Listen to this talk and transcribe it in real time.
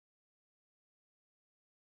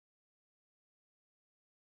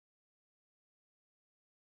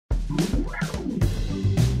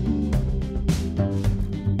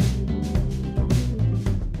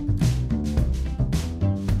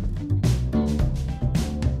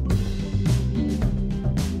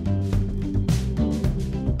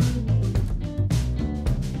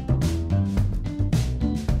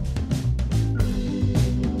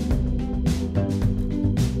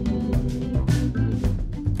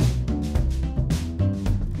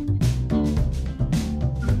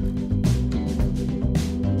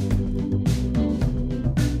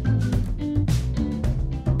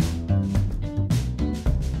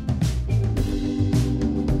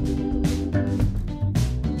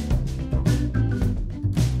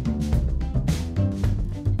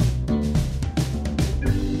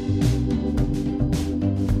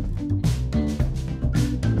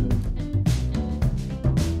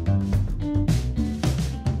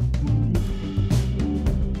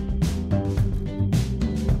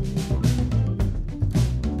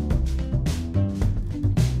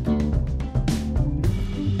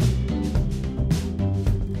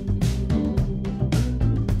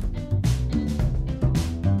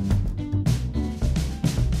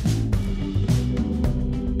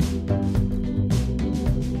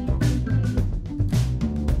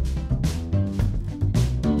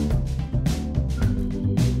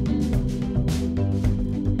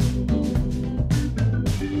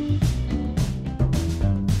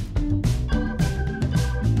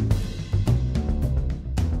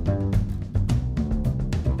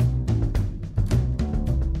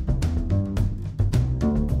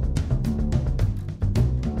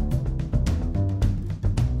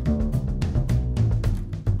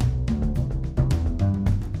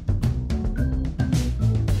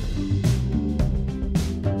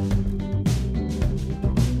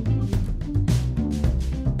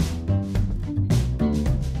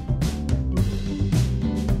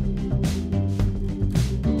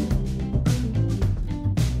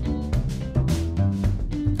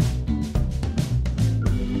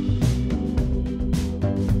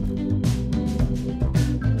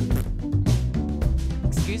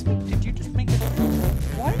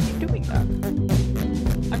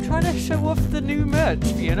to show off the new merch,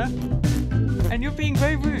 Fiona. And you're being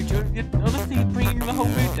very rude. You're honestly bringing the whole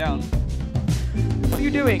mood down. What are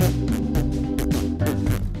you doing?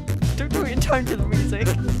 Don't do it in time to the music.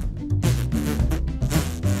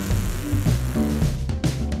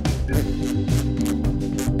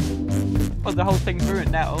 Oh, the whole thing's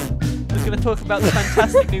ruined now. I was going to talk about the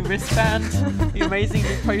fantastic new wristband, the amazing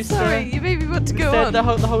new poster. Sorry, you made me want to go on. The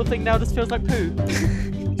whole thing now just feels like poo.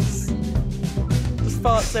 Just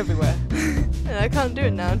farts everywhere. No, I can't do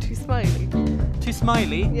it now, I'm too smiley. Too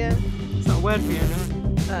smiley? Yeah. It's not a word for you,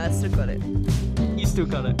 no? I still got it. You still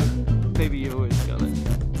got it. Baby, you always got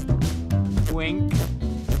it. Wink.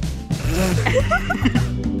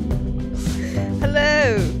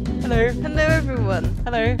 Hello! Hello. Hello everyone.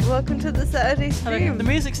 Hello. Welcome to the Saturday Hello. stream. The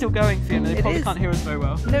music's still going, Fiona. They It probably is. can't hear us very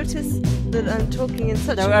well. Notice that I'm talking in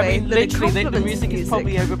such a No, I way mean that it literally, the complements music is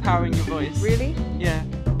probably overpowering your voice. Really? Yeah.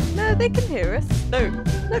 No, they can hear us. No.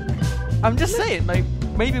 Look. I'm just saying, like,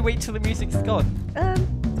 maybe wait till the music's gone.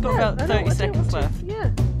 It's got about 30 seconds left. Yeah.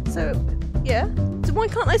 So, yeah. So why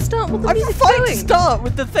can't I start with the I'm music fine going? to start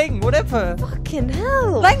with the thing, whatever. Fucking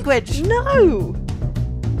hell. Language. No.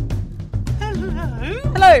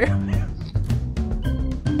 Hello.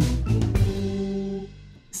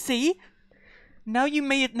 See? Now you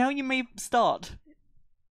may start.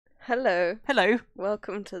 Hello. Hello.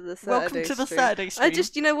 Welcome to the Saturday Welcome to the stream. Saturday stream. I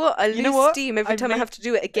just, you know what? I You know lose what? steam every time I have to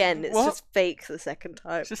do it again. It's What? just fake the second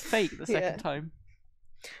time. It's just fake the second time.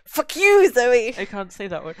 Fuck you, Zoe! I can't say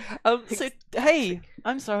that word. So, hey,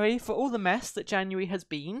 I'm sorry for all the mess that January has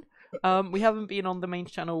been. We haven't been on the main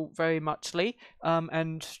channel very muchly,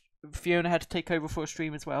 and Fiona had to take over for a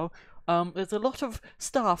stream as well. There's a lot of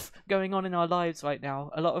stuff going on in our lives right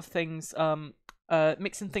now. A lot of things,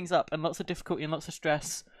 mixing things up, and lots of difficulty and lots of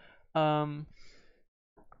stress.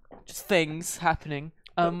 Just things happening.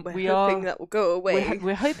 We're hoping that will go away.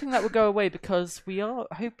 We're hoping that will go away because we are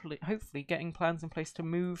hopefully getting plans in place to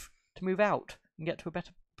move out and get to a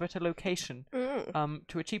better location,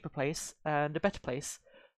 to a cheaper place and a better place,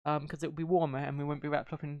 because it will be warmer and we won't be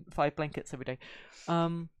wrapped up in 5 blankets every day.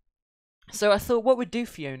 So I thought, what would do,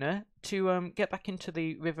 Fiona, to get back into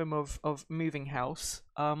the rhythm of moving house?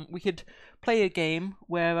 We could play a game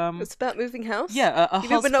where It's about moving house? yeah, a You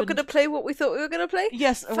mean we're not going to play what we thought we were going to play?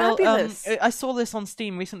 Yes, Fabulous. well, I saw this on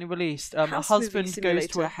Steam recently released. A House husband moving goes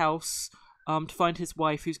to simulator. a house to find his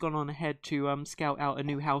wife, who's gone on ahead to scout out a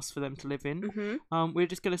new house for them to live in. Mm-hmm. We're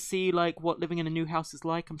just going to see like what living in a new house is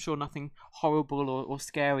like. I'm sure nothing horrible or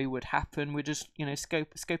scary would happen. We're just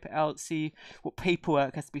scope it out, see what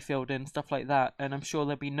paperwork has to be filled in, stuff like that. And I'm sure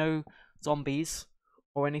there'll be no zombies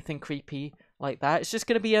or anything creepy like that. It's just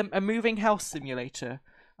going to be a moving house simulator.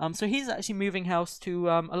 So he's actually moving house to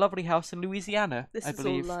a lovely house in Louisiana, I believe.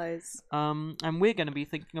 This is all lies. And we're going to be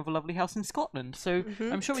thinking of a lovely house in Scotland. So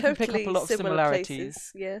I'm sure we Totally can pick up a lot of similar similarities.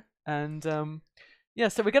 places, yeah. And yeah,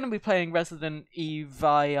 so we're going to be playing Resident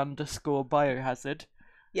Evil_Biohazard.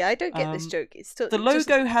 Yeah, I don't get this joke. It's still The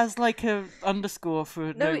logo has like a underscore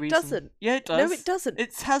for no reason. it doesn't. Yeah, it does. No, it doesn't.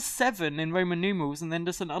 It has 7 in Roman numerals and then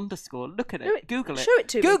just an underscore. Look at it. No, Google it. Show it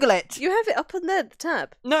to me. Google it. You have it up on there, the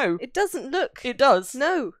tab. No. It doesn't look. It does.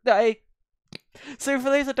 No. So for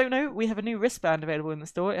those that don't know, we have a new wristband available in the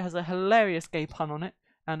store. It has a hilarious gay pun on it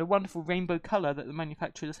and a wonderful rainbow colour that the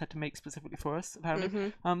manufacturers had to make specifically for us,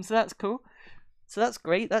 apparently. So that's cool. So that's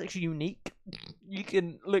great. That's unique. You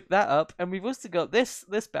can look that up. And we've also got this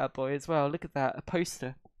bad boy as well. Look at that, a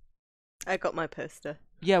poster. I got my poster.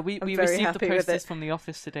 Yeah, we very received the happy with posters it. from the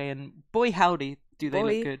office today, and boy howdy do they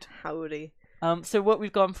look good. Howdy. So what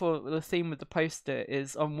we've gone for, the theme with the poster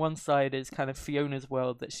is, on one side is kind of Fiona's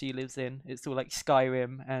world that she lives in. It's all like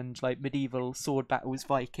Skyrim and like medieval sword battles,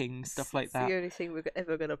 Vikings, stuff like that. It's the only thing we're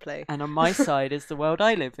ever going to play. And on my side is the world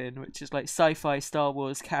I live in, which is like sci-fi, Star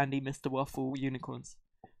Wars, candy, Mr. Waffle, unicorns.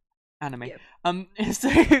 Anime. Yep. So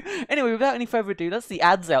anyway, without any further ado, that's the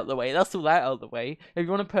ads out the way. That's all that out the way. If you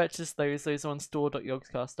want to purchase those are on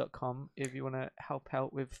store.yogscast.com if you want to help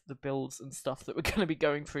out with the bills and stuff that we're going to be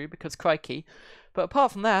going through, because crikey. But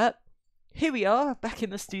apart from that, here we are, back in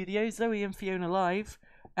the studio, Zoe and Fiona live,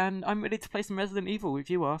 and I'm ready to play some Resident Evil if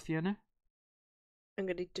you are, Fiona. I'm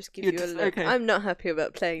going to just give you a look. Okay. I'm not happy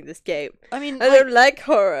about playing this game. I mean, I don't like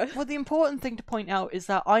horror. Well, the important thing to point out is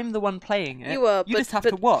that I'm the one playing it. You are, You just have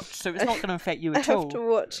to watch, so it's not going to affect you I at all. have to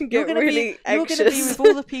watch and You're get gonna really You're anxious. going to be with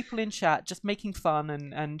all the people in chat, just making fun,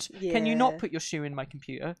 and can you not Yeah. put your shoe in my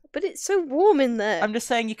computer? But it's so warm in there. I'm just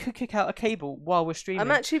saying you could kick out a cable while we're streaming.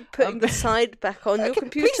 I'm actually putting the side back on your Okay,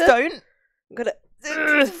 computer. Please don't. I'm gonna.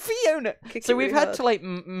 Fiona. Kick So it we've really had hard. to like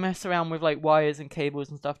mess around with like wires and cables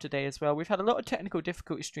and stuff today as well. We've had a lot of technical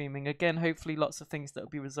difficulty streaming. Again, hopefully lots of things that will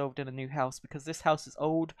be resolved in a new house because this house is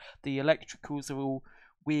old. The electricals are all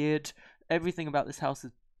weird. Everything about this house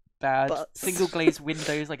is bad. Butts. Single glazed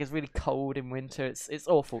windows, like it's really cold in winter. It's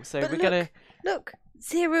awful. So But we're gonna. Look,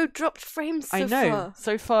 0 dropped frames so I know. far.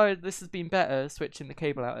 So far, this has been better, switching the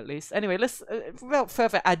cable out at least. Anyway, let's, without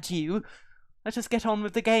further ado, let us get on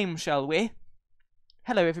with the game, shall we?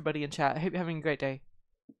 Hello, everybody in chat. I hope you're having a great day.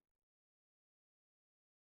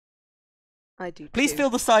 I do. Please too. feel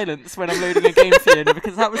the silence when I'm loading a game, Fiona,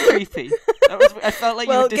 because that was creepy. I felt like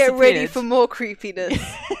you Well, had get ready disappeared. for more creepiness.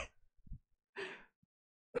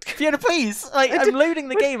 Fiona, please! Like, I'm loading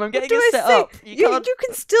the game. I'm What getting do it I set say? up. You can't. You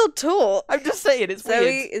can still talk. I'm just saying, it's Zoe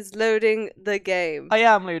weird. is loading the game. I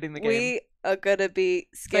am loading the game. We are gonna be you.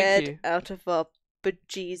 scared out of our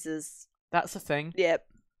bejesus. That's a thing. Yep.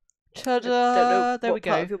 Ta-da! I don't know There what we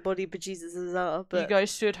part go. of your body bejesuses are, but You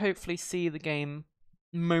guys should hopefully see the game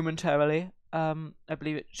momentarily. I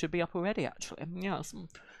believe it should be up already, actually. Yes.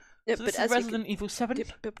 yeah, So but this as is Resident Evil 7.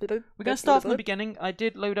 We're We're going to start from the beginning. I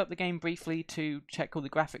did load up the game briefly to check all the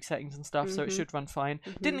graphic settings and stuff, so it Mhm. should run fine.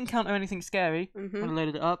 Mhm. Didn't encounter anything scary when I Mhm.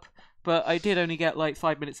 loaded it up, but I did only get like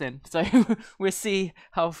 5 minutes in, so we'll see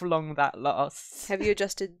how long that lasts. Have you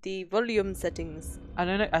adjusted the volume settings? I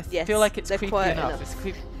don't know. I Yes, feel like it's they're creepy quiet enough. enough. It's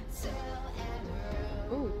creepy.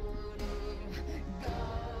 Ooh.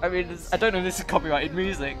 I mean, I don't know if this is copyrighted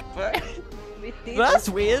music, but Me neither. that's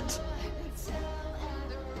weird.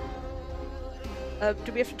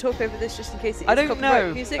 Do we have to talk over this just in case it is I don't copyright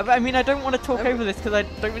know. music? I mean, I don't want to talk Um, over this because I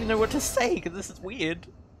don't really know what to say because this is weird.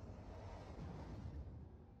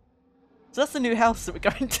 So that's the new house that we're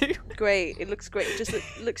going to. Great. It looks great. It just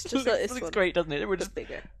looks just like this looks one. great, doesn't it? We're Just just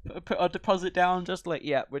bigger. put our deposit down, just like,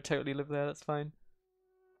 yeah, we'll totally live there, that's fine.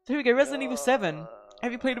 So here we go, Resident Evil 7.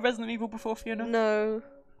 Have you played a Resident Evil before, Fiona? No.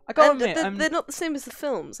 I gotta And admit, they're not the same as the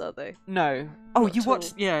films, are they? No. Oh, Not you at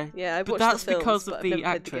watched, all. yeah. Yeah, I But watched that's the films, because but of I've the never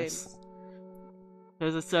played actress. the games.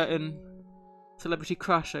 There's a certain celebrity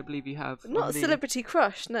crush, I believe you have. Not on a the- celebrity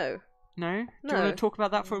crush, no. No? Do you No. want to talk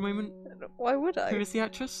about that for a moment? Why would I? Who is the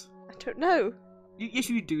actress? I don't know. Yes,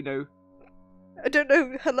 you do know. I don't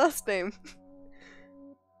know her last name.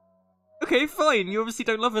 Okay, fine. You obviously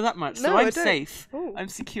don't love her that much, so No, I I'm don't. safe. Ooh. I'm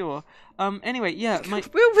secure. Anyway, yeah, my...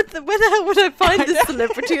 Where the hell would I find I this know.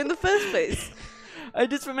 celebrity in the first place? I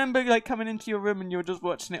just remember like coming into your room and you're just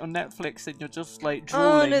watching it on Netflix and you're just like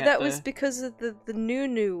Oh drooling no, at that the... was because of the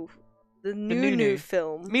Nunu Nunu.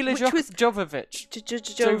 film. Mila which was Jovovich.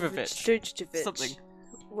 Jovovich. Something.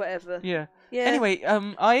 Whatever. Yeah. Yeah. Anyway,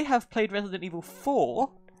 I have played Resident Evil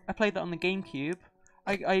 4. I played that on the GameCube.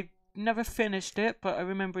 I never finished it, but I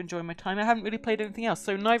remember enjoying my time. I haven't really played anything else,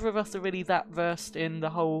 so neither of us are really that versed in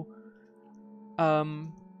the whole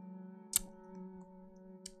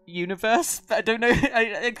universe. But I don't know.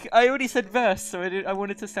 I already said verse, so I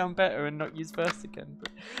wanted to sound better and not use verse again.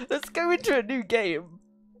 But let's go into a new game.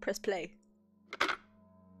 Press play.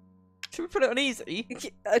 Should we put it on easy?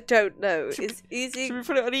 I don't know. Should It's easy. Should we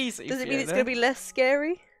put it on easy? Does it mean it's Fiona? going to be less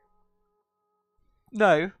scary?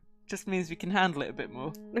 No. Just means we can handle it a bit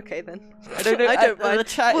more. Okay then. I don't know. I don't mind. The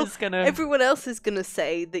chat Well, is gonna. Everyone else is going to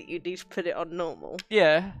say that you need to put it on normal.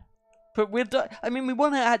 Yeah. But I mean, we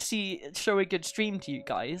want to actually show a good stream to you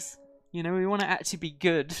guys. You know, we want to actually be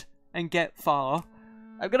good and get far.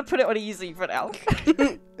 I'm gonna put it on easy for now.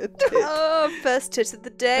 Oh, first tit of the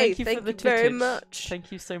day. Thank you for the very tittage. much.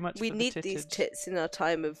 Thank you so much. We for need the these tittage. tits in our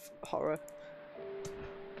time of horror.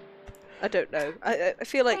 I don't know. I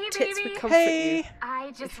feel like Hey, tits baby. would comfort Hey, you. I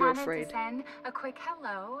just If you're wanted afraid. to send a quick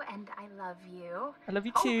hello and I love you. I love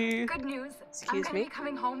you Oh, too. good news. I'm Excuse gonna me? be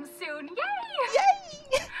coming home soon. Yay!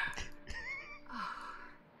 Yay!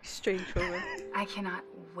 Strange woman. I cannot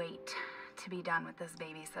wait to be done with this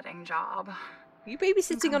babysitting job. Are you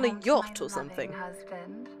babysitting And on come a home to yacht my or something? loving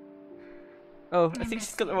husband. Oh, I I think miss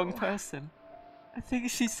she's got the wrong you. person. I think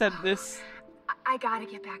she sent this. I gotta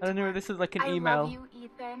get back I don't to know work. if this is like an I email. love you,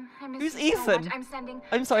 Ethan. I miss Who's you so Ethan? much. I'm sending.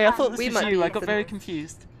 I'm sorry, I thought this We was might you. be I got Ethan. very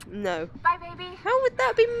confused. No. Bye, baby. How would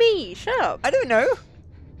that be me? Shut up. I don't know.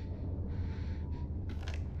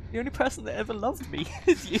 The only person that ever loved me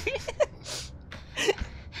is you.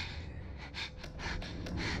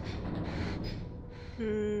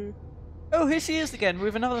 Hmm. Oh, here she is again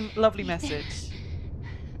with another lovely message.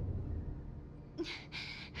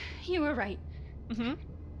 You were right. Mhm.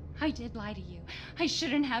 I did lie to you. I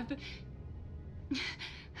shouldn't have.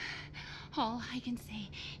 All I can say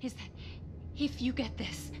is that if you get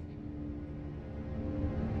this,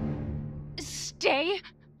 stay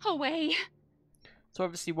away. So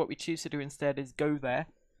obviously, what we choose to do instead is go there.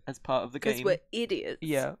 as part of the Because game. we're idiots.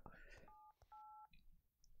 Yeah.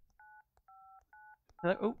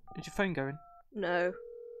 Hello? Oh, is your phone going? No.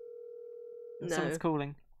 No. Someone's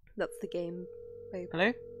calling. That's the game, babe.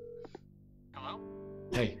 Hello?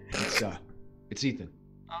 Hey, it's Ethan.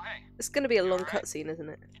 It's gonna be a long cutscene, isn't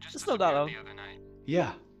it? It's not that long.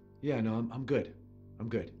 Yeah, no, I'm good. I'm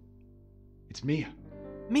good. It's Mia.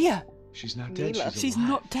 Mia! She's not dead. Mila. She's She's alive.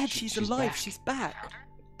 not dead, she's alive, back. she's back.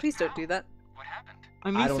 Please don't do that.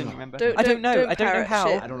 I'm I don't Ethan, know. remember? Don't- I don't know. don't I don't know parrot how.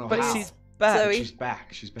 shit. I don't know but how. she's back. Zoe. She's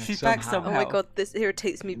back. She's back. She's somehow. back somehow. Oh my How? god, this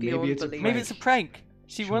irritates me Maybe beyond it's a belief. Maybe it's a prank.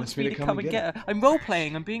 She wants me to come and get her. I'm role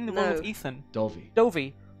playing. I'm being the role of No. Ethan. Dovey.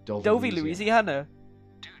 Dovey, Louisiana. Louisiana.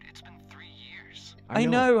 Dude, it's been 3 years. I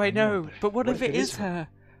know. But what if it is her?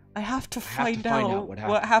 I have to find out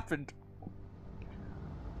what happened.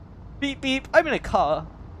 Beep beep. I'm in a car.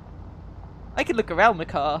 I can look around the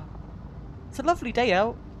car. It's a lovely day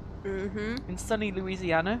out in sunny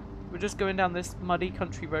Louisiana. We're just going down this muddy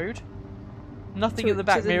country road. Nothing in the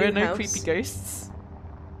back the mirror. new No house. creepy ghosts.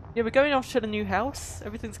 Yeah, we're going off to the new house.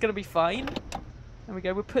 Everything's gonna be fine. There we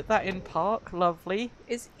go. We'll put that in park. Lovely.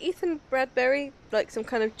 Is Ethan Bradbury like some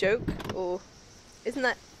kind of joke, or isn't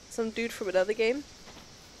that some dude from another game?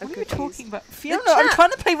 I'm What are you confused. talking about? Fiona, I'm chat.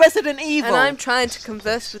 trying to play Resident Evil. And I'm trying to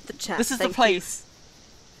converse with the chat. This is Thank the place.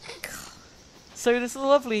 So this is a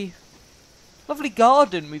lovely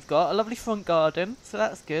garden we've got. A lovely front garden. So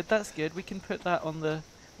that's good. That's good. We can put that on the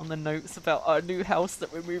notes about our new house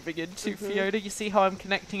that we're moving into. Fiona, you see how I'm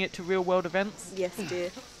connecting it to real world events? You. Yes, dear.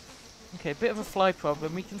 Okay, a bit of a fly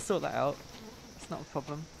problem. We can sort that out. It's not a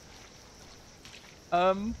problem.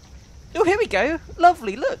 Oh, here we go.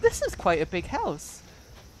 Lovely. Look, this is quite a big house.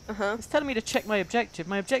 It's telling me to check my objective.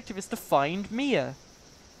 My objective is to find Mia.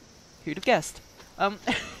 Who'd have guessed?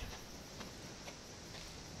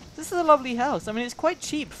 This is a lovely house. I mean, it's quite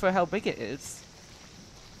cheap for how big it is.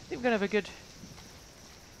 I think we're gonna have a good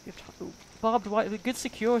barbed wire, good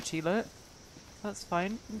security. Look, that's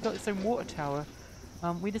fine. We've got its own water tower.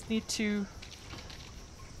 We just need to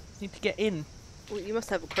get in. Well, you must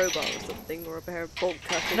have a crowbar or something, or a pair of bolt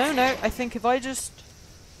cutters. No. I think if I just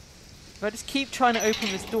keep trying to open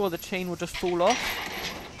this door, the chain will just fall off.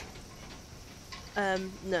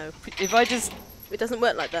 No. If I just It doesn't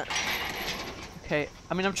work like that. okay.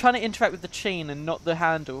 I mean, I'm trying to interact with the chain and not the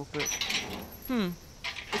handle, but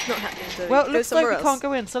It's not happening, so well, it go looks like somewhere we else. can't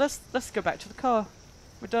go in. So let's go back to the car.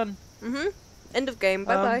 We're done. End of game.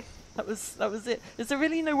 Bye bye. That was it. Is there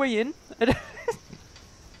really no way in?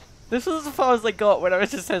 This was as far as I got when I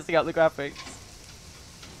was just testing out the graphics.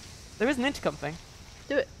 There is an intercom thing.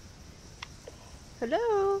 Do it.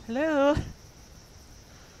 Hello. Hello.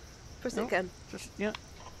 Press No. it again. Just yeah.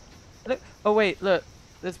 Look. Oh wait, look.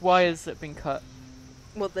 There's wires that have been cut.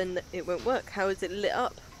 Well, then it won't work. How is it lit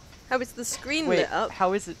up? How is the screen Wait, lit up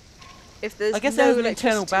how is it? if there's I guess no there's an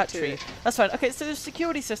internal electricity to battery. it? That's fine. Okay, so the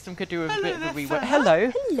security system could do a bit of a rework.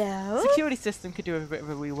 Hello. Hello. Security system could do a bit of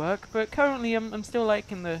a rework, but currently I'm still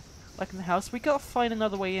liking the house. We gotta find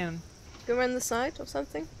another way in. Go around the side or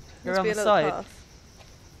something. Go Must around be the another side. path.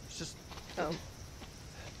 It's just Oh.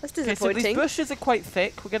 That's okay. So disappointing. these bushes are quite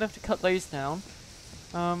thick. We're gonna have to cut those down.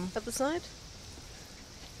 Other side?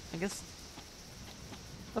 I guess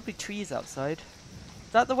lovely trees outside.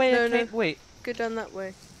 Is that the way No, I came? no. Wait, Go down that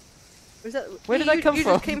way. Or is that Where did I come you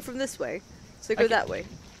from? just came from this way. So go Okay. that way.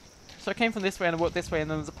 so I came from this way and I walked this way, and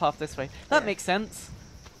then there's a path this way. That Yeah. makes sense.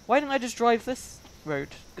 Why didn't I just drive this road?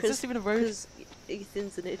 Is this even a road? Because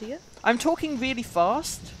Ethan's an idiot. I'm talking really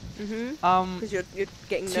fast. Because you're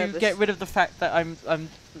getting To nervous. get rid of the fact that I'm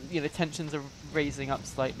tensions are raising up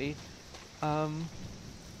slightly.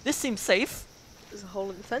 This seems safe. There's a hole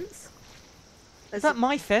in the fence. Is that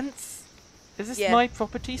my fence? Is this Yeah. my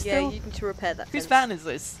property Yeah, still? you need to repair that Whose fence. van is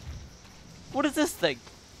this? What is this thing?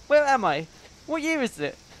 Where am I? What year is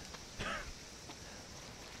it?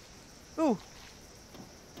 Ooh.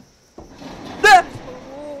 Ah!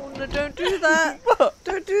 Oh, no, don't do that. What?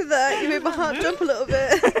 Don't do that. You made my heart jump a little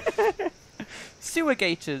bit. Sewer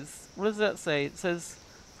gators. What does that say? It says,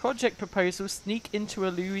 project proposal, sneak into a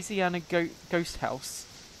Louisiana ghost house.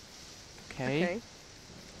 Okay.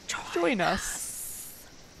 Join us.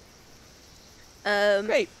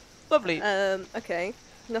 Great. Lovely. Okay.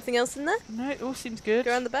 Nothing else in there? No, it all seems good.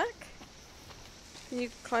 Go around the back? Can you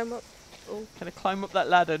climb up? Oh, Can I climb up that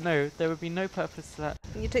ladder? No, there would be no purpose to that.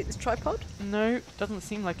 can you take this tripod? No, doesn't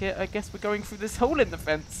seem like it. I guess we're going through this hole in the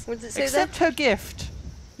fence. What does it say Accept her gift,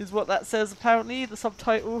 is what that says apparently, the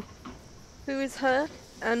subtitle. there? Who is her?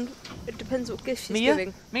 And it depends what gift she's Mia?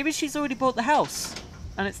 giving. Maybe she's already bought the house.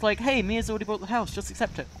 And it's like, hey, Mia's already bought the house, just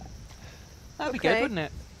accept it. That'd be good, Okay. wouldn't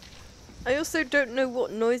it? I also don't know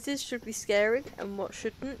what noises should be scary and what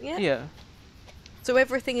shouldn't yet. Yeah. So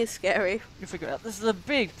everything is scary. You figure it out. This is a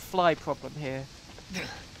big fly problem here.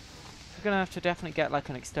 We're gonna have to definitely get like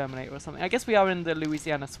an exterminator or something. I guess we are in the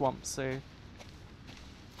Louisiana swamp, so. There's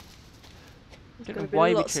Don't know gonna be why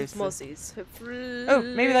we lots chose of this. mozzies. Hopefully. Oh,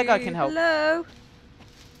 maybe that guy can help. Hello.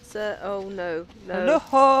 Sir, oh no, no.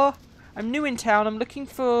 Aloha! I'm new in town. I'm looking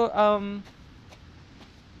for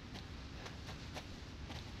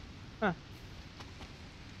Huh.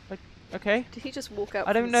 Okay. Did he just walk out?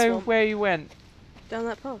 I from don't the know swamp? where you went. Down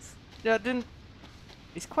that path. Yeah, I didn't.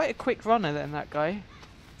 He's quite a quick runner then, that guy.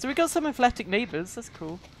 So we got some athletic neighbours. That's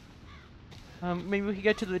cool. Maybe we could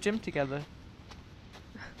go to the gym together.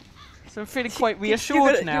 So I'm feeling quite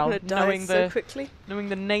reassured now, you're gonna die knowing so the quickly. knowing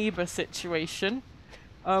the neighbour situation.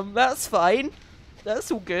 That's fine.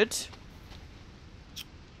 That's all good.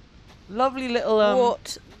 Lovely little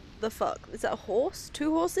What the fuck? Is that a horse?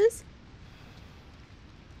 2 horses?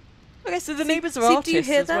 Okay, so the See- neighbours are see, do you artists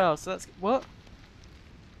hear as that? well. So that's what?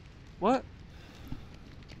 What?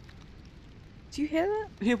 Do you hear that?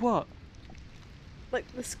 Hear what?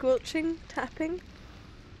 Like the squelching, tapping?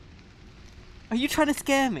 Are you trying to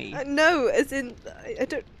scare me? No, as in I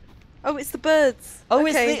don't. Oh, it's the birds. Oh,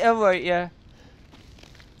 okay. it's the. Oh, right, yeah.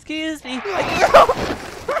 Excuse me. What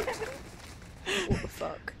the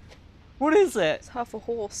fuck? What is it? It's half a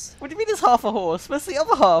horse What do you mean it's half a horse? Where's the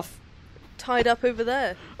other half? tied up over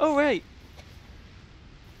there. Oh, right.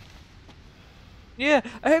 Yeah,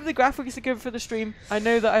 I hope the graphics are good for the stream. I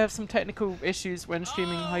know that I have some technical issues when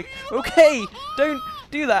streaming high. Okay, don't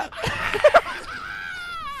do that.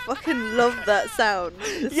 Fucking love that sound.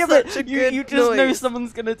 It's Yeah, such but a you good just know noise.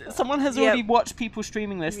 someone has Yep. already watched people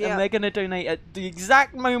streaming this, Yep. and they're gonna donate at the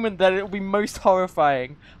exact moment that it'll be most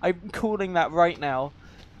horrifying. I'm calling that right now.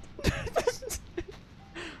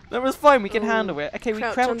 That was fine. We can Oh, handle it. Okay, we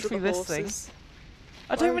crouch crouch under through the this thing. horses.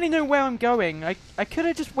 I don't Why- really know where I'm going. I could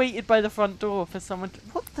have just waited by the front door for someone to...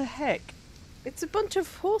 What the heck? It's a bunch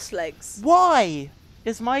of horse legs. Why?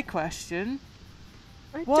 Is my question.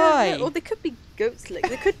 I Why? don't know. Or they could be goat's legs.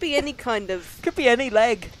 They could be any kind of Could be any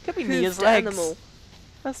leg. Could be Mia's hoofed legs. animal,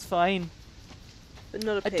 That's fine. but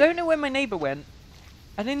not a I pig. don't know where my neighbour went.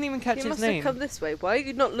 I didn't even catch He his must name. have come this way. Why are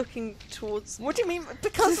you not looking towards? What do you mean?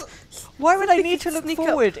 Because why would I We need could to look sneak up.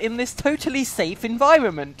 forward in this totally safe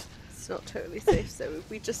environment? It's not totally safe. So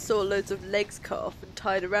we just saw loads of legs cut off and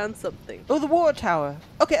tied around something. Oh, the water tower.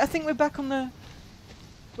 Okay, I think we're back on the...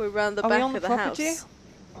 We're around the Are we back on of the the property? house.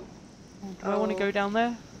 Do I want to Oh. go down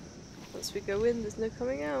there? Once we go in, there's no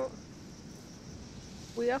coming out.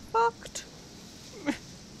 We are fucked.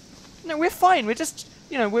 No, we're fine. We're just,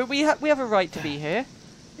 you know, we have a right to be here.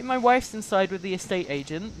 If my wife's inside with the estate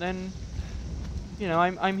agent, then, you know,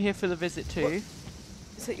 I'm here for the visit too.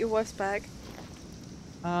 Is it your wife's bag?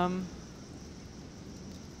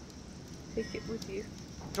 Take it with you.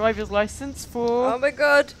 Driver's license for... Oh my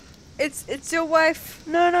god! It's your wife.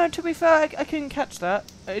 No, to be fair, I couldn't catch that.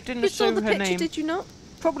 It didn't You show saw the her picture, name. did you not?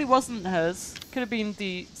 Probably wasn't hers. Could have been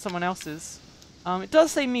someone else's. It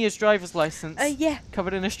does say Mia's driver's license. Yeah.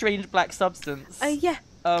 Covered in a strange black substance. Yeah.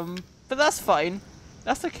 But that's fine.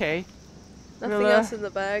 That's okay. Nothing We'll, else in the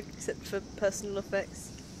bag except for personal effects.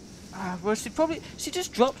 Well, she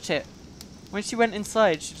just dropped it. When she went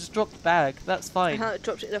inside, she just dropped the bag. That's fine. How it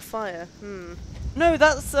dropped it in a fire. No,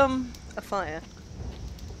 that's, A fire.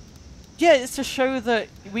 yeah, it's to show that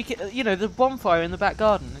we can, you know, the bonfire in the back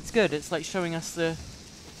garden. It's good. It's like showing us the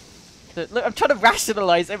look, I'm trying to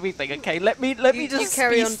rationalize everything, okay? Let me You just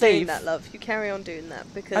carry be on safe. doing that, love. You carry on doing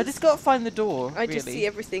that because I just gotta find the door, I really. just see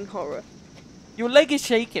everything horror. Your leg is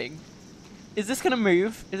shaking. Is this gonna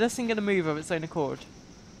move? Is this thing gonna move of its own accord?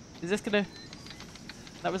 Is this gonna...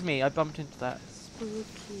 That was me, I bumped into that. Spooky.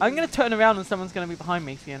 I'm gonna turn around and someone's gonna be behind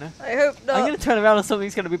me, Fiona. I hope not. I'm gonna turn around and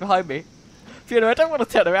something's gonna be behind me. Fiona, I don't want to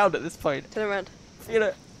turn around at this point. Turn around.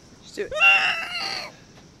 Fiona... Just do it.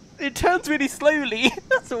 It turns really slowly.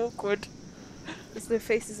 That's awkward. There's no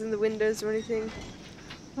faces in the windows or anything.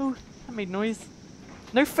 Oh, that made noise.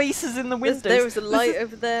 No faces in the windows. There was a This light is-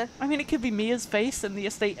 over there. I mean, it could be Mia's face and the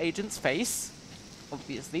estate agent's face.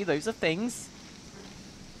 Obviously, those are things.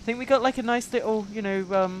 I think we got like a nice little, you know,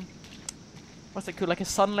 what's it called? Like a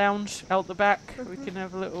sun lounge out the back. We can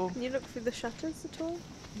have a little... Can you look through the shutters at all?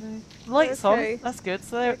 No. Lights Okay. on. That's good.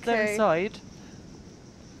 So they're Okay. inside.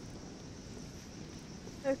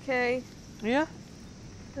 Okay. Yeah?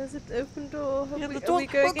 There's an open door. Yeah, Are the we door. Well,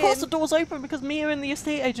 going of course in? the door's open because Mia and the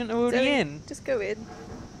estate agent are already Zoe, in. Just go in.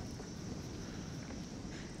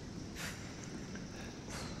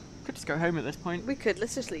 Could just go home at this point. We could.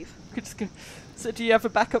 Let's just leave. We could just go. So do you have a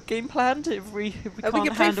backup game planned if we can't we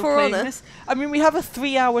could play handle For playing Honor. this? I mean, we have a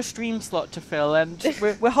 3-hour stream slot to fill, and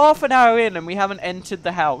we're half an hour in, and we haven't entered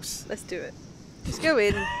the house. Let's do it. Just go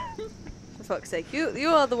in. For fuck's sake, you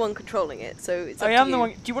are the one controlling it, so it's up I to am you. the one.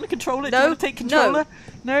 Do you want to control it? No, Do you want to take controller?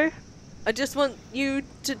 No. I just want you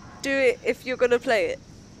to do it if you're gonna play it.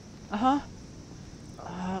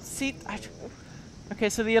 See, okay,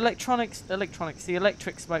 so the electrics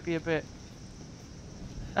might be a bit.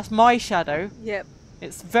 That's my shadow. Yep.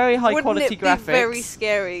 It's very high quality Wouldn't it graphics. be very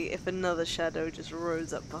scary if another shadow just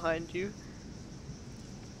rose up behind you?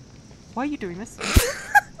 Why are you doing this?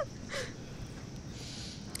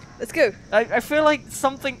 Let's go. I feel like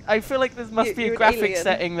something. I feel like there must be a you're an graphic alien.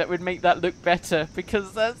 setting that would make that look better,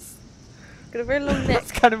 because that's Got a very long neck.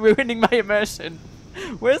 that's kind of ruining my immersion.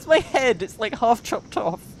 Where's my head? It's like half chopped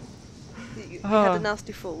off. You had a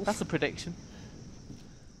nasty fall. That's a prediction.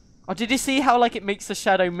 Oh, did you see how like it makes the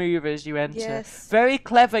shadow move as you enter? Yes. Very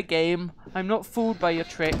clever game. I'm not fooled by your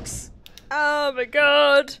tricks. Oh my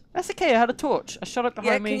god. That's okay. I had a torch. I shot it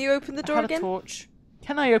behind me. Can you open the door I had again? a torch.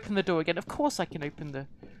 Can I open the door again? Of course I can open the.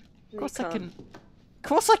 Of course I can. Of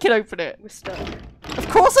course I can open it. We're stuck. Of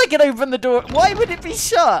course I can open the door. Why would it be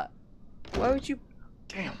shut? Why would you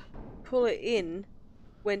Damn. pull it in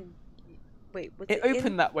when... Wait, was It it opened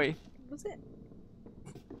in? that way. Was it?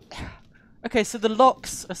 Okay, so the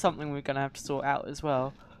locks are something we're gonna have to sort out as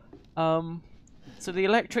well. So the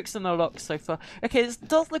electrics and the locks so far. Okay, it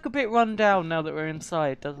does look a bit run down now that we're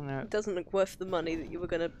inside, doesn't it? It doesn't look worth the money that you were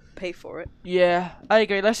gonna pay for it. Yeah, I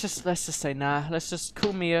agree. Let's just say nah. Let's just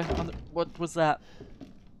call Mia. What was that?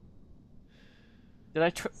 Did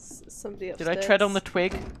I Somebody did upstairs. I tread on the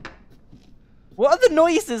twig? What are the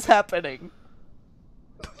noises happening?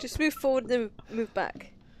 Just move forward and then move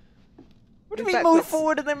back. What do you Move mean move backwards.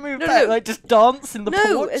 forward and then move No, back? no. Like just dance in the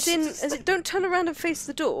No, porch? as in don't turn around and face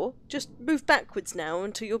the door. Just move backwards now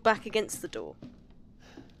until you're back against the door.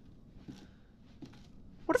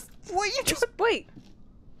 What are you Just wait.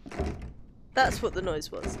 That's what the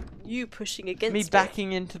noise was. You pushing against Me it.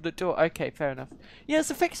 backing into the door. Okay, fair enough. Yeah, it's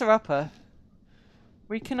a fixer-upper.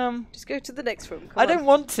 We can, Just go to the next room. Come I on. don't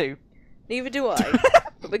want to. Neither do I.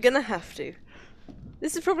 But we're gonna have to.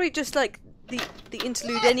 This is probably just like the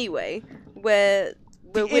interlude anyway, where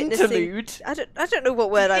we're The witnessing. interlude? I don't know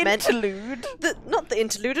what word I meant. Interlude? Not the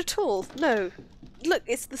interlude at all. No. Look,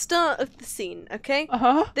 it's the start of the scene. Okay.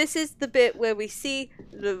 Uh-huh. This is the bit where we see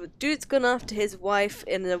the dude's gone after his wife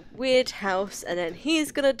in a weird house, and then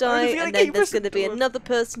he's gonna die, he's gonna and then keep there's us gonna be indoors. another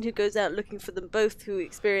person who goes out looking for them both, who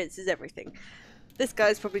experiences everything. This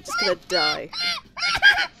guy's probably just gonna die.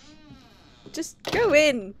 Just go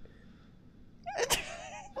in.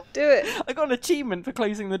 Do it. I got an achievement for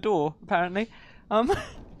closing the door, apparently.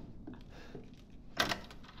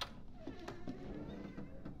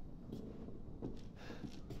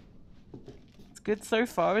 It's good so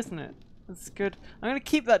far, isn't it? It's good. I'm gonna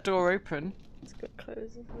keep that door open. It's got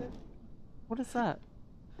clothes, isn't it? What is that?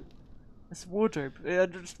 It's a wardrobe.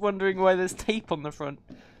 I'm just wondering why there's tape on the front.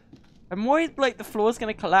 I'm worried like the floor's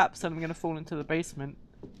gonna collapse and I'm gonna fall into the basement.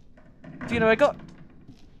 Do you know I got...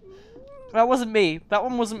 That wasn't me. That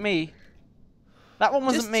one wasn't me. That one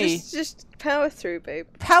wasn't me. Just power through, babe.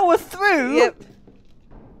 Power through? Yep.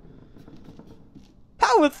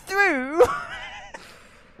 Power through?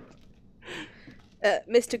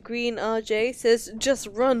 Mr. Green RJ says, "Just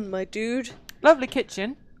run, my dude." Lovely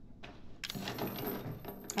kitchen.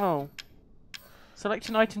 Oh. Select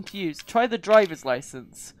an item to use. Try the driver's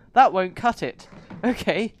license. That won't cut it.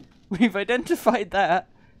 Okay. We've identified that.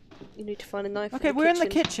 You need to find a knife. Okay, in the we're kitchen. in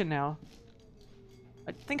the kitchen now.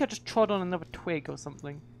 I think I just trod on another twig or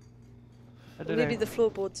something. I don't Maybe know. the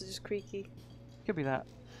floorboards are just creaky. Could be that.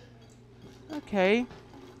 Okay.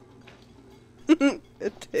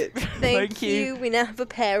 Thank you. We now have a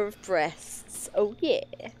pair of breasts. Oh yeah.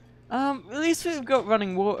 At least we've got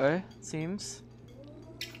running water, it seems.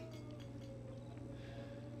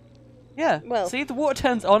 Yeah. Well. See, the water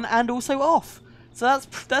turns on and also off. So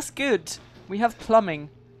that's good. We have plumbing.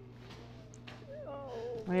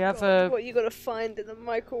 We have What you gotta find in the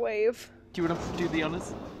microwave? Do you want to do the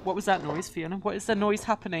honors? What was that noise, Fiona? What is the noise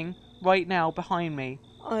happening right now behind me?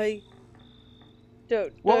 I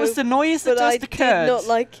don't. What know, was the noise that but I just occurred? did not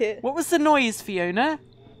like it. What was the noise, Fiona?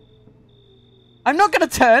 I'm not gonna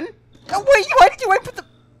turn. Oh wait, why did you open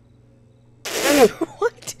the?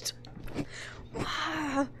 What did?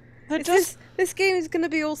 Wow. They're Is just. this game is gonna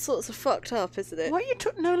be all sorts of fucked up, isn't it? Why are you?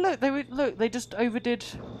 No, look. They just overdid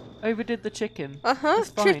the chicken. It's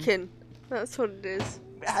fine. chicken. That's what it is.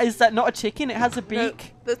 Is that not a chicken? It has a No,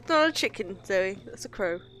 beak. that's not a chicken, Zoe. That's a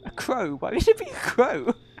crow. A crow. Why would it be a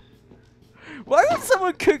crow? Why would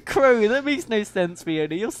someone cook crow? That makes no sense,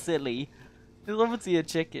 Fiona. You're silly. There's obviously a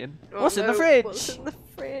chicken. Oh, What's in the no, fridge? What's in the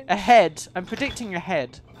fridge? A head. I'm predicting a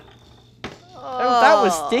head. Oh, Oh, that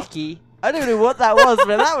was sticky. I don't know what that was,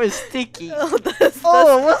 but that was sticky. Oh, that's,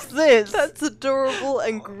 Oh, what's this? that's adorable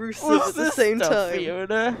and gruesome What's at the this same stuff, time.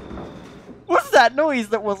 Fiona? What's that noise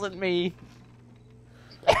that wasn't me?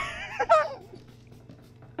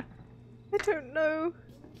 I don't know.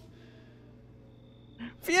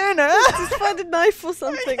 Fiona! Just find a knife or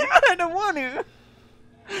something. I don't want to.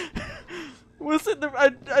 What's in the?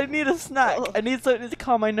 I need a snack. Oh. I need something to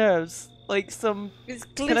calm my nerves. Like some. It's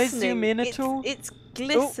glistening. Can I zoom in at all? It's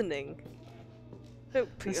glistening. Don't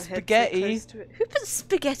put The your spaghetti. head so close to it. Who put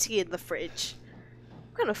spaghetti in the fridge?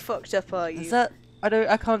 What kind of fucked up are you? Is that?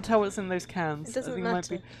 I can't tell what's in those cans. It doesn't I think matter.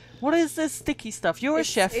 It might be. What is this sticky stuff? You're a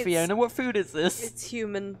chef, Fiona. What food is this? It's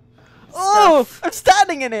human. Oh! stuff. I'm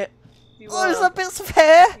standing in it! You Oh, is are. that bits of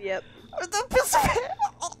hair? Yep. Oh, that bits of hair!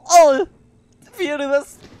 Oh! Fiona,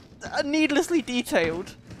 that's needlessly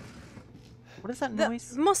detailed. What is that That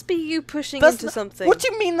noise? must be you pushing That's into not- something. What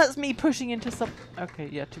do you mean that's me pushing into some? Okay,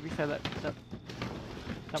 yeah. To be fair, that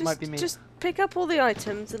just, might be me. Just pick up all the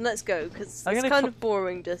items and let's go, because I'm it's gonna kind cl- of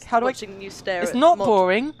boring just How do I- watching you stare It's at not mod-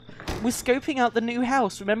 boring. We're scoping out the new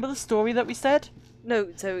house. Remember the story that we said? No,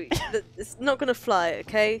 Zoe, it's not gonna fly,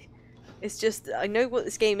 okay? It's just, I know what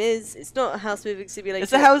this game is. It's not a house moving simulator.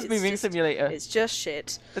 It's a house moving just- simulator. It's just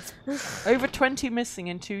shit. It's over 20 missing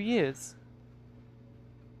in 2 years.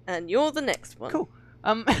 And you're the next one. Cool.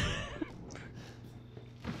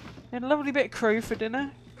 Had a lovely bit of crow for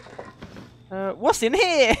dinner. What's in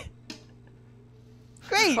here?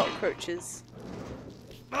 Great. Cockroaches.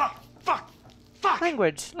 Ah, fuck!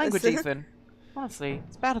 Language, That's- Ethan. Honestly,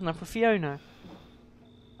 it's bad enough for Fiona.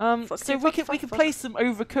 Fuck So you, we fuck, could fuck, place fuck. some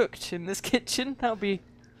overcooked in this kitchen. That would be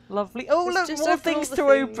lovely. Oh Just- look, just more open all things the to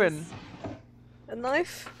things. open. A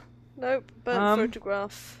knife? Nope. Burnt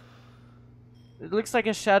photograph. It looks like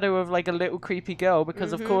a shadow of like a little creepy girl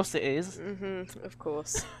because of course it is. Of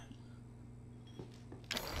course.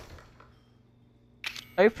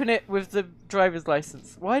 Open it with the driver's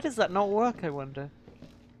license. Why does that not work, I wonder?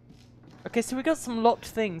 Okay, so we got some locked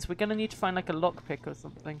things. We're gonna need to find like a lockpick or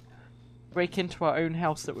something. Break into our own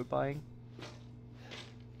house that we're buying.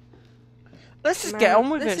 Let's just get Man,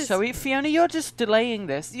 on with this it, is- shall we? Fiona, you're just delaying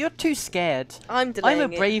this. You're too scared. I'm delaying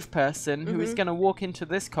I'm a brave person who is Mhm. gonna walk into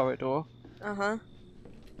this corridor. Uh-huh.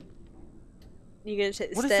 You gonna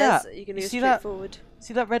take the What is stairs? that? Or you gonna You go see straight that? forward?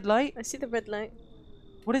 See that red light? I see the red light.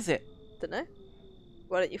 What is it? Dunno.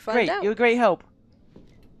 Why don't you find Great, out? you're a great help.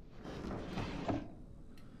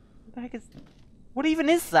 What the heck is... What even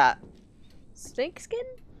is that? Snake skin?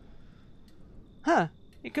 Huh,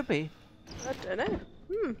 it could be. I don't know.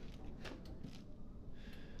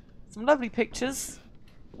 Some lovely pictures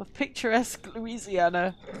of picturesque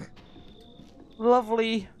Louisiana.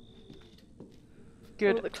 Lovely.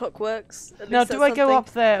 Good. All the clock works. At Now, least do that's I go something. up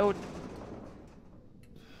there or...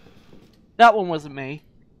 That one wasn't me.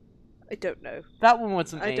 I don't know. That one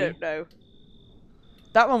wasn't me. I don't know.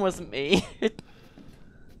 That one wasn't me.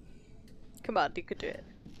 Come on, you could do it.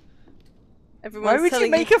 Everyone's Why would you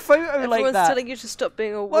telling make a photo like everyone's that? telling you to stop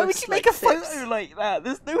being a Why would wuss you make like a photo Sips. like that?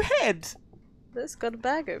 There's no head. That's got a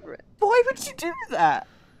bag over it. Why would you do that?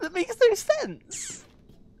 That makes no sense.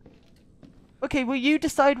 Okay, will you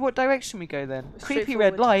decide what direction we go then? Creepy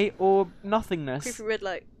red Straightforward. light or nothingness? Creepy red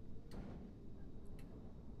light.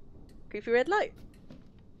 Creepy red light.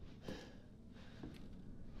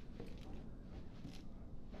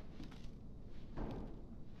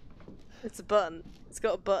 It's a button. It's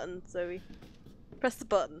got a button, Zoe. Press the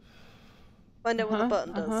button. Find out what the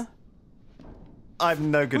button does.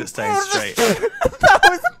 I'm no good at staying straight. That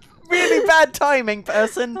was really bad timing,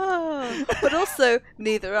 person. Ah, but also,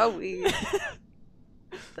 neither are we.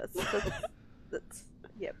 That's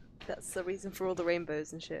yep. That's the reason for all the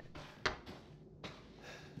rainbows and shit.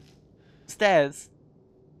 Stairs.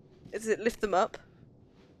 Does it lift them up,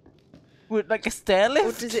 Would like a stair or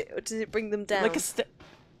lift? does it bring them down? Like a stair.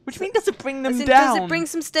 What do you mean? Does it bring them As in, down? does it bring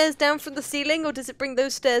some stairs down from the ceiling, or does it bring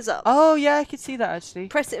those stairs up? Oh yeah, I could see that actually.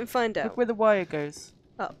 Press it and find Look out. where the wire goes.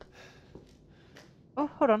 Up. Oh,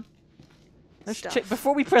 hold on. Let's Stuff. check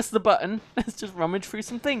before we press the button. Let's just rummage through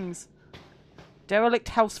some things. Derelict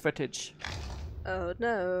house footage. Oh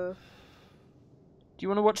no. Do you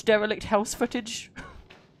want to watch derelict house footage?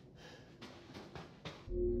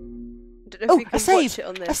 I don't know if Oh, you a can save! watch it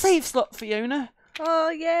on A this. save slot, Fiona. Oh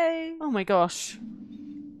yay! Oh my gosh.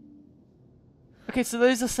 Okay, so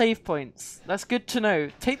those are save points. That's good to know.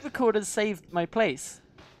 Tape recorders saved my place.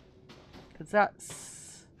 Because that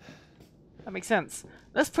makes sense.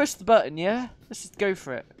 Let's push the button, yeah? Let's just go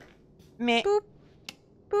for it. Meh. Boop.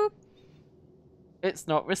 Boop. It's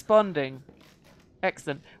not responding.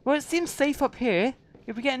 Excellent. Well, it seems safe up here.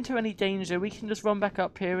 If we get into any danger, we can just run back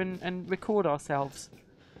up here and record ourselves.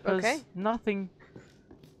 'Cause Okay. nothing...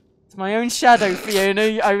 It's my own shadow,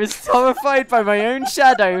 Fiona. I was horrified by my own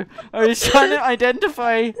shadow. I was trying to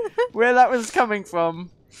identify where that was coming from.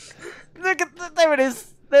 Look at... There it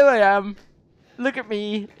is. There I am. Look at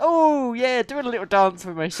me. Oh, yeah, doing a little dance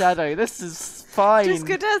with my shadow. This is fine. Just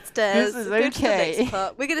go downstairs. This is Go to the okay. next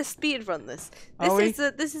part. We're gonna speed run this. Are we?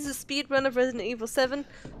 This is a speed run of Resident Evil 7.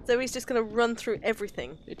 Zoe's just gonna run through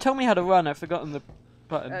everything. Tell me how to run. I've forgotten the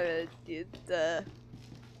button.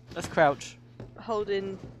 Let's crouch. Hold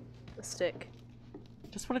in the stick.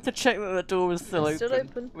 Just wanted to check that the door was still It's open. still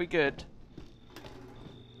open. We good.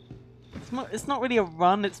 It's not really a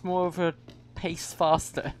run. It's more of a pace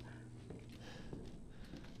faster.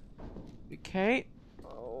 Okay.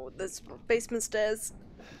 Oh, there's basement stairs.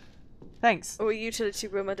 Thanks. Or a utility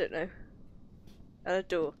room, I don't know. And a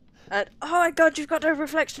door. And oh my god, you've got no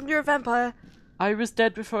reflection, you're a vampire! I was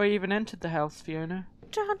dead before I even entered the house, Fiona.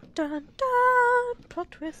 Dun dun dun!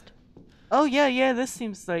 Plot twist. Oh yeah, this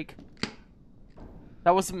seems like...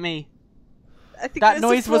 That wasn't me. I think That it was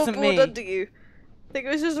noise the wasn't floorboard me. under you. I think it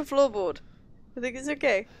was just a floorboard. I think it's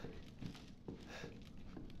okay.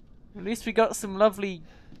 At least we got some lovely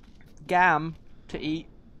gam to eat.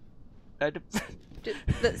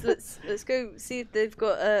 Let's go see if they've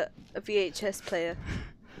got a VHS player.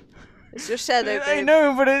 It's your shadow, babe. I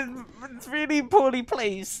know, but it's really poorly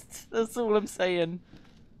placed. That's all I'm saying.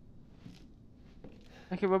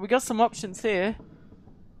 Okay, well we got some options here.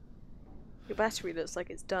 Your battery looks like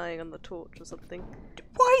it's dying on the torch or something.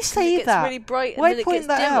 Why It say gets that? really bright and Why then it point gets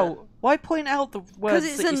that dimmer. out? Why point out the words Because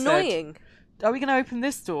it's that you annoying. said? Are we gonna open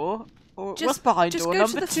this door? Or Just- what's behind just door go to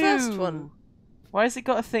number the 2? first one. Why has it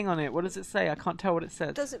got a thing on it? What does it say? I can't tell what it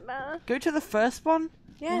says. Does it matter? Go to the first one?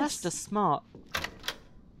 Yes. Well, that's just smart.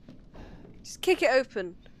 Just kick it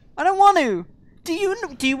open. I don't want to. Do you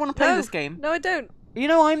want to play No. this game? No, I don't. You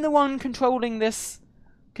know I'm the one controlling this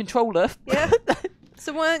controller. Yeah.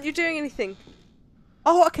 So why aren't you doing anything?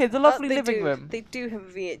 Oh, okay, the lovely They living do. room. They do have a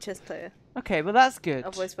VHS player. Okay, well that's good.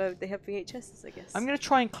 Otherwise, why would they have VHSs, I guess? I'm gonna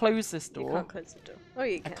try and close this You door. can't close the door. Oh,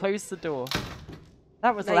 you I can. closed the door.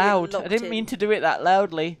 That was Now you're loud. I locked didn't in. mean to do it that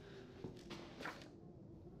loudly.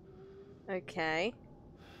 Okay.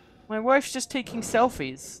 My wife's just taking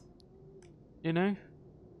selfies. You know?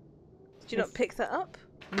 Did you not pick that up?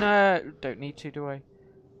 No, don't need to, do I?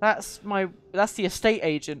 That's the estate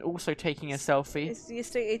agent also taking a selfie. Is the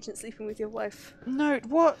estate agent sleeping with your wife? No,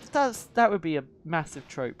 what? That would be a massive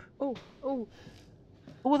trope. Oh, oh.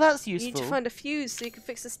 Oh, that's You need useful. to find a fuse so you can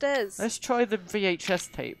fix the stairs. Let's try the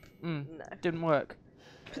VHS tape. No. Didn't work.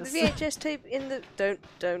 Put the VHS tape in the... Don't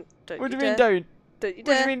What do you you mean dare. don't? Don't you What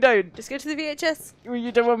do dare. you mean don't? Just go to the VHS. Well,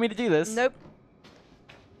 you don't want me to do this? Nope.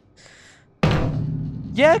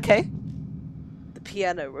 Yeah, okay. The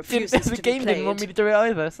piano refuses The to game be didn't want me played. to do it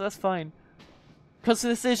either, so that's fine. Because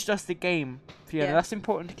this is just a game, Fiona. Yeah. That's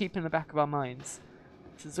important to keep in the back of our minds.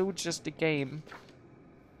 This is all just a game.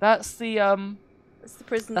 That's the It's the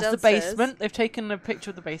prison that's the downstairs. basement. They've taken a picture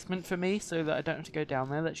of the basement for me so that I don't have to go down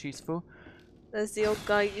there. That's useful. There's the old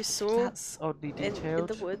guy you saw That's oddly in detailed.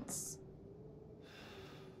 the woods.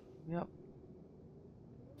 Yep.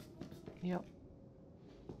 Yep.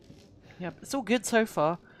 Yep. It's all good so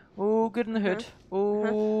far. All good in the hood.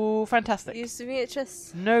 All fantastic. Use the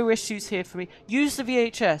VHS. No issues here for me. Use the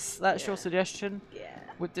VHS. That's your suggestion. Yeah.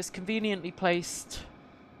 With this conveniently placed.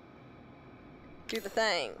 Do the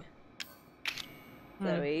thing. Hmm.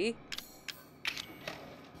 Zoe.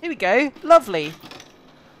 Here we go. Lovely.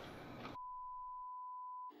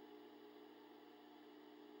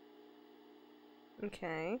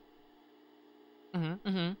 Okay.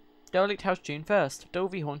 Derelict House, June 1st.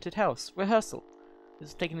 Dovey Haunted House. Rehearsal. This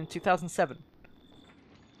was taken in 2007.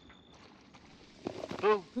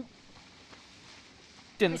 Boo.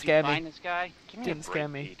 Didn't Did scare you find me. this guy? Give me a Didn't scare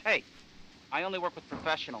break, me. Pete. Hey, I only work with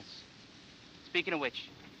professionals. Speaking of which,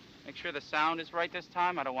 make sure the sound is right this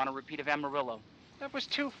time. I don't want a repeat of Amarillo. That was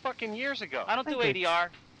 2 fucking years ago. I don't do Thank you. ADR.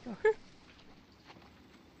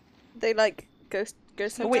 They like ghost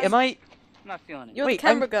Oh, wait, am I? I'm not feeling it. You're Wait, the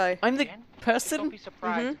camera guy. I'm the Again? Don't person? be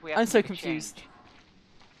surprised if we have I'm to so make a confused. change.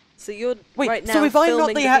 So you're Wait, right now so if I'm not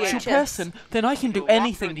filming the actual VHS. person, then I can do We'll walk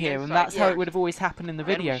anything through the here, and inside that's how Yeah. it would have always happened in the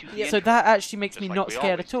Then we video. shoot the So intro. that actually makes Just me like not we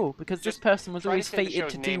scared always at all, do. because this Just person was try to always say the fated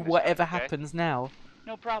show's to name do this time, whatever okay? happens now,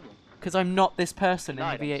 No problem. because I'm not this person in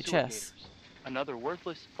Tonight the on VHS. Sewer Gators, another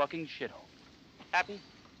worthless fucking shithole. Happy?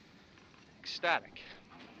 Ecstatic.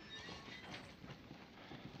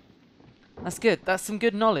 That's good. That's some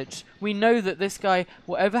good knowledge. We know that this guy,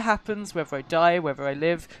 whatever happens, whether I die, whether I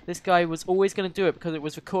live, this guy was always going to do it because it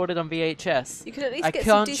was recorded on VHS. You can at least I get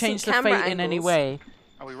some can't decent change the camera fate in any angles. way.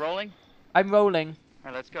 Are we rolling? I'm rolling. All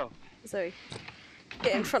right, let's go. Zoe,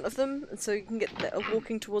 get in front of them, and so you can get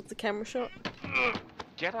walking towards the camera shot.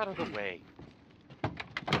 Get out of the way.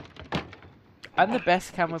 I'm the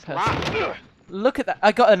best camera It's person. locked. Look at that.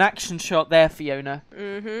 I got an action shot there, Fiona.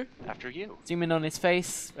 Mm-hmm. After you. Zoom in on his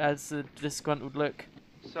face as a disgruntled look.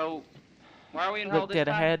 So, why are we in hell Look this dead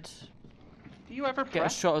time? ahead. Do you ever Get a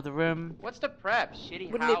prep? shot of the room. What's the prep?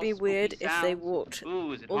 Shitty Wouldn't house, it be weird spooky if they sounds? walked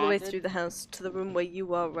Ooh, is it all the way haunted? through the house to the room where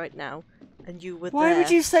you are right now, and you were Why there would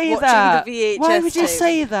you say watching that? the VHS Why would you tape?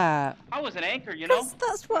 say that? I was an anchor, you know? Because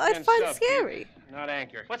that's what I And find sub, scary. Not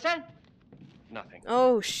anchor. What's that? Nothing.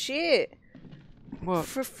 Oh shit! What?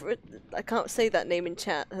 I can't say that name in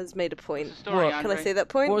chat. Has made a point. What's the story, What? Can I Andre? say that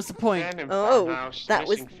point? What was the point? Abandoned Oh, farmhouse, that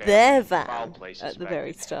was missing their family, foul van play at the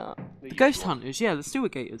very suspected. start. The Ghost usual. Hunters, yeah, the sewer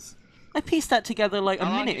gators. I pieced that together like a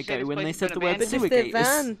How long minute did you say ago this when place they has said been the word But sewer if their gators.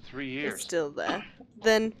 van 3 is years. still there,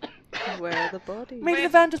 then where are the bodies? Maybe the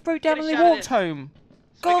Wait, van just broke down get a and they shot of walked this. home.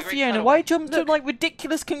 Let's God, make a great Fiona, cutaway. why jump to Look. like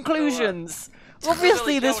ridiculous conclusions? Billy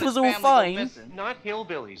Obviously, Joe this and was his all family go fine. missing. Not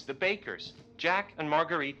hillbillies, the Bakers. Jack and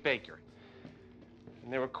Marguerite Baker.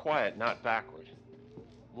 And they were quiet, not backward.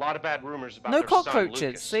 A lot of bad rumors about No their son, cockroaches,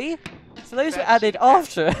 Lucas. see? So those were That's added bad.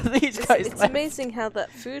 after these guys It's left. amazing how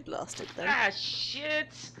that food lasted then. Ah, shit.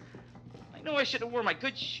 I know I should have worn my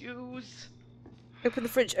good shoes. Open the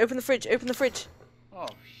fridge, open the fridge, open the fridge. Oh,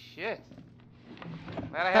 shit.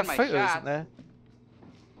 Glad I That had my photo shots. isn't there.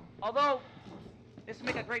 Although, this would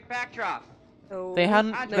make a great backdrop. Oh, They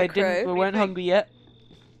hadn't, no they crow. didn't, they What do you weren't think? hungry yet.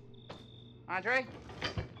 Andre?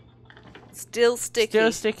 Still sticky.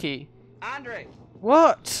 Still sticky. Andre!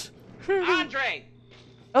 What? Andre!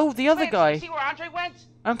 Oh, the other Clancy, guy. You see where Andre went?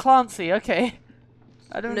 I'm Clancy, okay.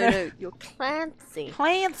 I don't No, know. no, you're Clancy.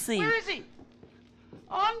 Clancy! Where is he?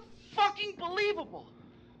 Unfucking believable.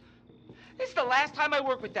 This is the last time I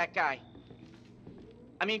work with that guy.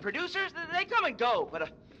 I mean, producers, they come and go, but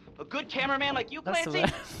a good cameraman like you, That's the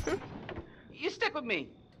Clancy, way. you stick with me.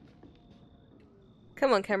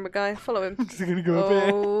 Come on, camera guy, follow him. Just gonna go up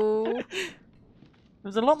here. Oh.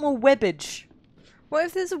 There's a lot more webbage. What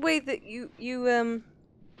if there's a way that you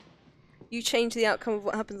change the outcome of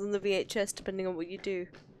what happens on the VHS depending on what you do?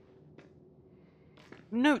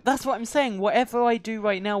 No, that's what I'm saying. Whatever I do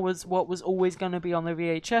right now was what was always going to be on the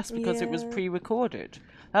VHS because it was Yeah. pre-recorded.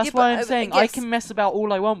 That's Yeah, why but, I'm saying I yes. can mess about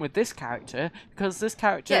all I want with this character because this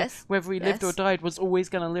character, Yes, whether he lived or yes. died, was always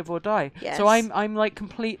going to live or die. Yes. So I'm like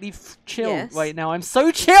completely chill Yes. right now. I'm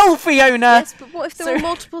so chill, Fiona. Yes, but what if there so- were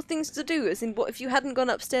multiple things to do? As in, what if you hadn't gone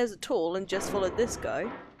upstairs at all and just followed this guy?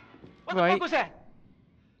 What the Right. fuck was that?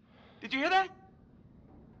 Did you hear that?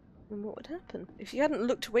 Then what would happen? If you hadn't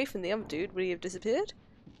looked away from the other dude, would he have disappeared?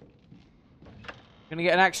 Gonna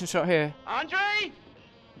get an action shot here. Andre?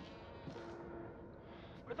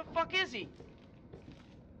 Where the fuck is he?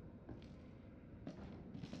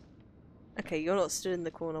 Okay, you're not stood in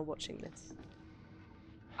the corner watching this.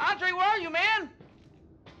 Andre, where are you, man?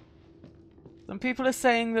 Some people are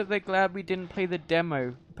saying that they're glad we didn't play the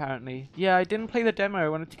demo, apparently. Yeah, I didn't play the demo. I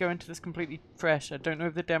wanted to go into this completely fresh. I don't know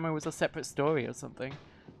if the demo was a separate story or something.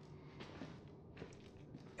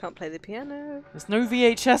 Can't play the piano. There's no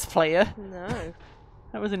VHS player. No.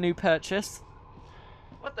 That was a new purchase.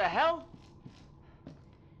 What the hell?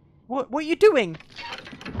 What are you doing?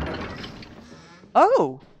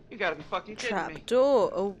 Oh! You gotta be fucking kidding me. Trap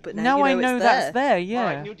door. Oh, but now, Now you I know know it's that's there. there, yeah.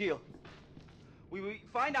 Alright, new deal. We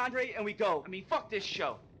find Andre and we go. I mean, fuck this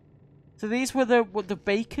show. So these were what the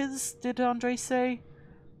bakers, did Andre say?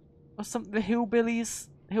 Or something, the hillbilly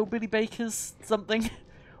bakers, something.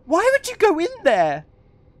 Why would you go in there?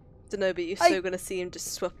 Dunno, but you're I- still gonna see him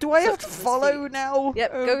just swap. Do I have swap to with his follow feet. now?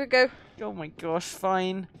 Yep, Oh, go, go, go. Oh my gosh,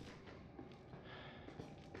 fine.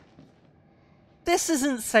 This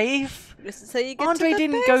isn't safe. This is how you get Andre to the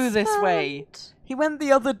didn't go this way. basement. He went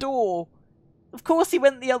the other door. Of course he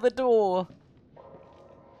went the other door.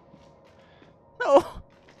 No.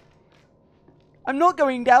 I'm not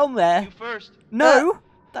going down there. You first. No.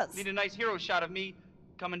 That's Need a nice hero shot of me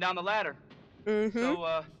coming down the ladder. Mm-hmm.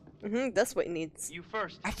 So, That's what he needs. you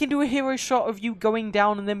first. I can do a hero shot of you going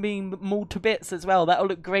down and then being mauled to bits as well. That'll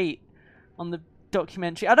look great on the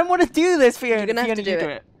documentary. I don't want to do this, Fiona. You're gonna have Fiona, to you do do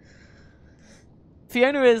it. it.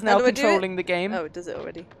 Fiona is now do I do it? controlling the game. Oh, it does it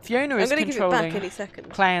already. Fiona I'm is gonna give it controlling back any second.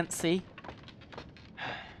 Clancy.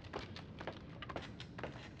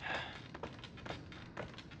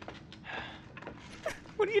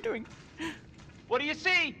 What are you doing? What do you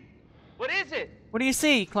see? What is it? What do you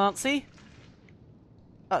see, Clancy?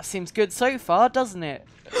 That seems good so far, doesn't it?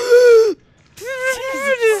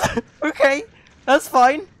 Okay, that's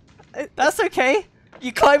fine. That's okay.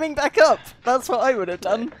 You're climbing back up. That's what I would have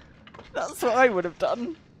done. That's what I would have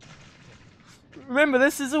done. Remember,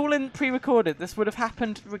 this is all in pre-recorded. This would have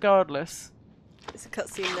happened regardless. It's a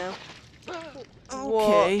cutscene now.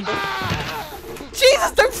 Okay.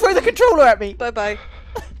 Jesus, don't throw the controller at me! Bye bye.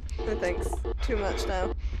 No thanks. Too much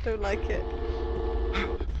now. Don't like it.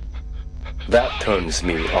 That turns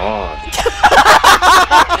me on.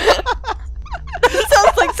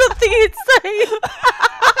 Sounds like something he'd say.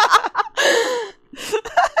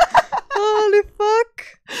 Holy fuck.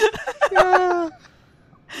 Yeah.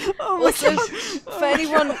 Oh my Also, god. for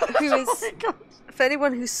anyone who is, for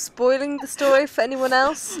anyone who's spoiling the story for anyone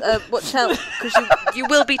else, watch out, because you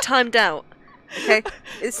will be timed out. Okay,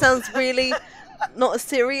 it sounds really not as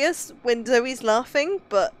serious when Zoe's laughing,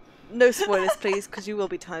 but no spoilers, please, because you will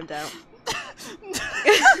be timed out.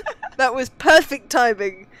 That was perfect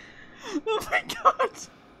timing. Oh my god.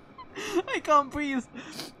 I can't breathe.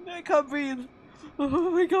 I can't breathe.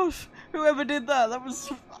 Oh my gosh. Whoever did that, that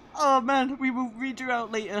was... Oh man, we will read you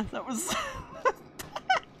out later. That was...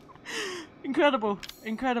 Incredible.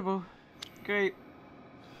 Incredible. Great.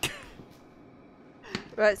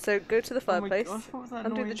 Right, so go to the Oh my fireplace, gosh, what was that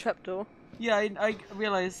undo the noise? trapdoor. Yeah, I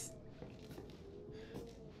realise.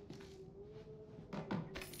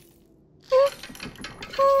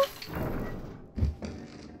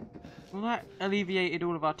 Well, that alleviated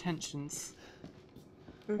all of our tensions.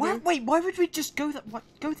 Wait, why would we just go that? What?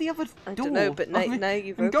 Go the other door. I don't know, but now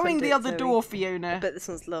you've I'm going opened the it, other Zoe. door, Fiona. I bet this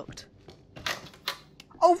one's locked.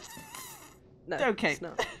 Oh, No, okay. it's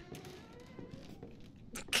not.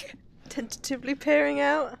 Tentatively peering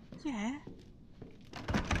out. Yeah.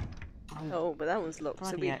 Oh, but that one's locked,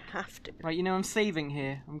 so Bloody we heck. have to. Right, you know I'm saving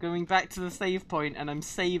here. I'm going back to the save point, and I'm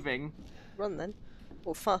saving. Run then.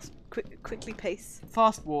 Or quickly pace.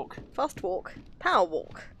 Fast walk. Fast walk. Power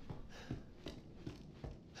walk.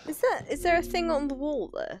 Is there a thing on the wall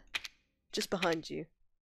there? Just behind you.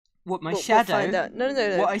 What, my We'll shadow? find out. No.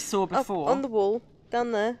 What I saw Up before? on the wall.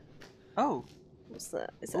 Down there. Oh, What's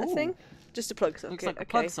that? Is that a Ooh. thing? Just a plug socket. looks like a okay.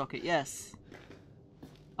 plug socket, yes.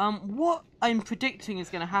 What I'm predicting is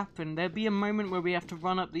going to happen, there'll be a moment where we have to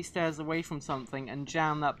run up these stairs away from something and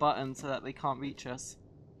jam that button so that they can't reach us.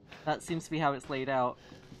 That seems to be how it's laid out,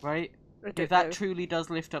 right? I If don't that know. truly does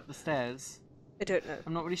lift up the stairs. I don't know.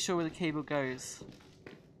 I'm not really sure where the cable goes.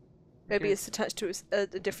 Maybe Goes it's attached to a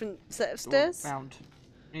different set of all stairs. round.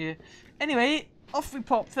 Yeah. Anyway, off we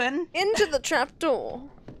pop then. Into the trapdoor.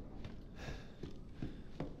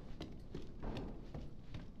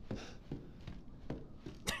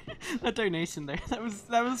 A donation there.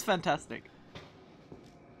 That was fantastic.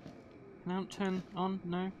 Now turn on,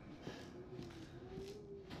 no.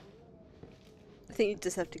 I think you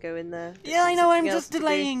just have to go in there. Yeah, I know, I'm Something else just to do.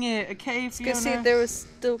 delaying it, okay, Let's go Fiona? see if there are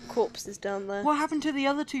still corpses down there. What happened to the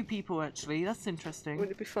other two people, actually? That's interesting.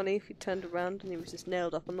 Wouldn't it be funny if he turned around and he was just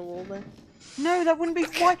nailed up on the wall there? No, that wouldn't be...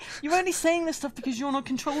 Why? You're only saying this stuff because you're not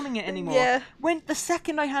controlling it anymore. Yeah. When the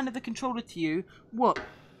second I handed the controller to you, what?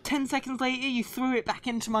 10 seconds later, you threw it back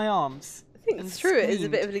into my arms. I think and through it is a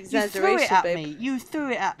screamed. bit of an You threw exaggeration, it at babe. me. You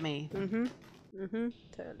threw it at me.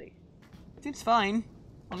 Totally. Seems fine,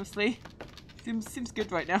 honestly. Seems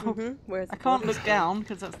good right now. Where's I the can't body? look down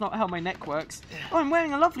because that's not how my neck works. Oh, I'm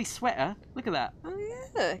wearing a lovely sweater. Look at that. Oh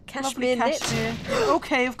yeah, Lovely cashmere knit. cashmere.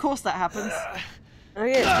 Okay, of course that happens. Oh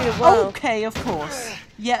yeah, it's been a while. Okay, of course.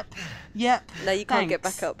 Yep. No, you can't get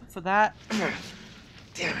Thanks back up. for that.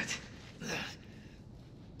 Damn it.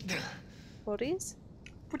 Bodies?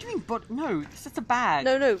 What do you mean? But no, it's just a bag.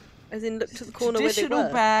 No. As in, look to the corner where they Traditional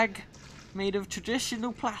were. bag made of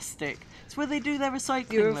traditional plastic. It's where they do their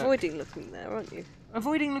recycling. You're look. avoiding looking there, aren't you?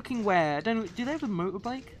 Avoiding looking where? I don't. Do they have a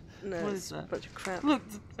motorbike? No, What it's is a that? bunch of crap. Look.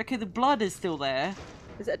 Okay, the blood is still there.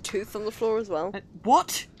 Is that a tooth on the floor as well?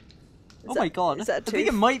 What? Oh that- my god! is that a I think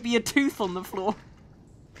it tooth? might be a tooth on the floor.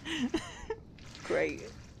 Great.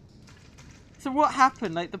 So what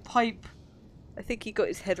happened? Like the pipe. I think he got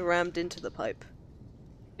his head rammed into the pipe.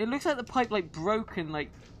 It looks like the pipe like broke and like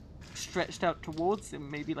stretched out towards him,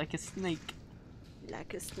 maybe like a snake.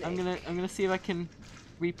 Like a snake. I'm gonna see if I can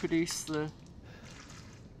reproduce the.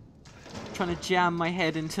 Trying to jam my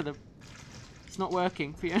head into the. It's not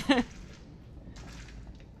working, Fiona.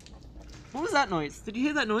 What was that noise? Did you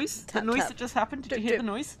hear that noise? Tap, that noise tap. that just happened? Did Drip, you hear drip.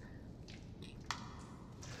 the noise?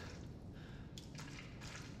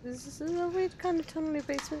 Is this a weird kind of tunnely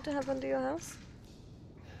basement to have under your house?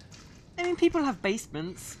 I mean, people have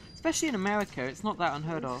basements, especially in America. It's not that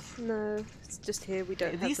unheard of. No, it's just here we don't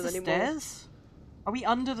Are have these them the anymore. stairs? Are we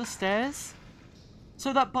under the stairs?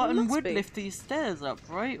 So that button must would be. lift these stairs up,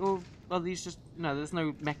 right? Or are these just... No, there's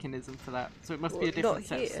no mechanism for that. So it must be a Well, different not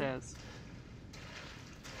set of here. stairs.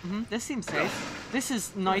 This seems safe. This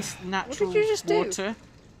is nice, natural you just do? water.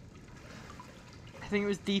 I think it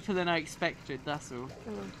was deeper than I expected, that's all.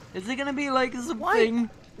 Is it gonna be like something...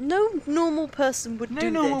 No normal person would do No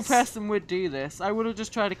this. normal person would do this. I would have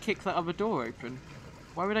just tried to kick that other door open.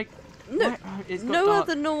 Why would I... No, Why... It's got no dark.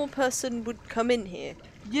 other normal person would come in here.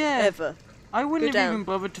 Yeah. Ever. I wouldn't Go have down. even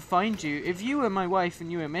bothered to find you. If you were my wife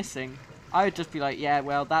and you were missing, I would just be like, yeah,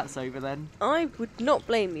 well, that's over then. I would not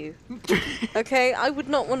blame you. Okay? I would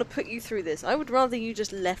not want to put you through this. I would rather you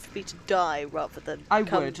just left me to die rather than I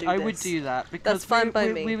come would. do I would this. do that because That's fine by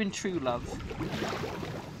we're, me. we're in true love.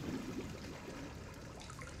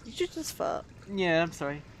 Did you just fart? Yeah, I'm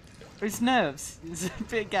sorry. It's nerves. It's a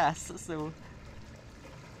bit of gas, that's all.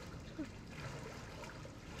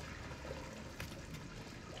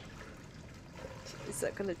 Is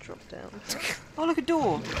that gonna drop down? Oh, look, a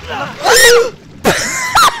door.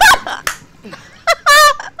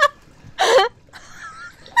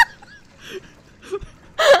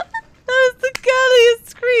 That was the girliest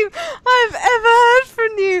scream I've ever heard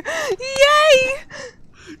from you! Yay!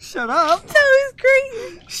 Shut up. That was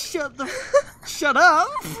great! Shut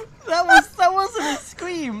up. That wasn't a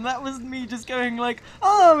scream. That was me just going like,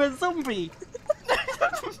 oh, a zombie.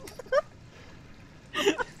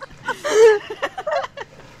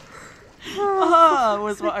 Ah,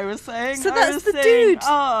 was what I was saying. So I that's was the saying, dude.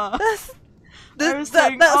 Ah. That's I was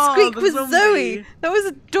saying, that "Ah, squeak the was zombie." Zoe! That was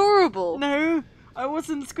adorable! No, I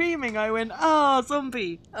wasn't screaming. I went, ah,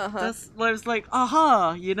 zombie. Uh-huh. That's why I was like,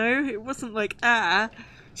 aha, you know? It wasn't like, ah,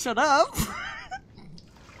 shut up.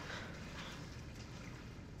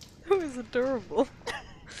 That was adorable.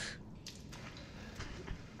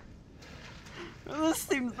 This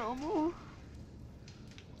seems normal.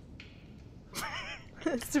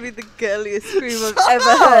 That's to be the girliest scream I've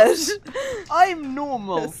ever heard. I'm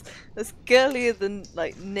normal. That's girlier than,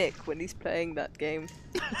 like, Nick when he's playing that game.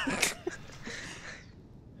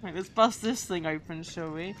 Right, let's bust this thing open, shall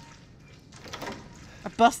we? I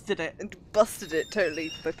busted it. And busted it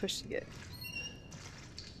totally by pushing it.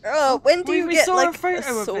 Oh, when do you we get, saw like, a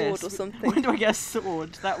photo of sword this. or something? When do I get a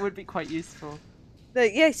sword? That would be quite useful. No,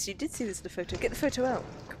 yes, you did see this in the photo. Get the photo out.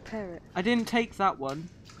 Compare it. I didn't take that one.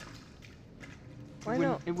 Why It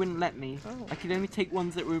wouldn't, not? It wouldn't let me. Oh. I could only take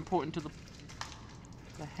ones that were important to the...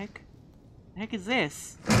 The heck? The heck is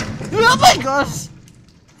this? Oh my gosh!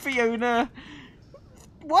 Fiona!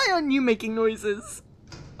 Why aren't you making noises?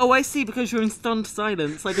 Oh, I see, because you're in stunned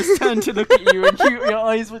silence. I just turned to look at you and your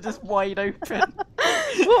eyes were just wide open.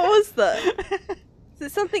 What was that? Is there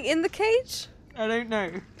something in the cage? I don't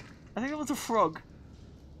know. I think it was a frog.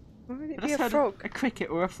 Why would it I be just a heard frog? a cricket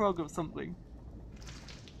or a frog or something.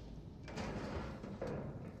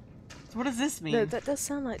 So what does this mean? No, that does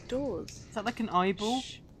sound like doors. Is that like an eyeball?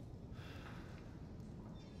 Shh.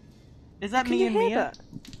 Is that Can me you and hear Mia? that?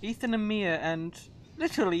 Ethan and Mia and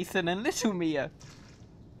little Ethan and little Mia.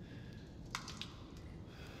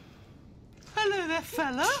 Hello there,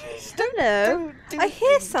 fella. Hello. do I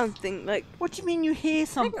hear things. something like. What do you mean you hear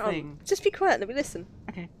Hang on. something? Just be quiet. Let me listen.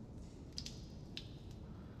 Okay.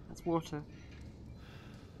 That's water.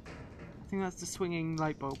 I think that's the swinging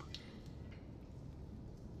light bulb.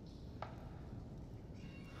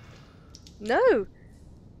 No,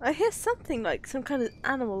 I hear something like some kind of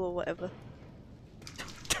animal or whatever.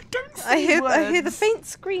 Don't say I hear the words. faint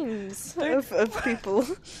screams of people.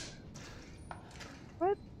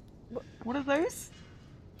 What? What are those?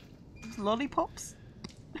 Those lollipops?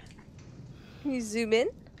 Can you zoom in?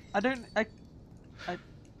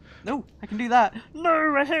 No, I can do that.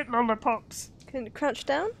 No, I hate lollipops. Can you crouch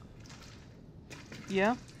down?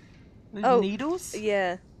 Yeah. Those Oh, needles?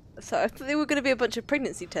 Yeah. So I thought they were going to be a bunch of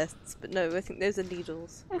pregnancy tests, but no, I think those are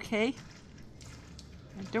needles. Okay.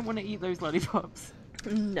 I don't want to eat those lollipops.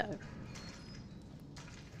 No.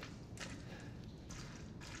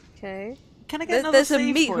 Okay. Can I get another There's a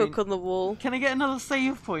save meat point? hook on the wall. Can I get another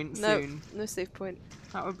save point No, soon? no save point.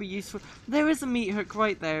 That would be useful. There is a meat hook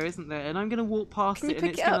right there, isn't there? And I'm gonna walk past Can you it and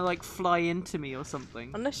pick it's it gonna up? like fly into me or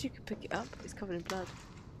something. Unless you can pick it up, it's covered in blood.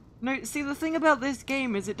 No, see the thing about this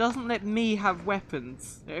game is it doesn't let me have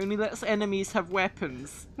weapons. It only lets enemies have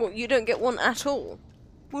weapons. What, you don't get one at all?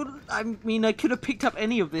 Well, I mean, I could have picked up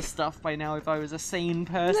any of this stuff by now if I was a sane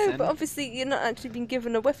person. No, but obviously you're not actually been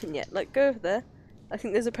given a weapon yet. Like, go over there. I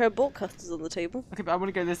think there's a pair of bolt cutters on the table. Okay, but I want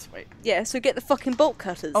to go this way. Yeah, so get the fucking bolt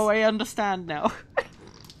cutters. Oh, I understand now.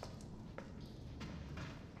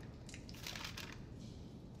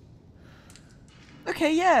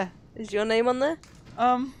 Okay, yeah. Is your name on there?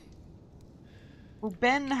 Well,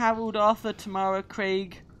 Ben, Harold, Arthur, Tamara,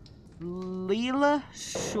 Craig, Leela,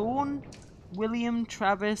 Sean, William,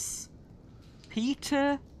 Travis,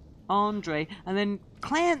 Peter, Andre, and then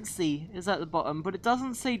Clancy is at the bottom, but it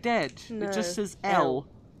doesn't say dead. No. It just says L. L.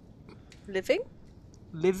 Living?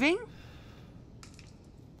 Living?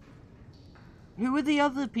 Who are the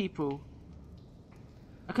other people?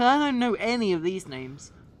 Because I don't know any of these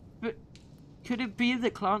names. But could it be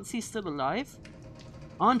that Clancy's still alive?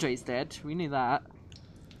 Andre's dead. We knew that.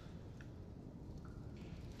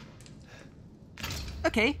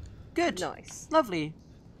 Okay, good. Nice. Lovely.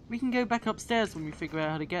 We can go back upstairs when we figure out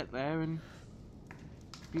how to get there and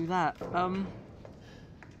do that.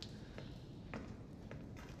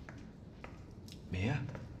 Mia?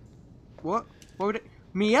 What? What would it...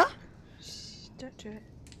 Mia? Shh, don't do it.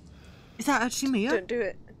 Is that actually Mia? Don't do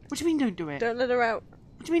it. What do you mean don't do it? Don't let her out.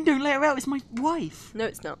 What do you mean don't let her out? It's my wife. No,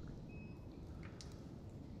 it's not.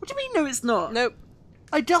 What do you mean no it's not? Nope.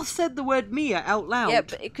 I just said the word Mia out loud. Yeah,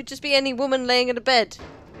 but it could just be any woman laying in a bed.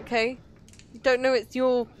 Okay? You don't know it's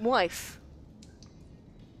your wife.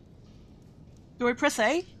 Do I press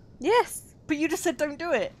A? Yes. But you just said don't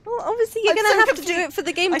do it. Well, obviously you're I'm gonna so have to confused. do it for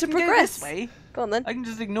the game I to can go progress. this way. Go on then. I can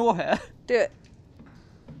just ignore her. Do it.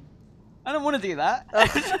 I don't want to do that.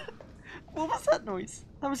 Oh. What was that noise?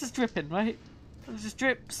 That was just dripping, right? That was just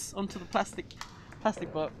drips onto the plastic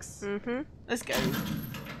box. Mm-hmm. Let's go.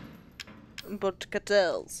 Vodka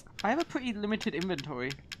tails. I have a pretty limited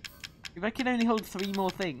inventory. If I can only hold 3 more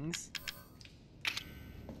things.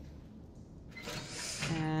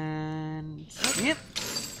 And... Yep.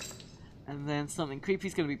 And then something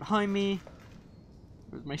creepy's gonna be behind me.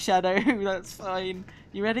 With my shadow, that's fine.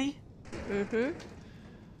 You ready? Mm-hmm.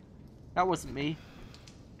 That wasn't me.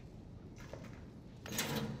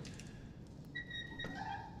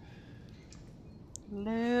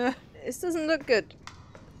 Hello? This doesn't look good.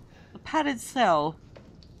 A padded cell.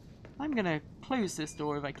 I'm gonna close this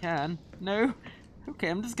door if I can. No? Okay,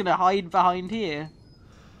 I'm just gonna hide behind here.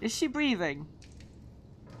 Is she breathing?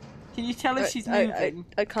 Can you tell if she's moving?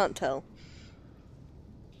 I can't tell.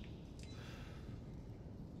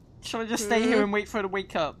 Shall I just stay here and wait for her to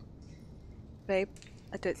wake up? Babe,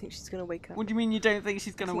 I don't think she's gonna wake up. What do you mean you don't think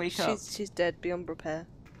she's gonna I think wake up? She's dead beyond repair.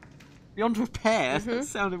 Beyond repair? That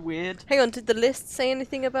sounded weird. Hang on, did the list say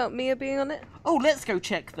anything about Mia being on it? Oh, let's go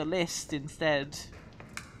check the list instead.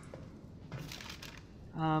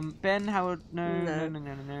 Ben, Howard,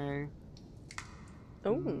 no.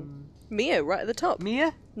 Oh, Mia right at the top.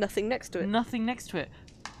 Mia? Nothing next to it. Nothing next to it.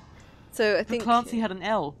 So I But think Clancy had an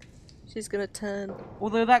L. she's gonna turn.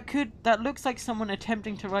 Although that looks like someone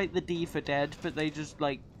attempting to write the D for dead, but they just,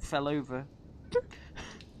 like, fell over.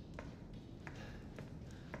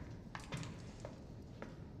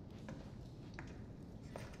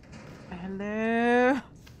 Hello?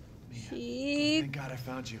 Thank God I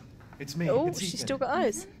found you. It's me. Oh, it's she's Ethan. still got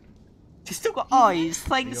eyes. She's still got eyes.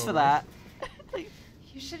 Thanks for that.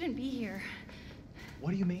 You shouldn't be here.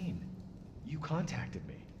 What do you mean? You contacted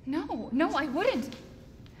me. No, I wouldn't.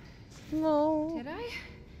 No. Did I?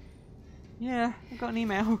 Yeah, I got an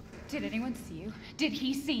email. Did anyone see you? Did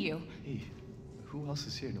he see you? Hey, who else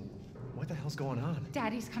is here? What the hell's going on?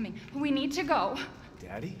 Daddy's coming. We need to go.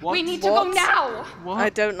 Daddy? What? We need to go What? now. What? I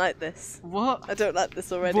don't like this. What? I don't like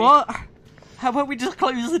this already. What? How about we just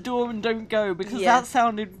close the door and don't go? Because Yeah. that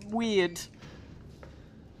sounded weird.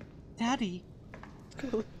 Daddy.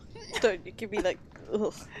 Don't you give me like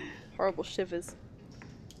ugh, horrible shivers.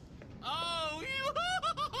 Oh,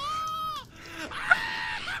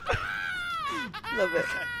 Love it.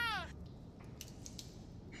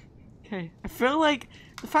 Okay. I feel like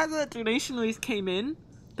the fact that donation list came in,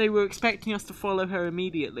 they were expecting us to follow her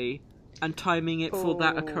immediately and timing it for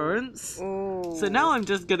that occurrence. Ooh. So now I'm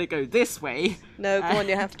just gonna go this way. No, go on,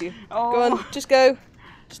 you have to. Oh. Go on, just go.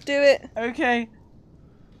 Just do it. Okay.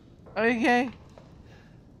 Okay.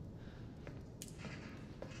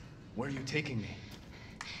 Where are you taking me?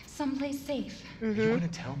 Someplace safe. You want to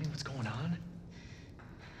tell me what's going on?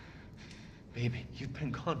 Baby, you've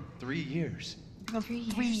been gone 3 years. 3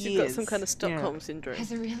 years. 3 You've years. got some kind of Stockholm Yeah. syndrome.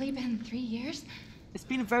 Has it really been 3 years? It's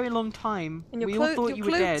been a very long time. And your, We all thought your you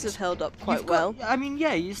were dead. clothes have held up quite You've got- well. I mean,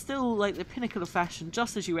 yeah, you're still like the pinnacle of fashion,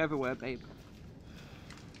 just as you ever were, babe.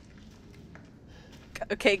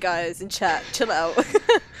 Okay, guys, in chat, chill out.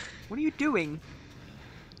 What are you doing?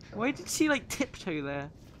 Why did she like tiptoe there?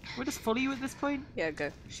 We'll just follow you at this point. Yeah,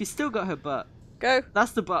 go. She's still got her butt. Go.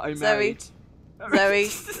 That's the butt I Zoe. married. Zoe,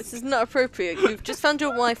 this is not appropriate. You've just found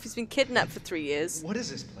your wife who's been kidnapped for 3 years. What is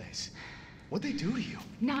this place? What'd they do to you?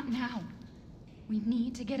 Not now. We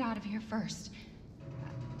need to get out of here first.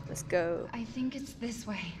 Let's go. I think it's this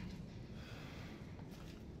way.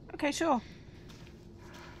 Okay, sure.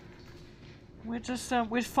 We're just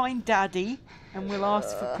we'll find Daddy, and we'll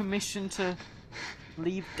ask for permission to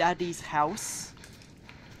leave Daddy's house.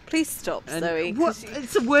 Please stop, And Zoe. what?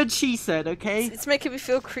 It's a word she said, okay? It's making me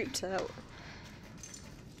feel creeped out.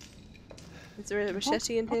 Is there a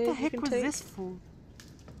machete in here? What the heck was this for?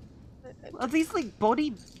 Are these like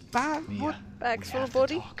body bags? Mia, Bags we full have of to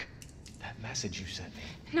body? talk. That message you sent me.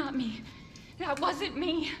 Not me. That wasn't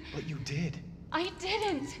me. But you did. I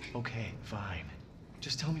didn't. Okay, fine.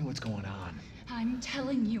 Just tell me what's going on. I'm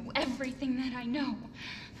telling you everything that I know.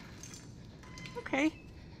 Okay.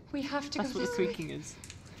 We have to That's go what the this way. creaking is.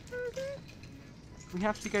 We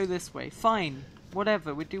have to go this way. Fine.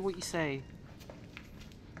 Whatever. We'll do what you say.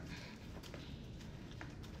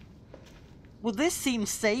 Well, this seems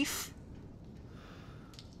safe.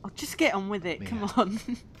 Oh, just get on with it. Mia. Come on.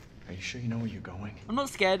 Are you sure you know where you're going? I'm not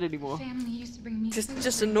scared anymore. Family used to bring me food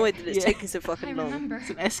Just every annoyed year. that it's Yeah. taking so I fucking long. remember. It's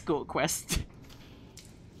an escort quest.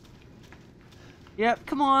 Yep,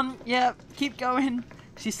 come on. Yep, keep going.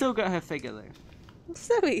 She's still got her figure though.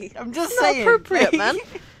 Zoe, I'm just not saying. appropriate, man.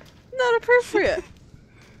 Not appropriate.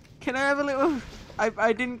 Can I have a little...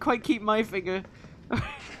 I didn't quite keep my figure.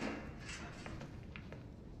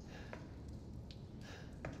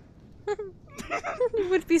 It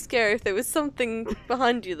would be scary if there was something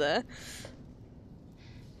behind you there.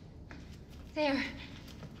 There.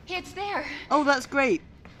 It's there. Oh, that's great.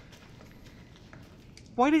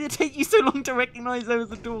 Why did it take you so long to recognise there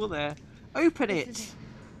was a door there? Open This it. is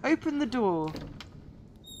it. Open the door.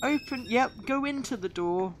 Open... Yep, go into the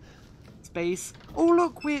door. Space. Oh,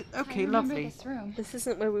 look, we're... I Okay, remember lovely. this room. This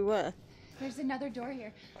isn't where we were. There's another door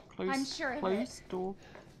here. Close, I'm sure of close, it. door.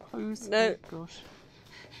 Close. No. Oh, gosh.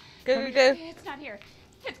 Go, go, go. It's not here.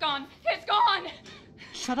 It's gone. It's gone.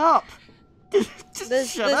 Shut up!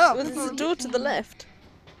 Just shut up! There's a door to the left.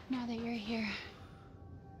 Now that you're here,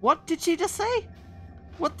 What did she just say?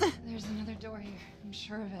 What the... there's another door here. I'm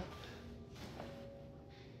sure of it.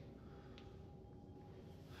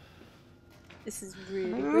 This is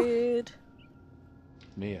really Hello? weird.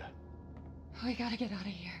 Mia, We gotta get out of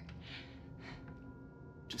here.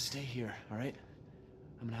 just stay here, alright?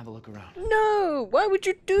 I'm gonna have a look around. No! Why would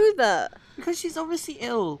you do that? Because she's obviously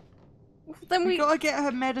ill. Then We we gotta get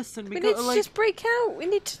her medicine. We need gotta to like... just break out. We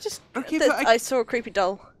need to just. Okay, but I saw a creepy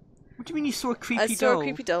doll. What do you mean you saw a creepy I saw doll? a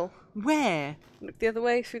creepy doll. Where? Look the other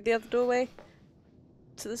way, through the other doorway.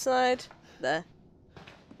 To the side. There.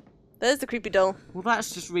 There's the creepy doll. Well,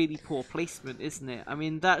 that's just really poor placement, isn't it? I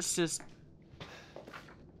mean, that's just...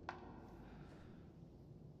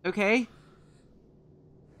 Okay.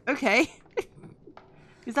 Okay.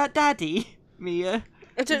 Is that Daddy, Mia?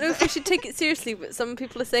 I don't know if we should take it seriously, but some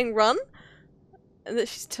people are saying run. And that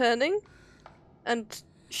she's turning. And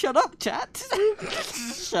Shut up, chat.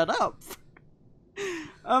 Shut up.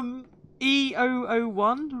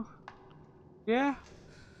 E001? Yeah?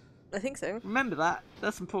 I think so. Remember that.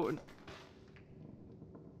 That's important.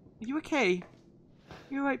 Are you okay?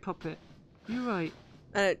 You alright, Puppet? You right?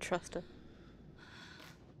 I don't trust her.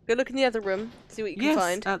 Go look in the other room, see what you can Yes,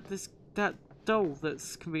 find. at that doll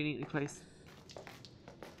that's conveniently placed.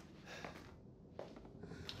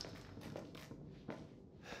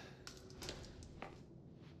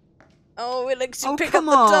 Oh, it looks you Oh, pick up come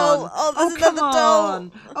the on! doll. Oh, there's come another doll.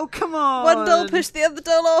 on! Oh, come on! One doll pushed the other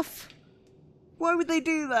doll off. Why would they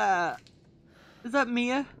do that? Is that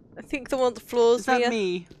Mia? I think the one on the floor Is that Mia.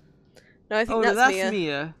 me? No, I think Oh, that's, no, that's Mia.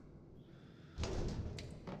 Mia.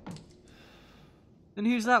 And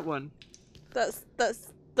who's that one? That's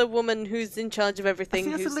the woman who's in charge of everything.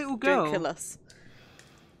 that's a who's little Don't girl. kill us.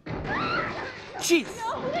 Jeez!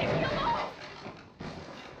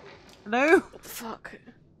 Hello? Fuck.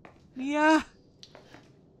 Mia?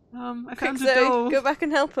 I Quick, found a Zoe, doll. go back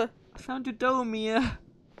and help her. I found a doll, Mia.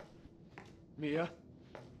 Mia?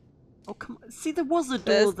 Oh, come on. See, there was a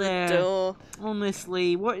door There's there. the door.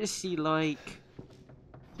 Honestly, what is she like?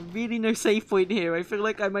 There's really no save point here. I feel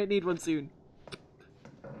like I might need one soon.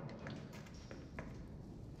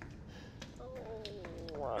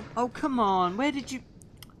 Oh, come on. Where did you...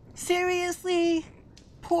 Seriously?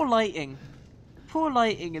 Poor lighting. Poor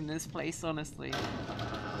lighting in this place, honestly.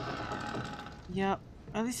 Yep.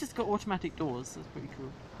 At least it's got automatic doors. That's pretty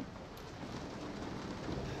cool.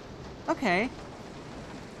 Okay.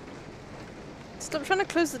 Stop trying to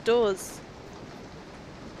close the doors.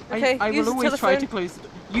 Okay, I use will the always try to telephone. close the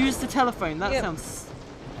door. Use the telephone. That Yep. sounds...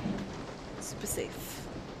 Super safe.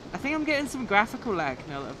 I think I'm getting some graphical lag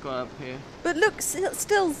now that I've got up here. But look,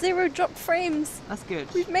 still 0 dropped frames. That's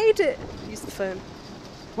good. We've made it. Use the phone.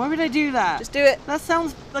 Why would I do that? Just do it. That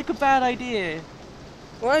sounds like a bad idea.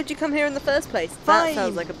 Why would you come here in the first place? Fine. That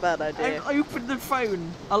sounds like a bad idea. I'll open the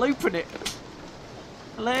phone. I'll open it.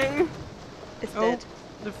 Hello? It's Oh, dead.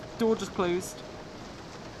 the door just closed.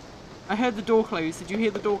 I heard the door close. Did you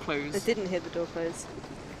hear the door close? I didn't hear the door close.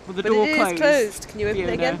 Well, the But door it closed. is closed. Can you open it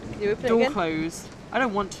Fiona. again? Can you open it Door again? closed. I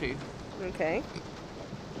don't want to. Okay.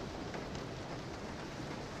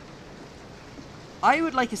 I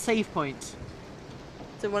would like a save point. Is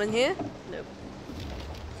there one in here? Nope.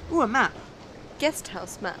 Ooh, a map. Guest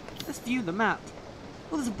house map. Let's view the map.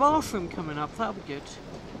 Oh, there's a bathroom coming up. That'll be good.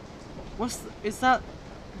 Is that?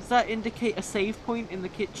 Does that indicate a save point in the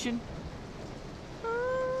kitchen?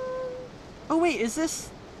 Oh wait, is this?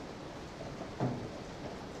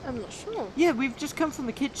 I'm not sure. Yeah, we've just come from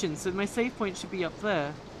the kitchen, so my save point should be up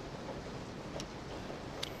there.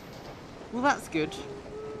 Well, that's good.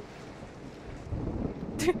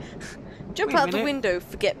 Jump Wait a out the minute. window,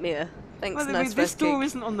 forget me. Thanks, By the nice way, this first door gig.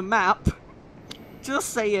 isn't on the map. Just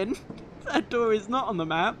saying. That door is not on the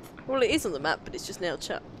map. Well, it is on the map, but it's just nailed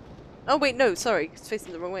shut. Oh wait, no, sorry, it's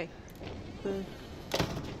facing the wrong way.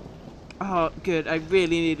 Oh, good. I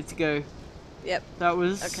really needed to go. Yep. That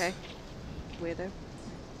was... Okay. Weirdo. Do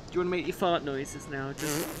you want to make your fart noises now?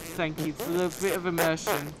 Just thank you for the bit of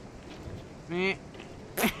immersion. Meh.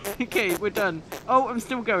 Okay, we're done. Oh, I'm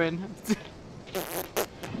still going.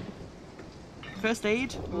 First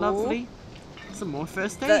aid. Lovely. Some more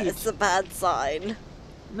first aid. That's a bad sign.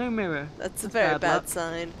 No mirror. That's a very bad luck.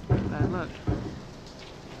 sign. Bad luck.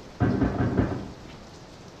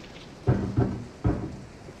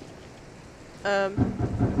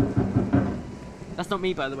 That's not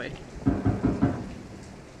me, by the way.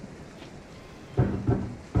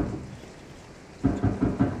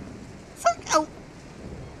 Oh!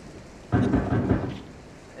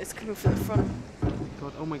 It's coming from the front.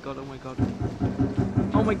 God, oh my god, oh my god.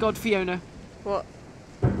 Oh my god, Fiona. What?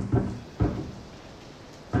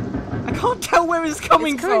 I can't tell where it's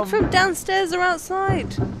coming It's coming from downstairs or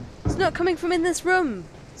outside. It's not coming from in this room.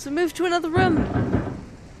 So move to another room.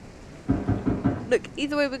 Look,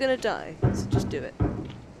 either way we're gonna die. So just do it.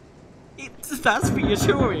 That's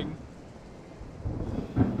reassuring.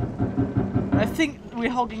 I think we're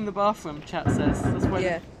hogging the bathroom, chat says. That's why.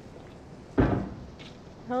 Yeah.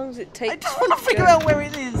 How long does it take? I just want to figure out where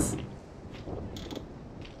it is.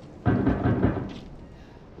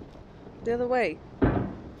 The other way.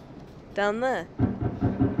 Down there.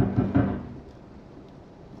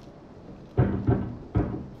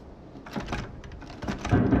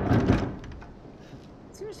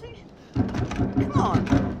 Seriously? Come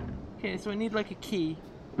on. Okay, so I need like a key.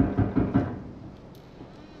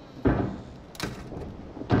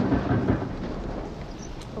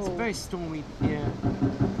 It's a very stormy. Yeah.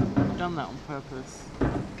 I've done that on purpose.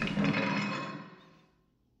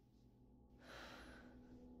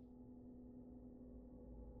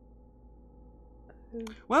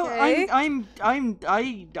 Well, Okay. I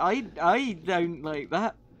don't like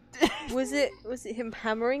that. Was it him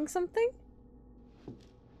hammering something?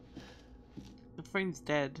 The phone's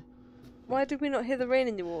dead. Why did we not hear the rain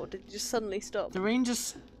anymore? Did it just suddenly stop? The rain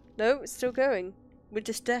just... No, it's still going. We're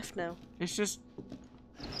just deaf now. It's just...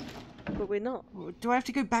 But we're not. Do I have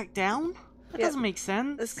to go back down? That Yep. doesn't make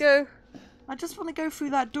sense. Let's go. I just want to go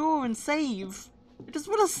through that door and save. I just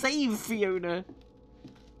want to save, Fiona.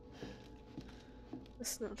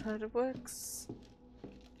 That's not how it works.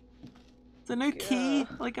 Is there no key,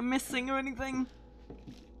 like I'm missing or anything?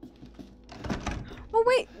 Oh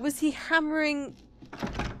wait, was he hammering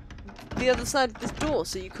the other side of this door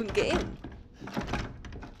so you couldn't get in?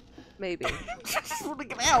 Maybe. I just want to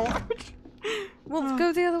get out. Well,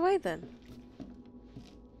 go the other way then.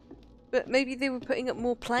 But maybe they were putting up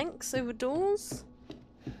more planks over doors?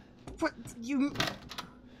 What you?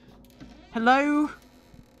 Hello?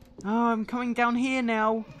 Oh, I'm coming down here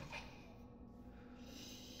now.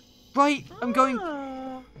 Right, I'm going.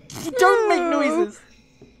 Don't make noises.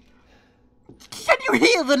 Can you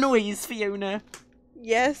hear the noise, Fiona?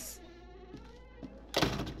 Yes.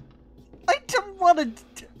 I don't want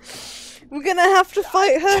to. We're gonna have to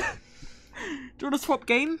fight her. Do you want to swap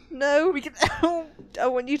game? No. We can. I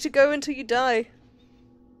want you to go until you die.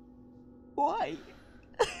 Why?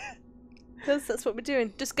 Because that's what we're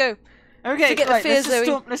doing. Just go. Okay, Forget the right, fear,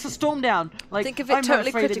 Zoe. let's just storm down. Like, Think of it I'm not totally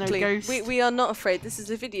afraid of critically. no ghosts. We are not afraid. This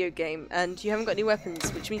is a video game, and you haven't got any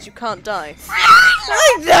weapons, which means you can't die.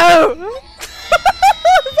 I know!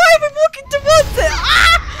 Why are we walking towards it?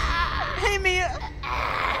 Hey, Mia!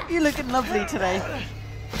 You're looking lovely today.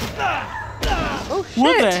 Oh, shit!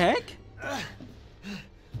 What the heck?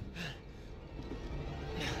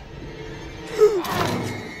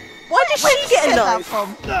 Why did she get a knife?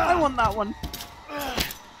 From? I want that one.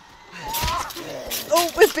 Oh,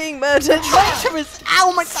 we're being murdered. Treacherous!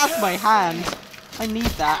 Ow, that's my hand. I need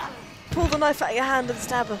that. Pull the knife out of your hand and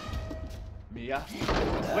stab her. Mia,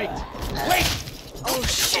 wait! Wait! Oh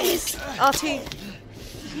shit! RT.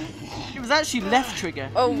 It was actually left trigger.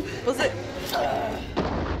 Oh, was it?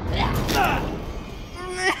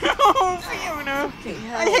 Oh, Fiona!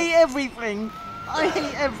 I hate everything. I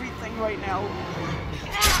hate everything right now.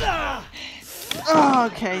 Oh,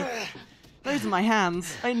 okay. Those are my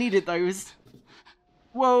hands. I needed those.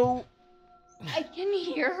 Whoa. I can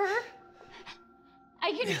hear her.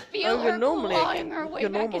 I can feel Oh, you're her normally clawing again. her way You're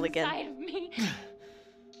back normal inside again. of me.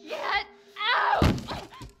 Get out!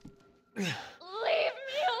 Leave me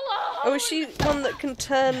alone! Oh, is she one that can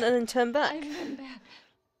turn and then turn back? I've been bad.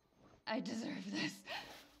 I deserve this.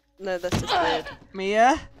 No, that's just weird.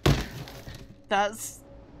 Mia? That's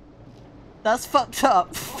fucked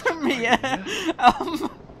up. Mia.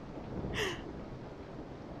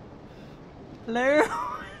 Hello?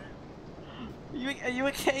 Are you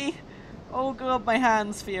okay? Oh god, my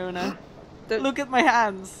hands, Fiona. Don't Look at my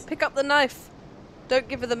hands. pick up the knife. Don't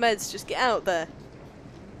give her the meds. Just get out there.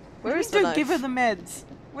 Where is the Don't knife? give her the meds.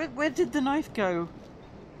 Where did the knife go?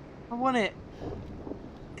 I want it.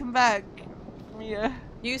 Come back, Mia.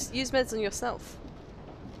 Use meds on yourself.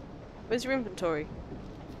 Where's your inventory?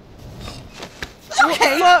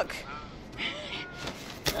 Okay. What the fuck?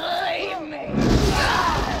 Leave me!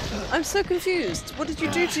 I'm so confused. What did you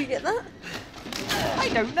do to get that? I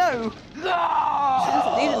don't know. She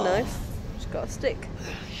doesn't need a knife. She's got a stick.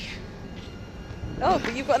 Oh,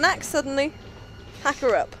 but you've got an axe suddenly. Hack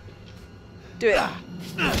her up. Do it.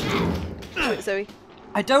 Do it, Zoe.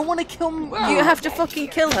 I don't want to kill. You have to fucking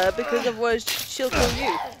kill her because otherwise she'll kill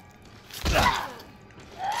you.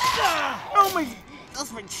 Oh my!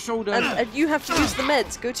 That's my shoulder. And you have to use the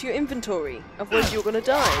meds. Go to your inventory. Otherwise you're gonna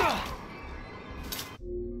die.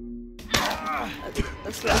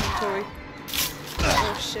 That's the inventory.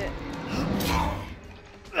 Oh shit.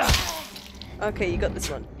 Okay, you got this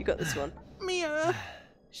one. You got this one. Mia,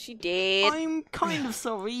 She did. I'm kind of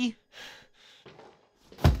sorry.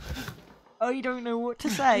 I don't know what to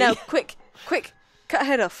say. Now, quick, cut her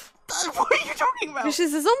head off. What are you talking about? Because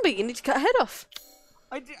she's a zombie. You need to cut her head off.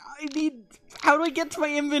 I need. How do I get to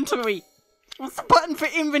my inventory? What's the button for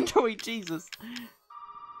inventory? Jesus.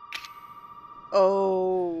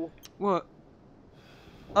 Oh. What?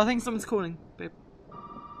 I think someone's calling, babe.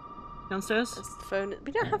 Downstairs? That's the phone.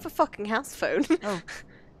 We don't have a fucking house phone. Oh.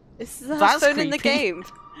 This is the That's house phone in the creepy. game.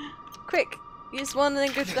 Quick, use one and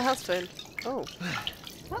then go to the house phone. Oh.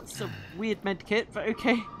 That's a weird med kit, but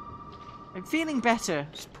okay. I'm feeling better.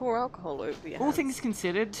 Just pour alcohol over your All hands. things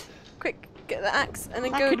considered, Quick, get the axe and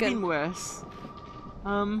then that go could have again. been worse.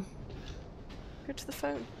 Go to the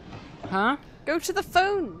phone. Huh? Go to the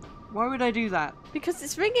phone! Why would I do that? Because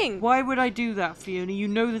it's ringing! Why would I do that, Fiona? You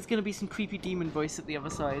know there's gonna be some creepy demon voice at the other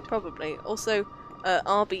side. Probably. Also,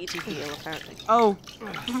 RB to heal, apparently. Oh.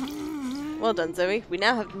 Well done, Zoe. We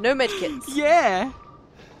now have no medkits. Yeah!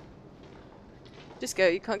 Just go.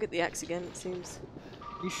 You can't get the axe again, it seems.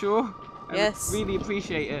 You sure? I Yes. would really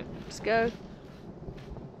appreciate it. Just go.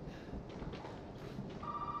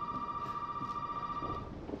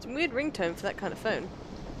 It's a weird ringtone for that kind of phone.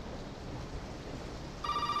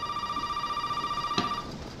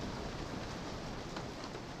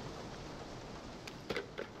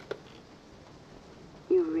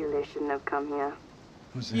 You really shouldn't have come here.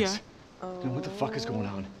 Who's this? Yeah. Dude, what the fuck is going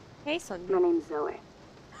on? Hey, Sonia. My name's Zoe.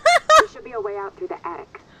 There should be a way out through the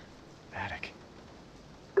attic. Attic.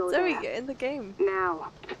 Go Zoe, there. get in the game.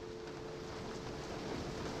 Now.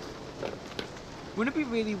 Wouldn't it be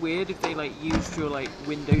really weird if they like used your like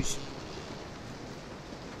Windows?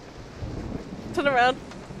 Turn around.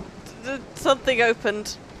 Something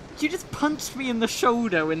opened. You just punched me in the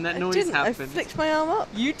shoulder when that I noise didn't. I happened. flicked my arm up.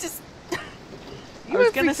 You just. You I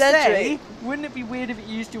was gonna say, over-exaggerate. wouldn't it be weird if it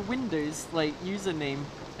used your Windows like username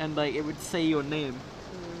and like it would say your name,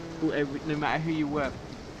 no matter who you were?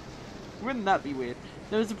 Wouldn't that be weird?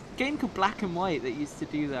 There was a game called Black and White that used to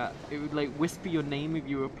do that. It would like whisper your name if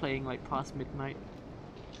you were playing like past midnight.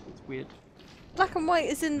 It's weird. Black and White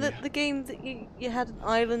is in the game that you had an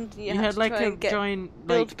island and you, You had to like try a and get giant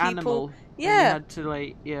build like people. animal. And you Yeah. had to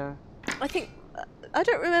like I think I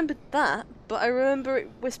don't remember that, but I remember it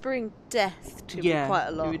whispering death to me quite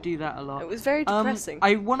a lot. it would do that a lot. It was very depressing.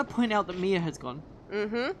 I want to point out that Mia has gone.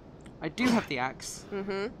 Mhm. I do have the axe,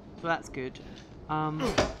 Mhm. so that's good.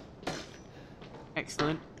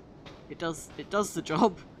 Excellent. It does the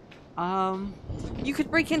job. You could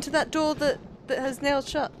break into that door that has nailed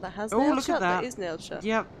shut. That has Oh, nailed look shut. at that. That is nailed shut.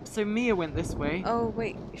 Yep. So Mia went this way. Oh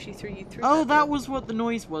wait, she threw you through. Oh, that door. was what the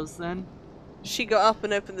noise was then. She got up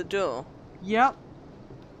and opened the door. Yep.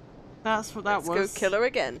 That's what that Let's was. go kill her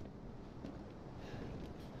again.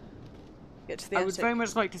 Get to the I attic. would very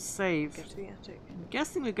much like to save. Go to the attic. I'm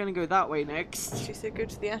guessing we're going to go that way next. She said go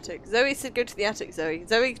to the attic. Zoe said go to the attic, Zoe.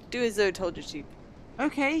 Zoe, do as Zoe told you to.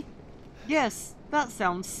 Okay. Yes, that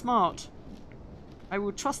sounds smart. I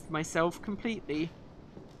will trust myself completely.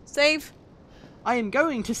 Save. I am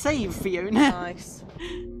going to save, Fiona. Nice.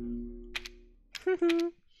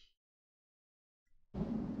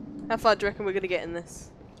 How far do you reckon we're going to get in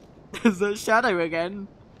this? There's that shadow again.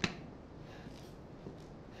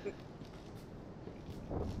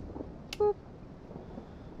 Boop.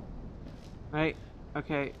 Right.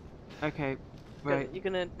 Okay. Okay. Right. You're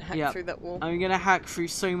going to hack Yep. through that wall. I'm gonna hack through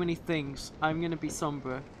so many things. I'm gonna be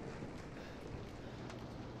somber.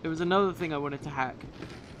 There was another thing I wanted to hack.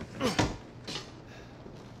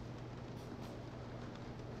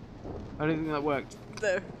 I don't think that worked.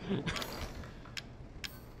 No.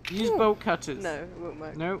 Use bolt cutters. No, it won't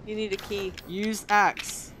work. Nope. You need a key. Use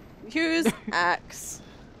axe. Use axe.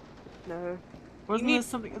 No. Wasn't You there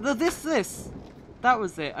something? This. That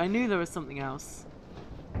was it. I knew there was something else.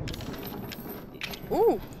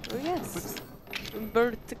 Ooh. Oh yes.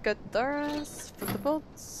 Verticataras for the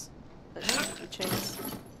bolts. The chains.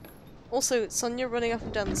 Also, Sonia running up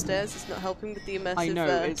and down the stairs is not helping with the immersive. I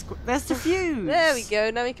know. There's the fuse. There we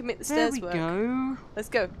go. Now we can make the stairs work. There we go. Let's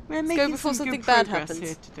go. We're Let's making go before some something good bad progress happens.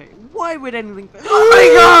 here today. Why would anything? Oh my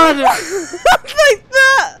god! Like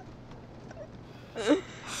that.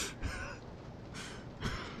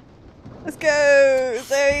 Let's go,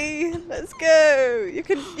 Zoe. Let's go. You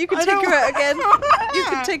can take her out again. You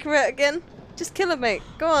can take her out again. Just kill her, mate.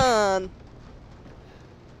 Go on.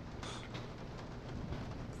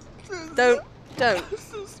 Don't.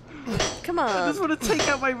 Come on. I just want to take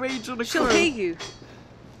out my rage on a She'll crow. hear you.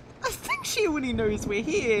 I think she already knows we're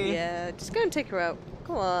here. Yeah, just go and take her out.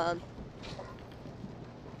 Come on.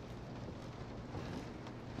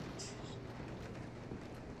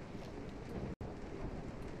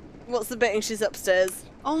 What's the betting she's upstairs?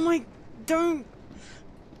 Oh my... Don't...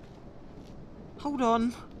 Hold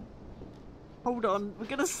on. Hold on. We're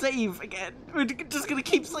gonna save again. We're just gonna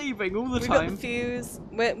keep saving all the We time. got the fuse.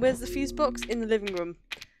 Where's the fuse box? In the living room.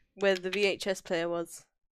 Where the VHS player was.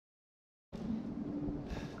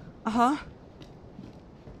 Uh-huh.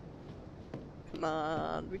 Come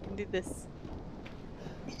on, we can do this.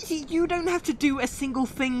 See, you don't have to do a single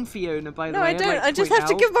thing, Fiona, by the No, way. I don't. Like I just point have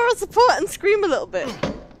to out. give moral support and scream a little bit.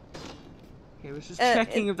 Okay, I was just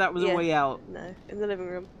checking if that was yeah. a way out. No, in the living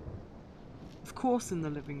room. Of course in the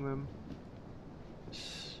living room.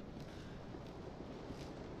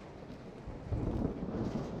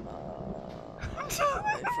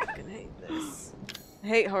 I fucking hate this. I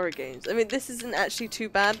hate horror games. I mean, this isn't actually too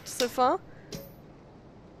bad so far.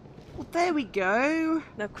 Well, there we go.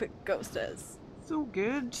 Now quick, go upstairs. It's all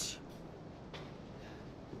good.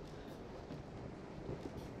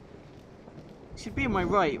 She'd be on my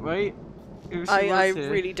right? If she I was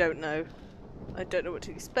here. really don't know. I don't know what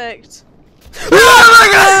to expect. Oh my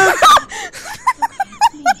god!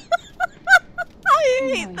 I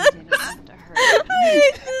hate this. I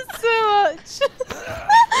hate this so much.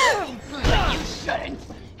 You shouldn't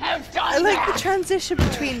have done I like that. the transition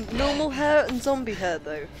between normal hair and zombie hair,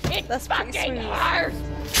 though. It That's pretty fucking smooth. hurts.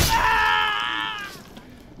 Ah!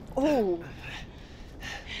 Oh.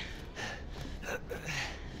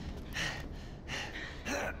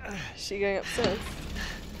 Is she going upstairs?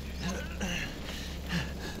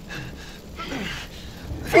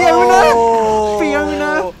 Fiona! Oh.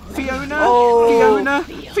 Fiona! Fiona! Oh. Fiona!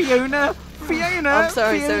 Fiona! Fiona! I'm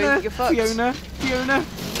sorry, Fiona, Zoe, you're fucked. Fiona! Fiona!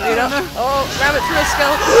 Fiona! Oh, rabbit to the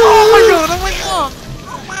skull! Oh my god! Oh my god!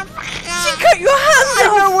 Oh my god! She cut your hand I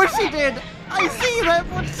off! know what she did! I see that!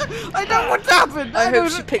 I know what's happened! I know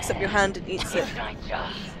hope she that- picks up your hand and eats it. I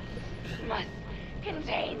just must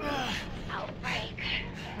contain the outbreak.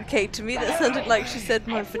 Okay, to me that sounded like she said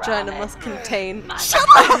my vagina must contain. Shut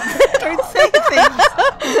up! Don't say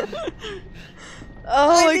things!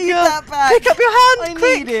 Oh I my need god! that back. Pick up your hand, I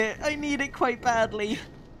quick! need it. I need it quite badly.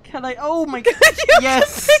 Can I? Oh my god! You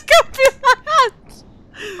Yes. can pick up your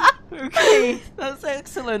hand. Okay, that's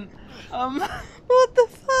excellent. What the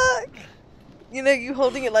fuck? You know, you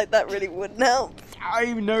holding it like that really wouldn't help.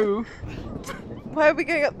 I know. Why are we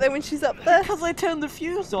going up there when she's up there? Because I turned the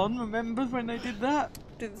fuse on. Remember when I did that?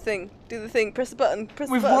 Do the thing. Do the thing. Press the button. Press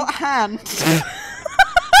With the button. what hand?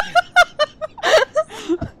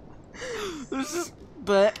 This is.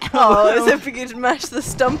 But Oh, I was hoping you'd mash the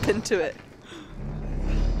stump into it.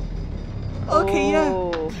 Okay, yeah.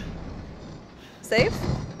 Oh. Save?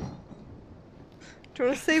 Do you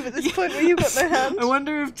want to save at this point where you've got no hand? I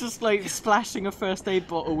wonder if just like splashing a first aid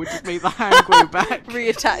bottle would just make the hand grow back.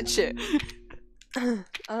 Reattach it.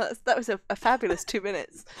 That was a fabulous 2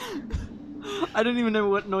 minutes. I don't even know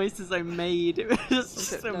what noises I made. It was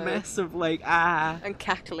just a mess of like, And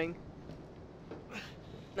cackling.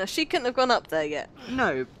 Now, she couldn't have gone up there yet.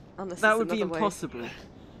 No, Unless that there's would be another way. impossible.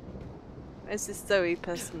 Where's this Zoe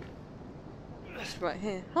person? She's right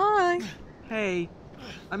here. Hi! Hey,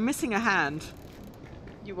 I'm missing a hand.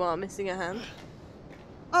 You are missing a hand.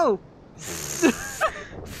 Oh!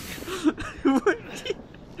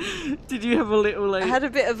 Did you have a little like... I had a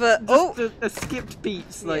bit of a... Just a skipped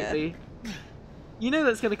beat slightly. Yeah. You know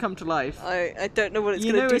that's going to come to life. I don't know what it's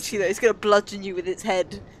going to do to you though. It's going to bludgeon you with its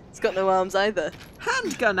head. It's got no arms either.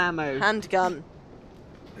 Handgun ammo! Handgun.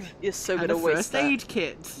 You're so going to waste that. And a first aid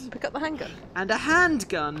kit. Pick up the handgun. And a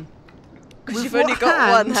handgun. Because you've only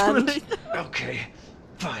got one hand. Okay,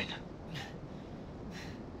 fine.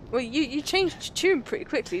 Well, you changed tune pretty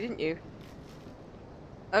quickly, didn't you?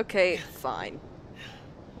 Okay, fine.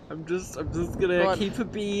 I'm just gonna keep a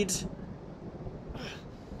bead.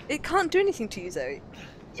 It can't do anything to you, Zoe.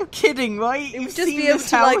 You're kidding, right? It would just be able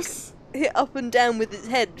to like hit up and down with its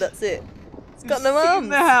head. That's it. It's got no arms. You've seen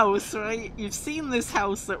the house, right? You've seen this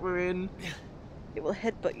house that we're in. It will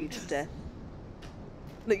headbutt you to death.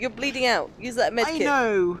 Look, you're bleeding out. Use that med kit. I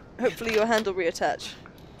know. Hopefully your hand will reattach.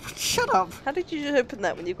 Shut up. How did you just open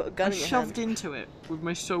that when you've got a gun in your hand? I shoved into it with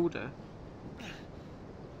my shoulder.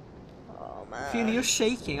 Oh man. Fiona, you're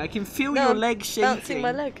shaking. I can feel your leg shaking. Bouncing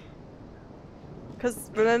my leg.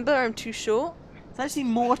 Because remember, I'm too short. It's actually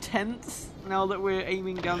more tense now that we're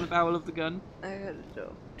aiming down the barrel of the gun. I heard a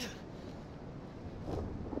door.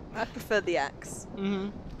 I prefer the axe. Mm-hmm.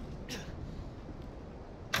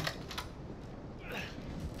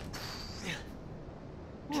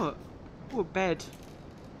 What? Oh, a bed.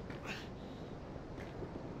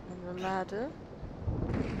 And a ladder.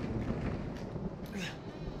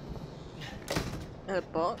 And a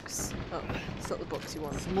box. Oh, it's not the box you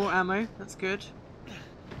want. Some more ammo. That's good.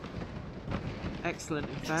 Excellent,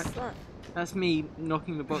 in fact. What's that? That's me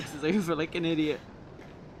knocking the boxes over like an idiot.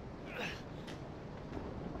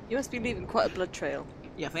 You must be leaving quite a blood trail.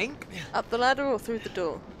 You think? Up the ladder or through the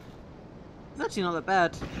door? It's actually not that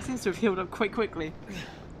bad. It seems to have healed up quite quickly.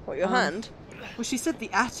 What, your hand? Well, she said the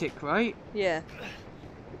attic, right? Yeah.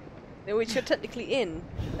 Which you're technically in,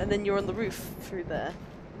 and then you're on the roof through there.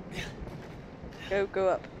 Go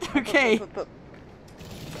up. Okay. Up.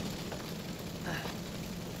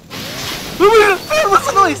 What's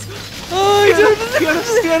the noise? Oh,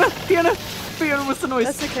 Fiona, what's the noise?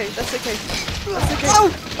 That's okay.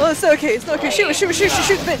 Oh, it's not okay. It's not okay. Shoot the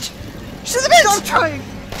bitch. Shoot the bitch. I'm trying.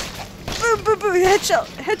 Boom.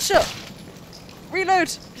 Headshot. Reload.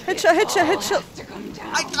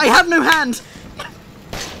 Headshot. I have no hand.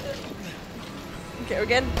 Okay,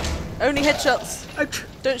 again. Only headshots.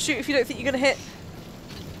 Don't shoot if you don't think you're gonna hit.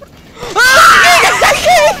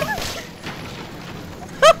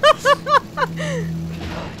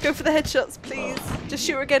 Go for the headshots, please. Just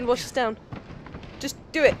shoot her again while she's down. Just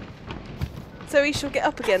do it. Zoe, she'll get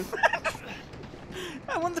up again.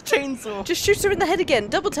 I want the chainsaw. Just shoot her in the head again.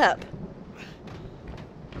 Double tap.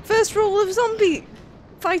 First rule of zombie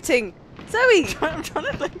fighting. Zoe! I'm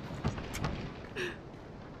trying to like...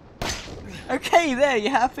 Okay, there, you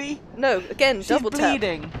happy? No, again, She's double tap.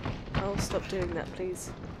 bleeding. Oh, stop doing that,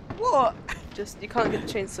 please. What? You can't get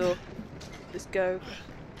the chainsaw. Just go.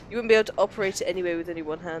 You wouldn't be able to operate it anyway with only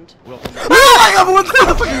one hand. Well,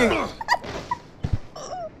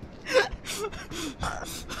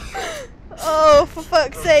 oh, for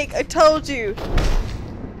fuck's sake, I told you!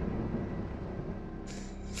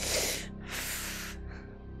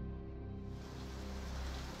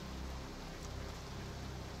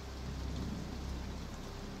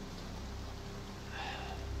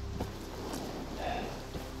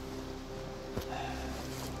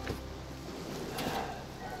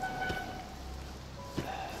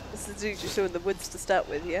 This is dude you're still in the woods to start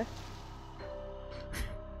with, yeah?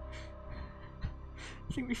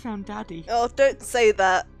 I think we found Daddy. Oh, don't say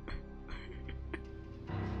that.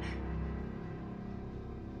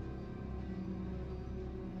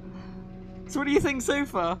 So what do you think so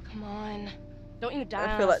far? Come on. Don't you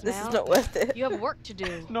die I feel like this is not worth it. You have work to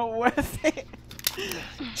do. Not worth it.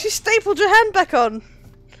 She stapled your hand back on.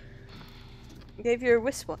 Gave you a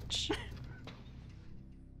wristwatch.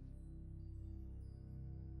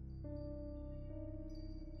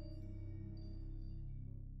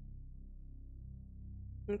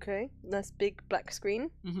 Okay, nice big black screen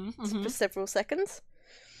for several seconds.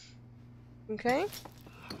 Okay.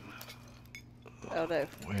 Oh no.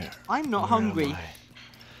 Where? I'm not hungry.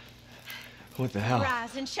 What the hell?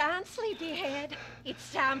 Rise and shine, sleepyhead.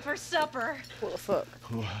 It's time for supper. What the fuck?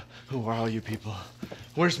 Who are all you people?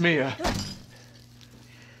 Where's Mia?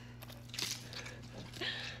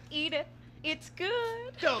 Eat it. It's good.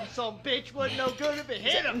 Dumb some bitch wasn't no good if it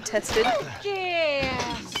hit him. Tested.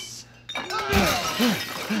 Yes. What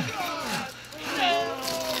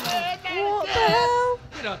the hell?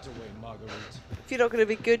 Get out the way, Marguerite. If you're not going to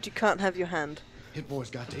be good, you can't have your hand. His boy's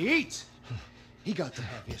got to eat. He got to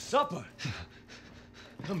have his supper.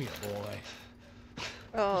 Come here, boy.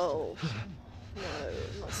 Oh. No,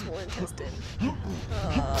 not small intestine.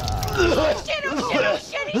 Oh, shit,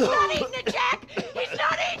 he's not eating it, Jack! He's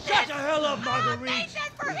not eating it! Shut the hell up, Marguerite! I made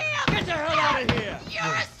that for him! Get the hell out of here! You're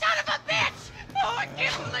a son of a bitch! Oh, I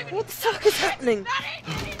can't believe it! What the fuck is happening? He's not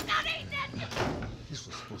eating it! He's not eating it! This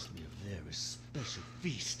was supposed to be a very special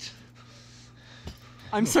feast.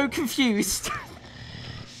 I'm so confused.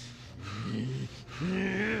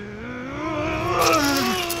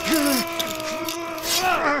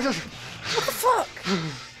 What the fuck?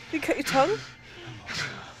 You cut your tongue?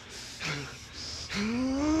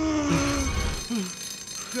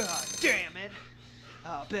 God damn it!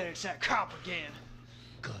 I bet it's that cop again.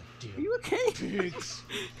 God damn. Are you okay? Pigs.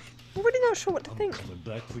 I'm really not sure what to I'm think. coming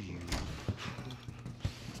back for you.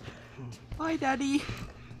 Bye, Daddy.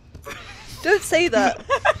 Don't say that.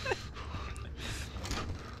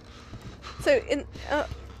 So,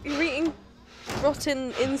 you're eating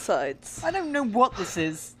rotten insides. I don't know what this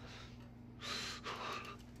is.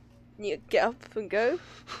 You get up and go?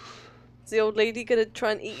 Is the old lady gonna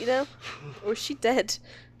try and eat you now? Or is she dead?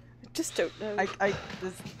 I just don't know.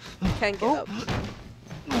 There's... You can get up. Okay.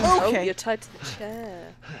 Oh, you're tied to the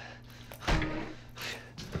chair.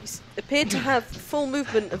 You appear to have full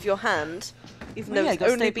movement of your hand, even though yeah, it's got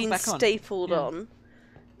only stapled been back on. stapled Yeah. on.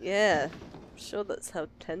 Yeah. I'm sure that's how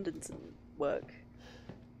tendons work.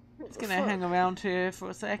 It's gonna hang around here for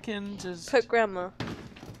a second. Just... Poke Grandma.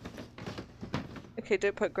 Okay,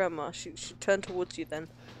 don't poke Grandma. She should turn towards you then.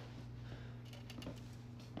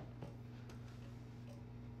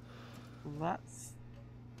 That's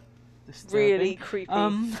disturbing. Really creepy.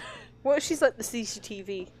 What if she's like the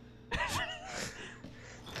CCTV?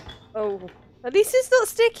 Oh, at least it's not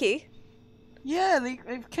sticky. Yeah,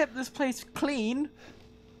 they've kept this place clean.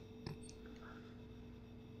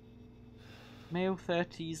 Male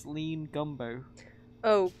 30s lean gumbo.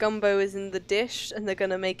 Oh, gumbo is in the dish, and they're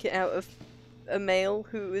gonna make it out of a male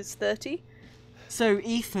who is 30. So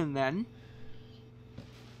Ethan then.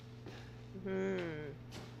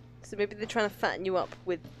 So maybe they're trying to fatten you up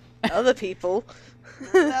with other people.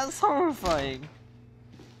 That's horrifying.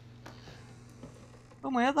 Oh,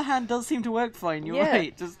 my other hand does seem to work fine. You're Yeah.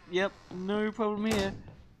 right. Just yep, no problem here.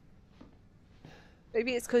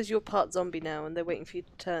 Maybe it's because you're part zombie now, and they're waiting for you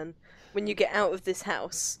to turn. When you get out of this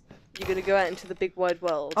house, you're gonna go out into the big wide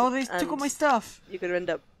world. Oh, they took all my stuff. You're gonna end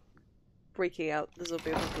up breaking out the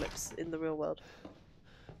zombie apocalypse in the real world.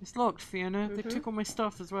 It's locked, Fiona. They took all my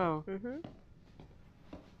stuff as well.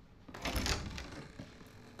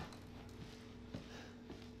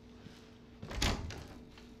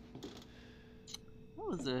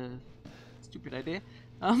 That was a stupid idea.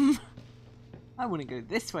 I want to go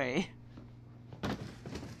this way.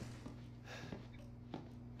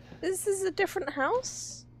 This is a different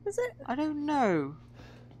house, is it? I don't know.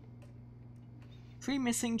 3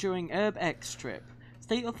 missing during Herb X trip.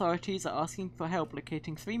 State authorities are asking for help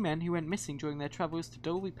locating 3 men who went missing during their travels to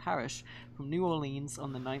Dolby Parish from New Orleans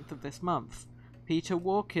on the 9th of this month. Peter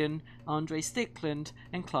Walken, Andre Stickland,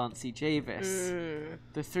 and Clancy Javis.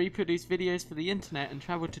 The 3 produced videos for the internet and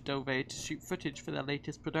travelled to Dolby to shoot footage for their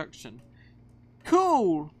latest production.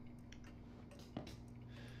 Cool!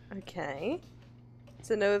 Okay. Is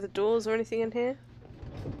there no other doors or anything in here?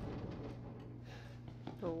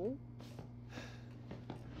 Oh.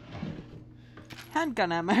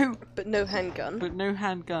 Handgun ammo. But no handgun. But no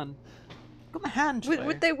handgun. Got my hand.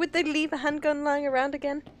 Would they leave a handgun lying around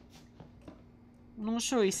again? I'm not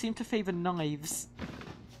sure. He seemed to favour knives.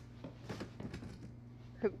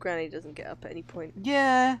 Hope Granny doesn't get up at any point.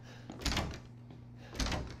 Yeah.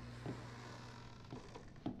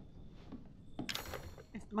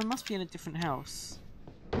 I must be in a different house.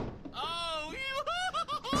 Oh,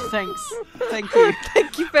 Thanks. Thank you.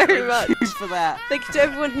 Thank you very much. Thank you for that. Thank you to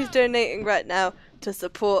everyone who's donating right now to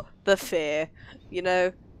support the fear. You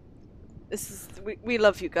know, this is we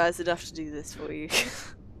love you guys enough to do this for you,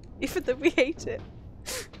 even though we hate it,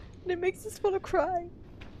 and it makes us want to cry.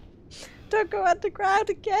 Don't go underground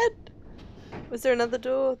again. Was there another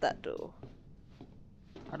door? That door.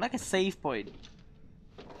 I'd like a save point.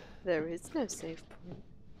 There is no save point.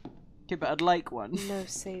 Okay, but I'd like one. No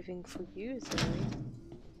saving for you, Zoe.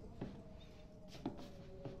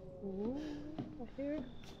 Ooh, I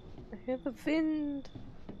hear the wind,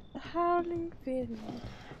 the howling wind.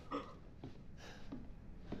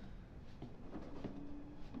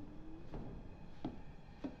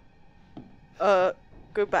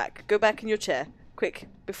 Go back. Go back in your chair. Quick,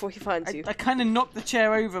 before he finds you. I kind of knocked the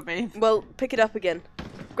chair over, babe. Well, pick it up again.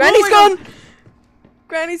 Granny's gone! God.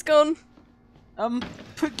 Granny's gone!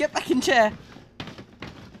 Get back in chair.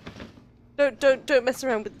 Don't mess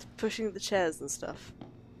around with pushing the chairs and stuff.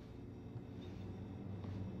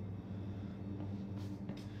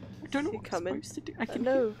 I don't know what I'm supposed to do. I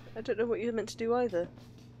don't know what you're meant to do either.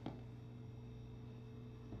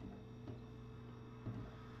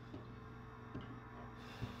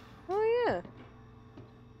 Oh yeah.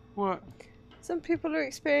 What? Some people are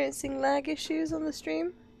experiencing lag issues on the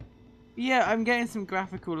stream. Yeah, I'm getting some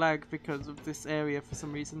graphical lag because of this area for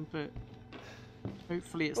some reason, but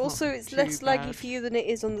hopefully it's also not it's too less bad. laggy for you than it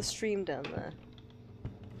is on the stream down there.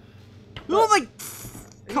 Oh my!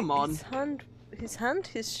 Come on.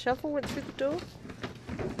 His shovel went through the door.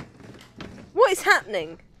 What is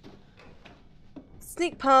happening?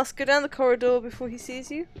 Sneak past, go down the corridor before he sees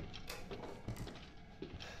you.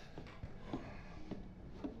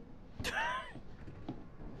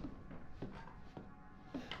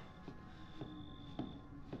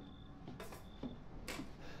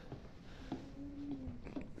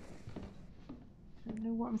 I don't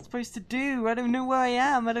know what I'm supposed to do. I don't know where I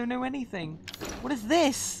am. I don't know anything. What is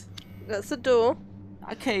this? That's the door.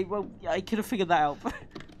 Okay, well, I could have figured that out.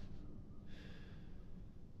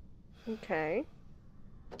 Okay.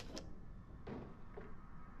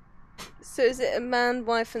 So is it a man,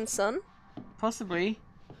 wife and son? Possibly.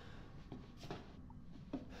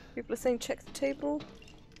 People are saying check the table.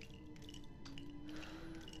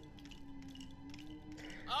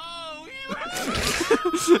 Oh,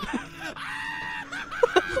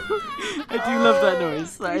 I do love that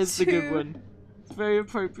noise. That is the good one. It's very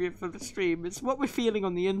appropriate for the stream. It's what we're feeling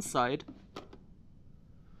on the inside.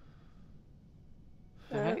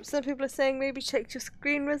 Some people are saying maybe check your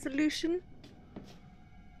screen resolution.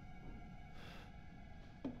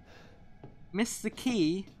 Missed the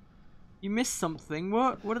key? You missed something?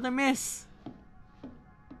 What? What did I miss?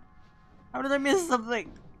 How did I miss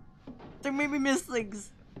something? Don't make me miss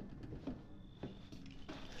things.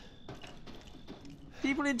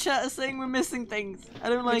 People in chat are saying we're missing things. I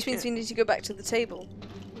don't like it. Which means we need to go back to the table.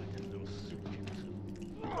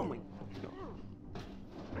 Oh my god.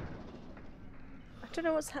 I don't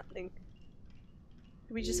know what's happening.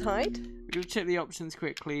 Did we just hide? We'll check the options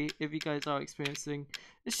quickly if you guys are experiencing.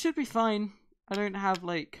 It should be fine. I don't have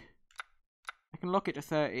like... I can lock it to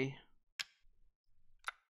 30.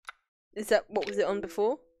 Is that what was it on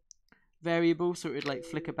before? Variable, so it would like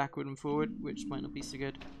flicker backward and forward, which might not be so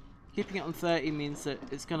good. Keeping it on 30 means that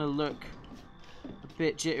it's gonna look a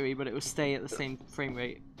bit jittery, but it will stay at the same frame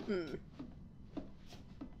rate. Hmm.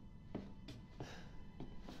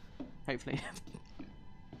 Hopefully.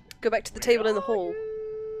 Go back to the table in the hall.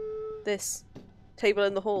 This. Table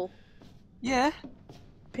in the hall. Yeah.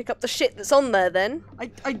 Pick up the shit that's on there then.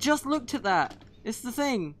 I just looked at that. It's the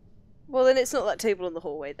thing. Well then it's not that table in the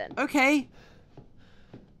hallway then. Okay.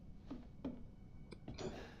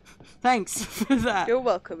 Thanks for that. You're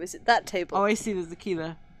welcome. Is it that table? Oh, I see. There's the key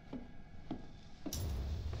there.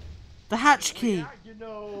 The hatch key.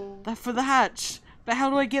 That for the hatch. But how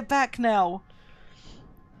do I get back now?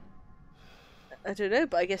 I don't know,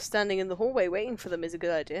 but I guess standing in the hallway waiting for them is a good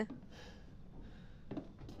idea.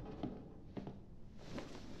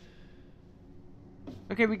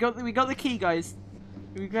 Okay, we got the key, guys.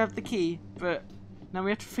 We grabbed the key, but now we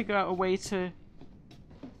have to figure out a way to.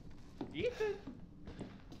 Ethan.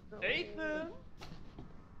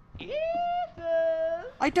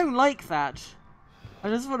 I don't like that. I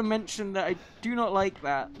just want to mention that I do not like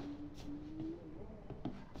that.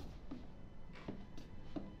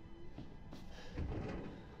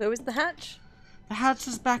 Where was the hatch? The hatch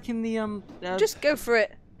is back in the Just go for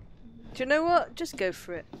it. Do you know what? Just go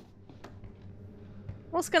for it.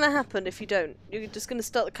 What's gonna happen if you don't? You're just gonna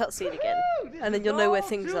start the cutscene again, and then you'll know where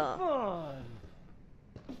things are. Fun.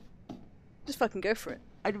 Just fucking go for it.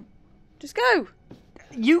 I don't... Just go.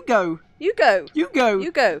 You go. You go. You go.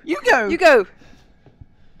 You go. You go. You go.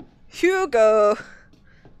 You go.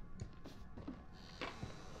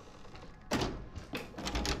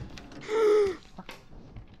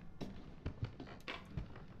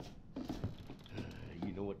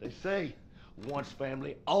 You know what they say. Once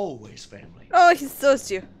family, always family. Oh, he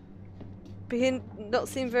saws you. But he not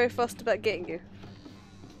seem very fussed about getting you.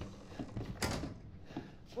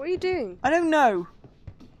 What are you doing? I don't know.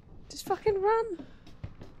 Just fucking run.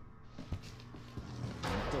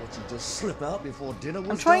 Thought you'd just slip out before dinner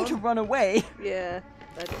was I'm trying done? to run away. Yeah.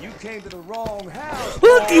 You came to the wrong house.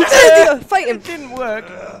 What? You did! Fight him. It didn't work.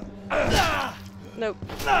 Nope. You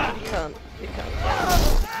can't. You can't.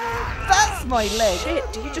 That's my leg!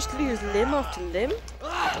 Shit, do you just lose limb after limb?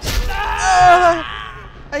 I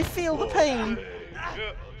feel the pain!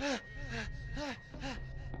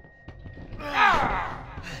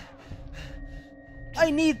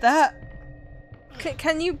 I need that!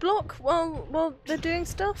 Can you block while they're doing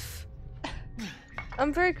stuff?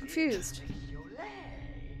 I'm very confused.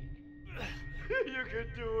 You can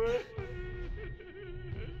do it.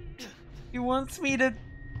 He wants me to...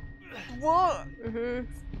 What? Mm-hmm.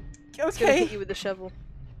 It's gonna Okay. hit you with the shovel.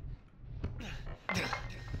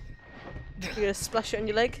 You're gonna splash it on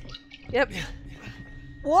your leg? Yep.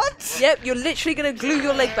 What? Yep, you're literally gonna glue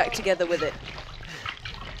your leg back together with it.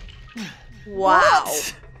 Wow.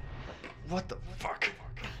 What the fuck?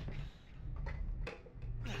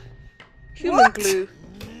 Human glue.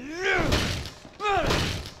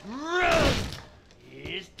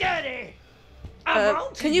 He's daddy.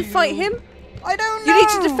 Can you fight him? I don't know! You need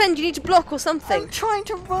to defend, you need to block or something. I'm trying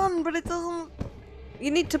to run, but it doesn't...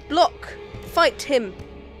 You need to block. Fight him.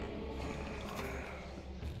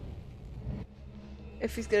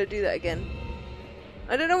 If he's gonna do that again.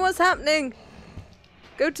 I don't know what's happening.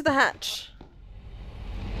 Go to the hatch.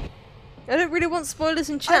 I don't really want spoilers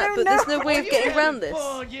in chat, but there's no way of getting around this.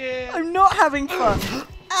 Oh yeah. I'm not having fun!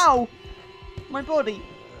 Ow! My body.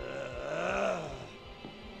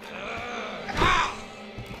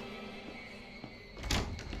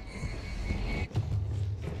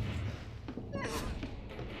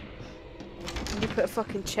 You put a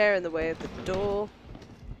fucking chair in the way of the door.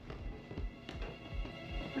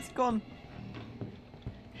 It's gone.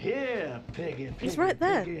 Here, piggy. He's right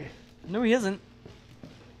there. Piggy. No, he isn't.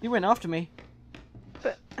 He went after me.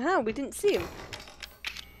 But how? We didn't see him.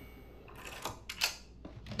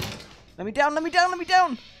 Let me down, let me down, let me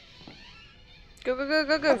down! Go, go, go,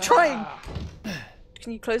 go, go. I'm trying!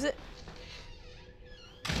 Can you close it?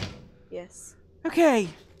 Yes. Okay.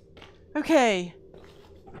 Okay.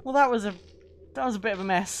 Well, that was a bit of a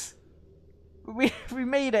mess. We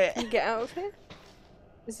made it. Can you get out of here?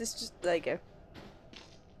 Is this just... There you go.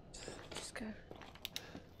 Just go.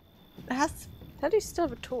 How do you still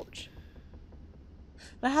have a torch?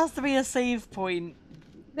 There has to be a save point.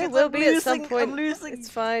 There will be at some point. I'm losing. It's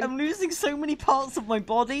fine. I'm losing so many parts of my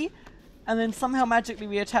body, and then somehow magically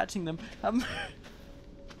reattaching them.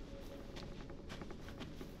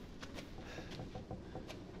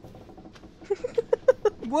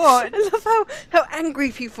 What? I love how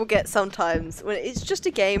angry people get sometimes when it's just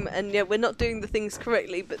a game and we're not doing the things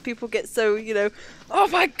correctly, but people get so, oh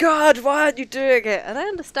my god, why aren't you doing it? And I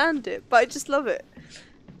understand it, but I just love it.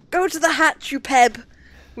 Go to the hatch, you pleb!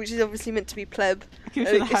 Which is obviously meant to be pleb. Go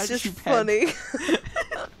to the It's hatch, just you funny.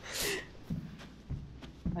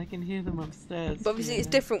 I can hear them upstairs. But obviously it's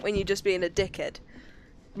different when you're just being a dickhead.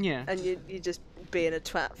 Yeah. And you're just being a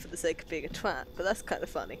twat for the sake of being a twat, but that's kind of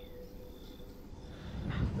funny.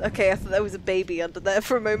 Okay, I thought there was a baby under there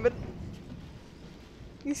for a moment.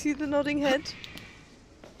 You see the nodding head?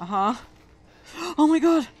 Uh-huh. Oh my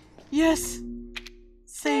god! Yes!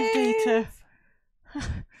 Save data.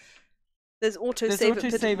 There's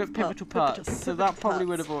autosave at pivotal parts, so that probably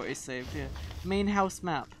would have auto-saved, yeah. Main house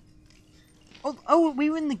map. Oh, we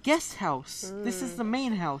were in the guest house. This is the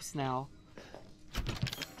main house now.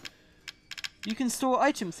 You can store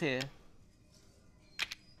items here.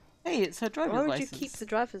 Hey, it's her driver's license. Why would you keep the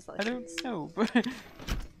driver's license? I don't know, but...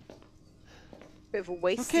 Bit of a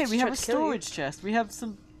waste. Okay, we have a storage chest. We have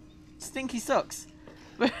some stinky socks.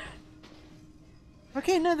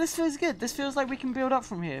 Okay, no, this feels good. This feels like we can build up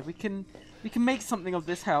from here. We can make something of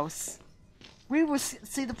this house. We were...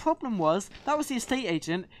 See, the problem was, that was the estate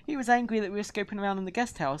agent. He was angry that we were scoping around in the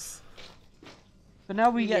guest house. But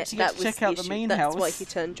now we actually get to check out the main house. That's why he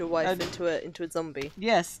turned your wife into a zombie.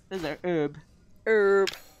 Yes, there's an herb.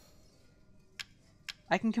 Herb.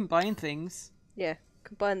 I can combine things. Yeah,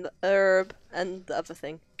 combine the herb and the other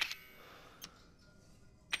thing.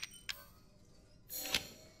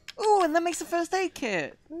 Oh, and that makes a first aid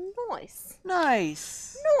kit. Nice.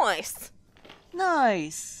 Nice. Nice.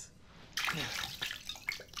 Nice.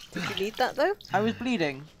 Did you need that though? I was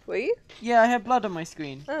bleeding. Were you? Yeah, I had blood on my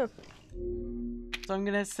screen. Oh. So I'm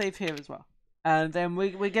gonna save here as well, and then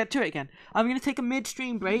we get to it again. I'm gonna take a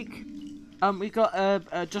midstream break. We've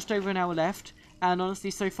got just over an hour left, and honestly,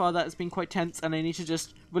 so far that has been quite tense, and I need to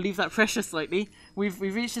just relieve that pressure slightly. We've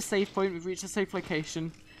reached a safe point. We've reached a safe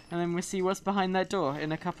location, and then we'll see what's behind that door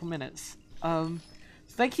in a couple minutes.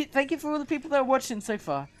 Thank you for all the people that are watching so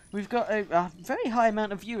far. We've got a very high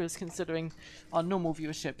amount of viewers considering our normal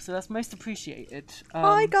viewership, so that's most appreciated.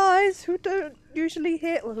 Hi guys, who don't usually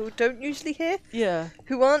hear, or who don't usually hear, Yeah.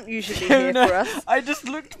 who aren't usually here for us. I just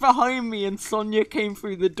looked behind me and Sonia came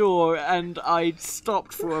through the door and I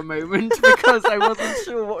stopped for a moment because I wasn't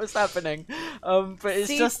sure what was happening. But it's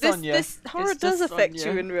See, just Sonia. This horror It's does just affect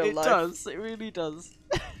Sonia. you in real life. It does. It really does.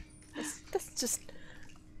 That's just.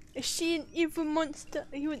 Is she an evil monster?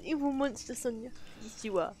 Are you an evil monster, Sonia? Yes,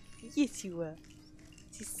 you are. Yes, you are.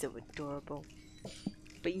 She's so adorable.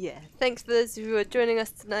 But yeah, thanks for those of you who are joining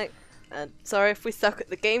us tonight. And sorry if we suck at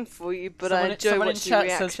the game for you, but I enjoy someone in watching your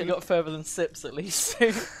chat says we reaction. got further than Sips at least.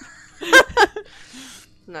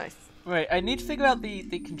 Nice. Right, I need to figure out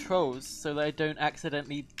the controls so that I don't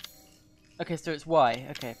accidentally... Okay, so it's Y,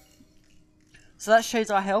 okay. So that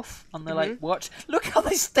shows our health on the like watch. Look how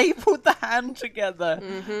they stapled the hand together.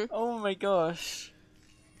 Oh my gosh.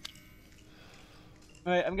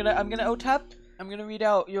 Right, I'm gonna alt tab. I'm gonna read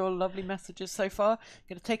out your lovely messages so far. I'm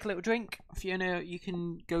gonna take a little drink. Fiona, you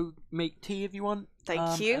can go make tea if you want.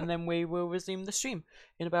 Thank you. And then we will resume the stream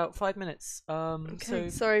in about 5 minutes. Okay, So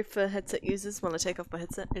sorry for headset users while I take off my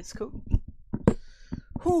headset. it's cool.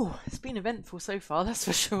 Whew, it's been eventful so far, that's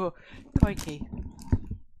for sure. Crikey.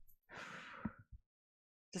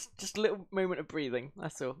 Just a little moment of breathing,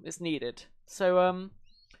 that's all. It's needed. So,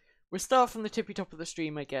 we'll start from the tippy top of the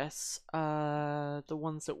stream, I guess. The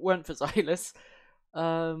ones that weren't for Xylus.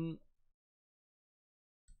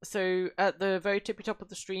 So, at the very tippy top of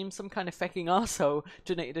the stream, some kind of fecking arsehole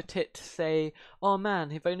donated a tit to say, "Oh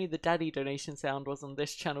man, if only the daddy donation sound was on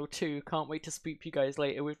this channel too. Can't wait to spook you guys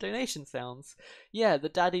later with donation sounds." Yeah, the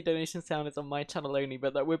daddy donation sound is on my channel only,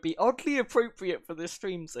 but that would be oddly appropriate for this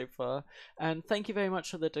stream so far. And thank you very much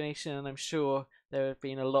for the donation, and I'm sure there have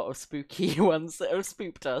been a lot of spooky ones that have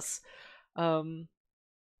spooked us.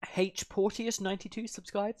 H Porteous92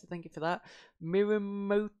 subscribed, so thank you for that.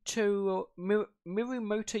 Mirumoto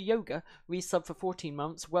Yoga resub for 14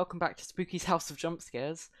 months. Welcome back to Spooky's House of Jump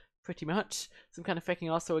Scares. Pretty much. Some kind of faking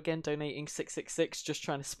arsehole again donating 666, just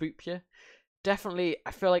trying to spook you. Definitely,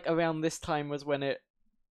 I feel like around this time was when it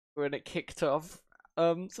kicked off.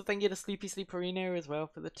 So thank you to Sleepy Sleeperino as well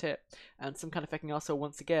for the tip. And some kind of faking arsehole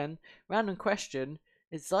once again. Random question: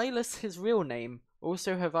 is Xylus his real name?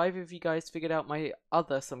 Also, have either of you guys figured out my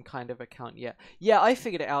other some kind of account yet? Yeah, I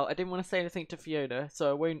figured it out. I didn't want to say anything to Fiona, so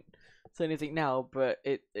I won't say anything now, but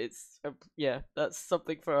it's yeah, that's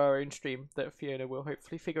something for our own stream that Fiona will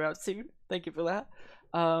hopefully figure out soon. Thank you for that.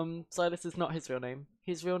 Silas is not his real name.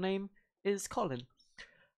 His real name is Colin.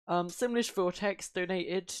 Simlish Vortex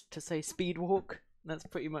donated to say speed walk. That's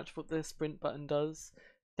pretty much what the sprint button does.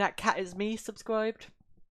 That cat is me subscribed.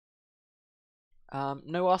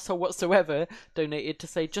 No arsehole whatsoever donated to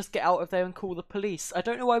say just get out of there and call the police. I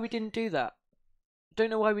don't know why we didn't do that.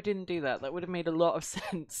 That would have made a lot of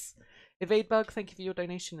sense. Evadebug, thank you for your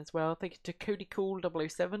donation as well. Thank you to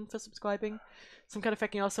CodyCool007 for subscribing. Some kind of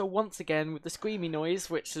fucking arsehole once again with the screamy noise,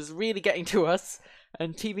 which is really getting to us.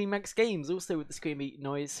 And TV Max Games also with the screamy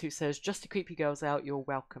noise, who says just to creep you girls out, you're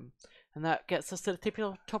welcome. And that gets us to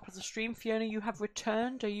the top of the stream. Fiona, you have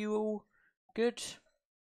returned. Are you all good?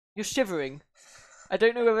 You're shivering. I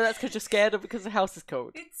don't know whether that's because you're scared or because the house is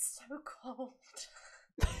cold. It's so cold.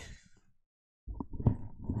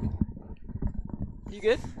 You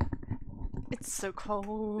good? It's so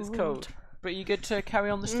cold. It's cold. But you good to carry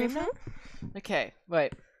on the stream now? Okay,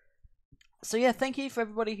 right. So yeah, thank you for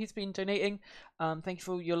everybody who's been donating. Thank you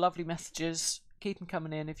for all your lovely messages. Keep them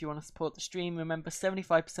coming in if you want to support the stream. Remember,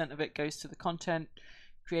 75% of it goes to the content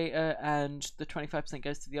creator and the 25%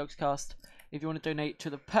 goes to the Yogscast. If you want to donate to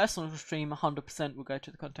the personal stream, 100% will go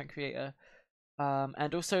to the content creator.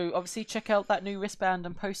 And also, obviously, check out that new wristband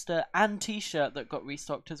and poster and t-shirt that got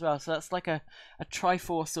restocked as well. So that's like a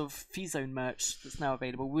triforce of FiZone merch that's now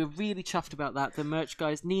available. We're really chuffed about that. The merch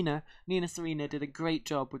guys, Nina Serena, did a great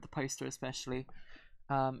job with the poster especially.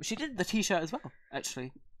 She did the t-shirt as well,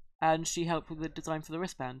 actually. And she helped with the design for the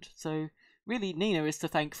wristband. So really, Nina is to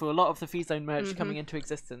thank for a lot of the FiZone merch coming into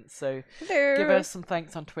existence. So give her some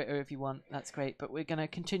thanks on Twitter if you want. That's great. But we're going to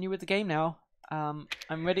continue with the game now. I'm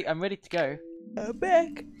ready to go. I'm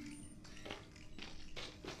back.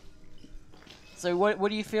 So what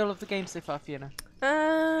do you feel of the game so far, Fiona?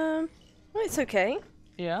 Well, it's okay.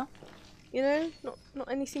 Yeah. You know,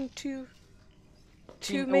 not anything too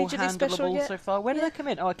All majorly special handleable yet. so far. Where did I come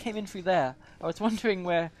in? Oh, I came in through there. I was wondering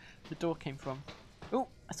where the door came from. Oh,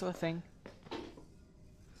 I saw a thing.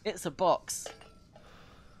 It's a box.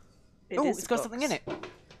 Oh, it's got something in it.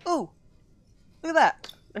 Oh, look at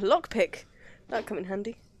that. A lockpick. That'll come in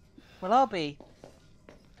handy. Well, I'll be.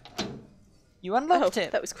 You unlocked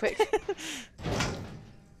it. That was quick.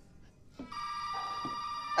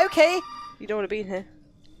 okay. You don't want to be in here.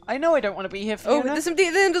 I know I don't want to be here, Oh, Fiona. there's somebody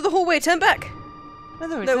at the end of the hallway. Turn back. No, there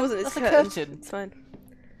No, it isn't. wasn't. It's That's a curtains. curtain. It's fine.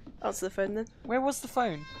 Answer the phone then. Where was the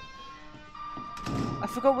phone? I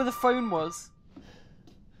forgot where the phone was.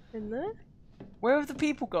 In there? Where have the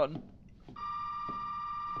people gone?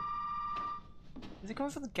 Is it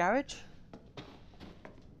coming from the garage?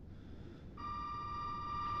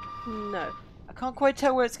 No. I can't quite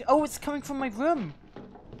tell where it's... Oh, it's coming from my room.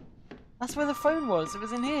 That's where the phone was. It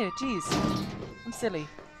was in here. Jeez. I'm silly.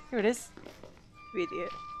 Here it is. You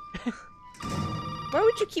idiot. Why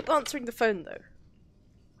would you keep answering the phone though?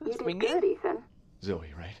 You It's did ringing. good, Ethan.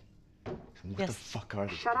 Zoe, right? What Yes. the fuck are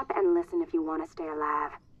these? Shut up and listen if you want to stay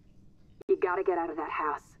alive. You gotta get out of that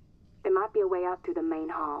house. There might be a way out through the main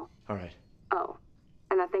hall. All right. Oh,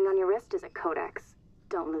 and that thing on your wrist is a codex.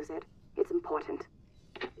 Don't lose it. It's important.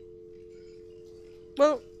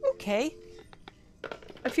 Well, Okay.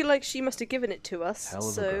 I feel like she must have given it to us. Hell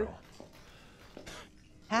of so. a girl.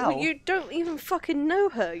 How? Well, you don't even fucking know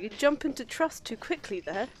her. You jump into trust too quickly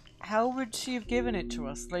there. How would she have given it to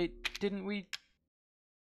us? Like, didn't we...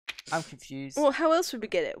 I'm confused. Well, how else would we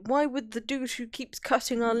get it? Why would the dude who keeps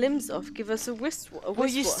cutting our limbs off give us a wristwatch? Well,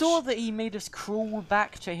 you saw that he made us crawl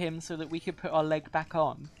back to him so that we could put our leg back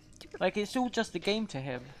on. Like, it's all just a game to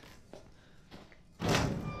him.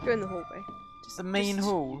 Go in the hallway. Just the main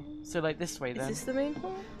hall. So, like, this way, Is then. this the main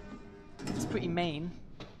hall? It's pretty main.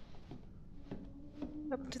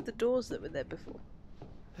 What happened to the doors that were there before?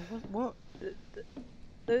 What?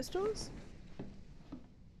 Those doors?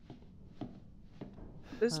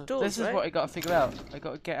 Those doors, This is right? what I gotta figure out. I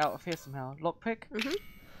gotta get out of here somehow. Lockpick? Mhm.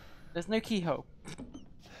 There's no keyhole.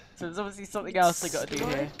 So there's obviously something else I gotta do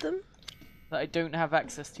here Slide them? that I don't have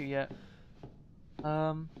access to yet.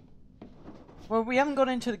 Well, we haven't gone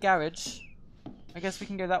into the garage. I guess we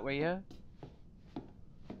can go that way, yeah?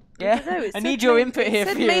 I don't know, it I said need your main- input it here,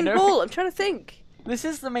 said Fiona. main hall. I'm trying to think. This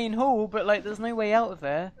is the main hall, but like, there's no way out of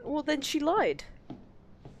there. Well, then she lied.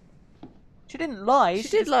 She didn't lie. She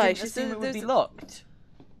did just lie. Didn't She assume said it would be there's- locked.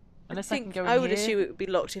 Unless I can go in I would here. assume it would be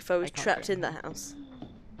locked if I was can't trapped go in the house.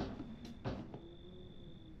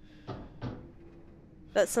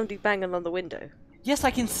 That's somebody banging on the window. Yes,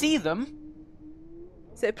 I can see them.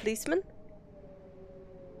 Is it a policeman?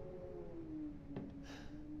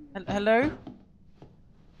 Hello?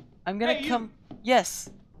 I'm gonna Hey, you. come. Yes.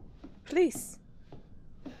 Police.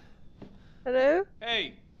 Hello?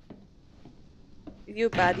 Hey, You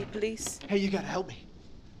baddie police. Hey, you gotta help me.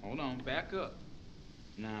 hold on, back up.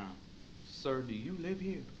 Now, sir, do you live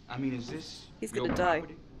here? I mean, is this He's your gonna die.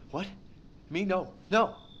 property? What? Me? No.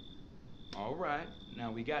 No. All right.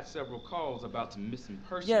 Now, we got several calls about some missing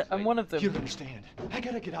persons. Yeah, I'm lately. one of them. You don't understand. I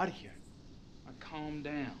gotta get out of here. Now, calm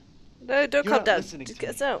down. No, don't You're calm not down. listening Just to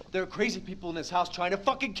get us me. out. There are crazy people in this house trying to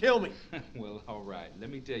fucking kill me. Well, all right. Let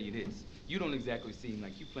me tell you this. You don't exactly seem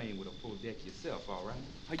like you playing with a full deck yourself, all right?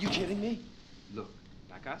 Are you kidding me? Look,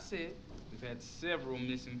 like I said, we've had several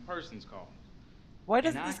missing persons calls. Why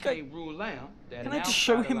does And this I guy? can't rule out that Can an I just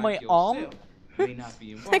show outsider him like my arm? yourself may not be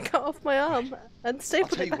I involved. cut off my arm and I'll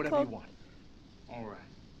stapled tell it you back whatever on. you want. All right.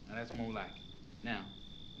 Now that's more like it. Now,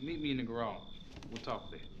 meet me in the garage. We'll talk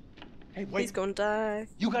there. Hey, wait. He's gonna die.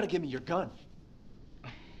 You gotta give me your gun.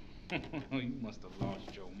 You must have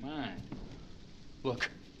lost your mind. Look,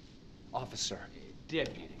 officer.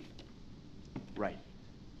 Deputy. Right.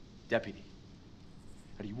 Deputy.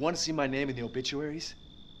 Now, do you want to see my name in the obituaries?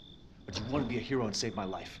 Or do you want to be a hero and save my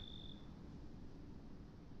life?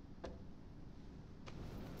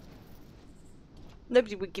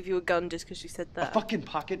 Nobody would give you a gun just because you said A that. fucking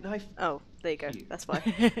pocket knife? Oh, there you go. Here. That's fine.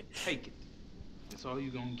 Take it. That's all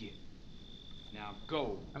you're gonna get. Now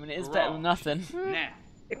go. I mean, it is better than nothing. Now.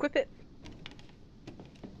 Equip it.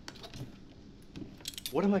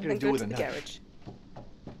 What am I gonna Then do go with to a the knife? garage.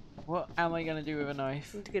 What am I gonna do with a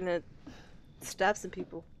knife? You're gonna stab some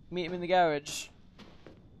people. Meet him in the garage.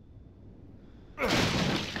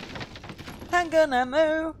 Handgun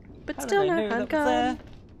ammo. But How did still I no know that was handgun. there?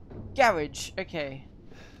 Garage. Okay.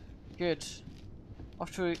 Good.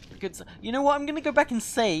 Off to a good. You know what? I'm gonna go back and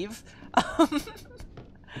save. I'm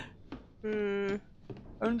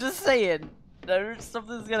just saying.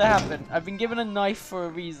 Something's gonna happen. I've been given a knife for a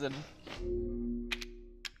reason.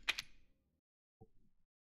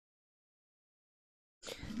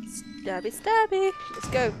 Stabby, stabby. Let's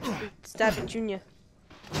go. Stabby Junior.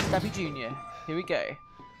 Stabby Junior. Here we go.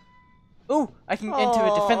 Oh, I can enter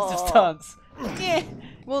a defensive stance. Yeah.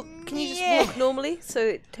 Well, can you just walk normally so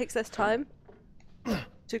it takes less time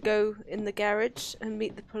to go in the garage and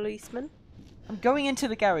meet the policeman? I'm going into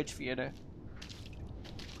the garage, Fiona.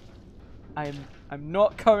 I'm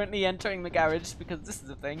not currently entering the garage because this is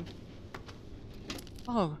a thing.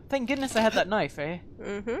 Oh, thank goodness I had that knife, eh?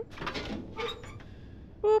 Mm-hmm.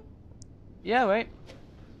 Boop. Yeah, wait.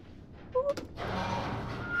 Boop.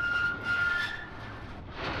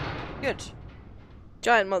 Good.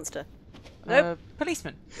 Giant monster. Nope.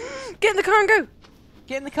 Policeman. Get in the car and go!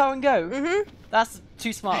 Get in the car and go? Mm-hmm. That's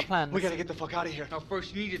too smart a plan. We gotta get the fuck out of here. Now,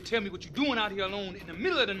 first, you need to tell me what you're doing out here alone in the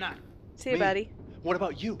middle of the night. See you, baddie. What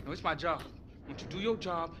about you? No, it's my job. Won't you do your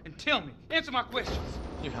job and tell me? Answer my questions.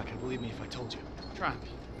 You're not gonna believe me if I told you. Try me.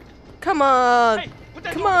 Come on! Hey, put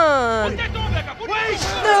that Come door, on! Put that door back up! Wait!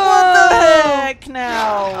 What the heck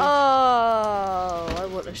now? Oh, I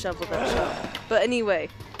want to shovel that shot. But anyway.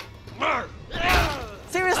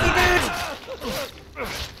 Seriously, dude?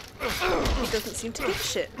 He doesn't seem to give a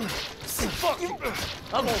shit. Fuck you!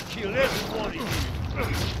 I'm gonna kill everybody.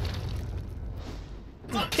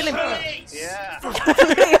 Kill him. Yeah.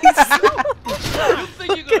 You think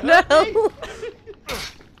you're gonna help me?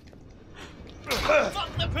 Fuck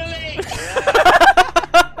the police!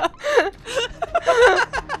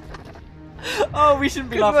 Oh, we shouldn't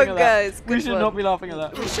be Good laughing one, at that. guys. We Good should one. not be laughing at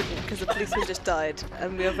that. We shouldn't, because the policeman just died,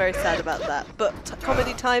 and we are very sad about that. But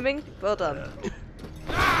comedy timing, well done.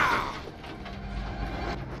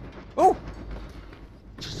 Oh!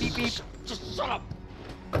 Beep beep. Just shut up.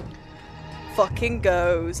 Fucking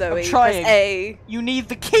go, Zoe. I'm trying. Press A. You need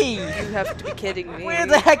the key. You have to be kidding me. Where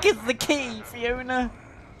the heck is the key, Fiona?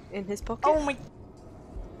 In his pocket. Oh my.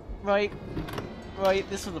 Right. Right.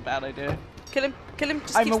 This was a bad idea. Kill him. Kill him.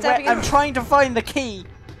 Just I'm keep aware. stabbing him. I'm trying to find the key.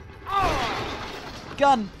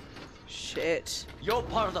 Gun. Shit. You're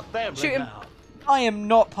part of the family Shoot him. now. I am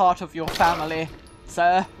not part of your family,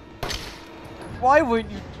 sir. Why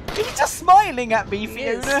wouldn't you? He's just smiling at me,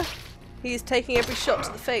 Fiona. Is. He is taking every shot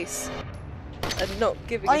to the face and not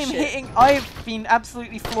giving a I am shit. hitting. I've been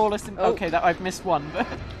absolutely flawless. In, Oh. Okay, that I've missed one, but.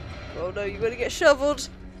 Oh no, you're gonna get shoveled.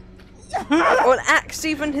 Or an axe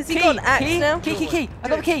even. Has he got an axe key, now? Key. I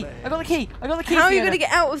got the key. I got the key. I got the key. How are you Fiona. gonna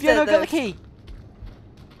get out of Fiona, there, I got though? the key.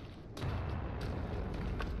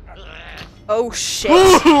 Oh shit.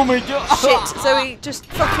 Oh my god. Shit, Zoe, just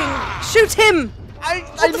fucking shoot him!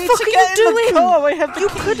 What the need fuck to are get you in the doing? car, I have the You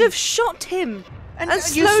key. could have shot him and you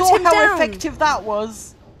slowed saw him how down. effective that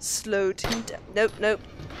was. Slowed him down. Nope.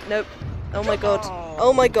 Oh my god.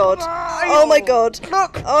 Oh my god. Oh my god.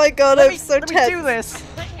 Look. Oh my god, I'm so let tense. me do this.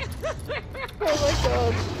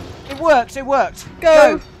 Oh It worked. It worked.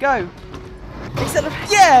 Go. Go. my god.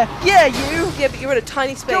 Accelerate. Yeah, you. Yeah, but you're in a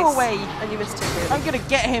tiny space. Go away. And you missed him. Really. I'm gonna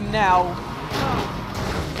get him now.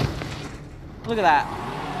 Look at that.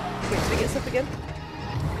 Wait, did he get up again?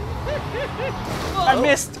 I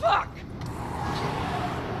missed. Fuck.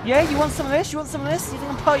 Yeah, you want some of this? You want some of this? You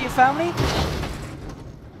think I'm part of your family?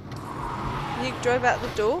 Can you drive out the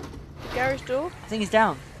door? The garage door? I think he's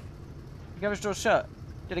down. The garage door's shut.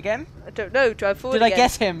 Did I get him? I don't know. Drive forward Did I again.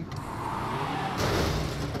 get him?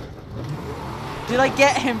 Did I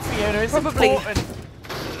get him, Fiona? It's Probably. important.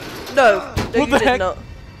 No, What you the did heck? not.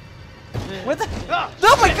 What the?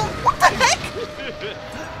 Oh my god! What the heck?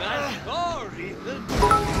 Nice car, Ethan.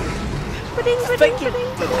 Thank you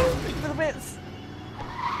for the bits.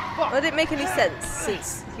 Well, it didn't make any sense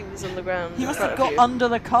since he was on the ground. He in must front have of got you. under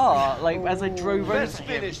the car, like as I drove over Let's him.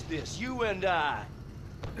 finish this, you and I.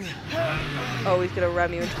 Oh, he's gonna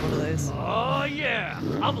ram you into one of those. Oh yeah,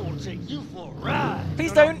 I'm gonna take you for a ride.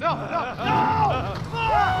 Please don't. No!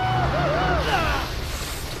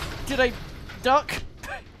 Did I duck?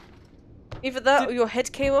 Either that or your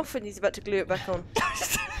head came off and he's about to glue it back on.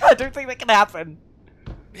 I don't think that can happen.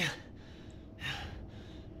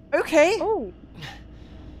 Okay. Oh.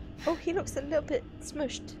 Oh, he looks a little bit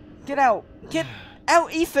smushed. Get out. Get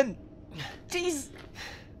out, Ethan. Jeez.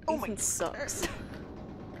 Oh Ethan sucks.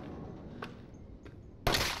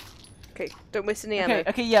 Okay, don't waste any ammo.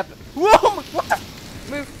 Okay, yeah. But... Whoa! What the?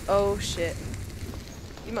 Move. Oh shit.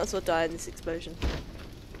 You might as well die in this explosion.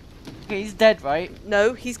 Okay, he's dead, right?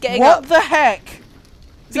 No, he's getting what up. the heck?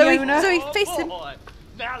 Zoe, Fiona? Zoe, face him.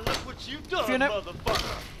 Now look what you've done, Fiona?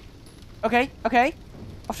 motherfucker. Okay.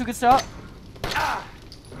 Off to a good start.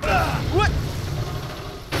 What?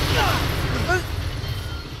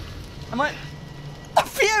 Am I?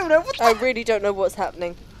 Fiona, what the? I really don't know what's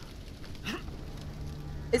happening.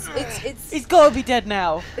 It's He's gotta be dead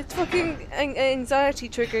now. It's fucking anxiety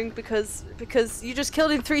triggering because you just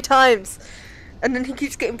killed him 3 times, and then he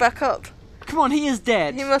keeps getting back up. Come on, he is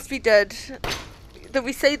dead. He must be dead. Did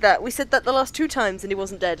we say that? We said that the last 2 times, and he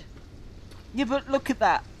wasn't dead. Yeah, but look at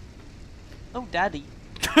that. Oh, daddy.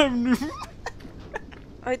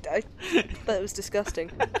 That was disgusting.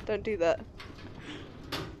 Don't do that.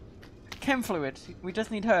 Chem fluid. We just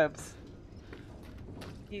need herbs.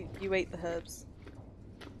 You ate the herbs.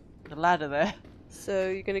 The ladder there. So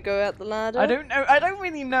you're gonna go out the ladder? I don't know. I don't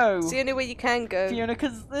really know. It's the only way you can go. Fiona,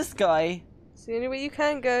 because this guy. It's the only way you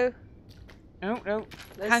can go. No.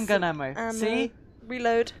 There's Handgun some ammo. See?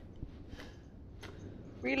 Reload.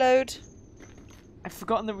 Reload. I've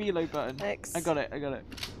forgotten the reload button. X. I got it.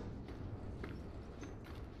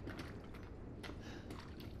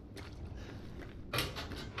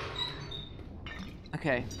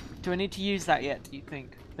 Okay. Do I need to use that yet, do you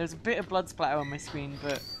think? There's a bit of blood splatter on my screen,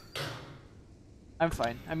 but I'm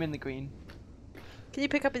fine. I'm in the green. Can you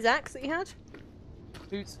pick up his axe that he had?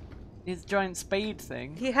 Who's his giant spade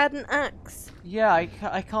thing? He had an axe. Yeah,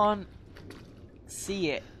 I can't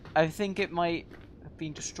see it. I think it might have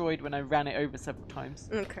been destroyed when I ran it over several times.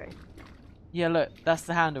 Okay. Yeah, look, that's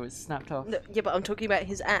the handle. It's snapped off. No, yeah, but I'm talking about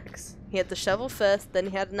his axe. He had the shovel first, then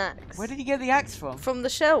he had an axe. Where did he get the axe from? From the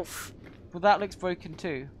shelf. Well, that looks broken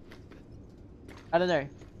too. I don't know.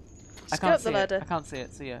 Just go up the ladder. I can't see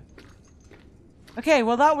it, so yeah. Okay,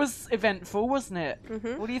 well that was eventful, wasn't it?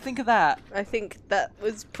 What do you think of that? I think that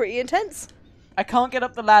was pretty intense. I can't get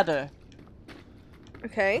up the ladder.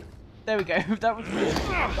 Okay. There we go. That was weird.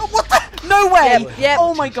 Oh, what the? No way! Yep.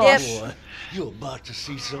 Oh my gosh. Boy, you're about to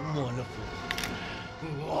see something wonderful.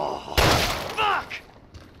 Oh, Fuck!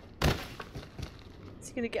 Is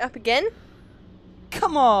he gonna get up again?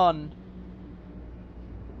 Come on!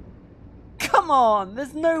 Come on!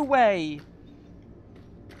 There's no way!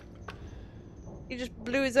 He just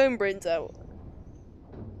blew his own brains out.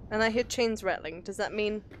 And I hear chains rattling. Does that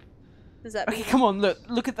mean... Okay, come on,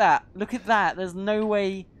 look at that. Look at that. There's no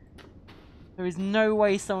way... There is no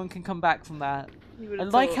way someone can come back from that. I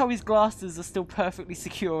like how his glasses are still perfectly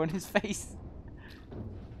secure on his face.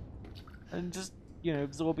 And just, you know,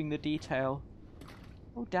 absorbing the detail.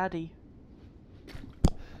 Oh, daddy.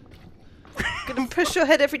 Gonna push your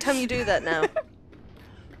head every time you do that now.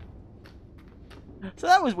 So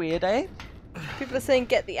that was weird, eh? People are saying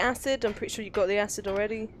get the acid. I'm pretty sure you got the acid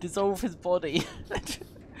already. Dissolve his body.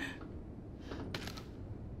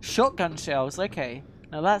 Shotgun shells, okay.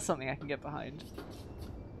 Now that's something I can get behind.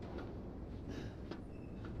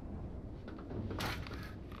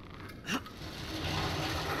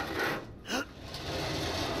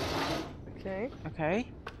 Okay.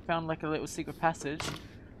 Found like a little secret passage.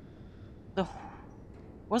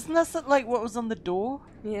 Wasn't that like what was on the door?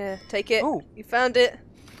 Yeah, take it. Oh. You found it.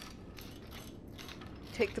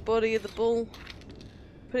 Take the body of the bull.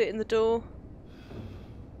 Put it in the door.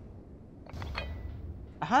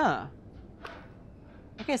 Aha.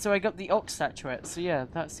 Okay, so I got the ox statuette. So yeah,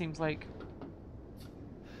 that seems like...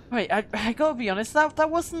 Wait, I gotta be honest, that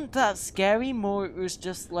wasn't that scary. More it was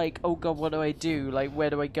just like, oh god, what do I do? Like, where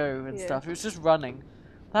do I go and stuff. It was just running.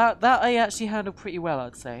 That I actually handled pretty well,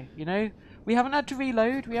 I'd say. You know, we haven't had to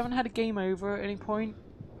reload. We haven't had a game over at any point.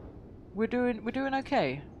 We're doing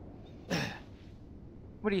okay.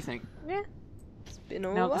 What do you think? Yeah, it's been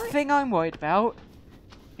alright. Now the thing I'm worried about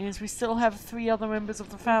is we still have 3 other members of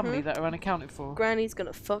the family that are unaccounted for. Granny's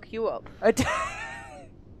gonna fuck you up.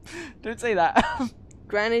 Don't say that.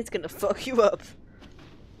 Granny's gonna fuck you up.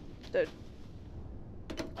 Don't.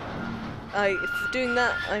 If you're doing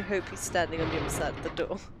that, I hope he's standing on the other side of the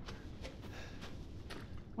door.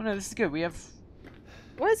 Well, no, this is good. We have...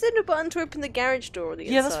 Why is there no button to open the garage door on the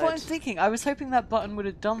inside? Yeah, that's what I'm thinking. I was hoping that button would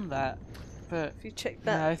have done that, but... If you check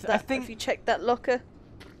that, I think... If you check that locker?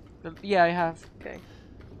 Yeah, I have. Okay.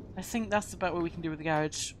 I think that's about what we can do with the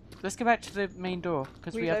garage. Let's go back to the main door,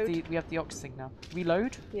 because we have the ox thing now.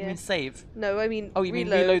 Reload? Yeah. You mean save? No, I mean oh, you mean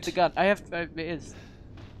reload the gun? I have... it is.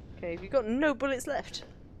 Okay, have you got no bullets left?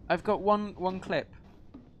 I've got one clip.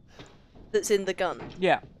 That's in the gun?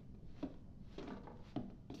 Yeah.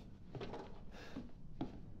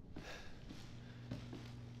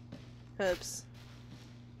 Herbs.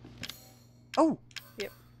 Oh!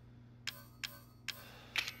 Yep.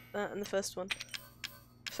 That and the first one.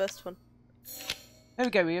 First one. There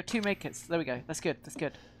we go, we have 2 medkits. There we go. That's good, that's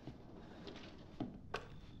good. You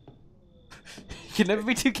can never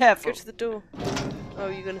be too careful. Go to the door. Oh,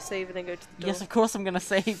 you're gonna save and then go to the door? Yes, of course I'm gonna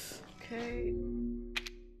save. Okay.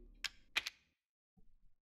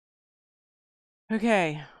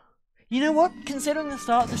 Okay. You know what? Considering the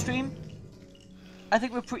start of the stream, I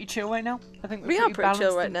think we're pretty chill right now. I think we are pretty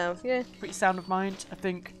chill right now, yeah. Pretty sound of mind. I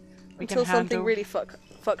think we Until can handle... something really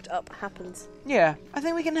fucked up happens. Yeah, I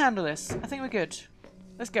think we can handle this. I think we're good.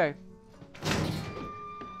 Let's go.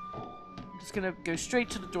 I'm just gonna go straight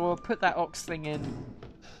to the door, put that ox thing in,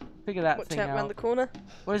 figure that thing out. Watch out round the corner.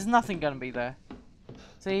 Well, there's nothing gonna be there.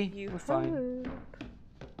 See? We're fine.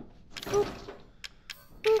 Boop.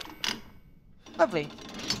 Boop. Lovely.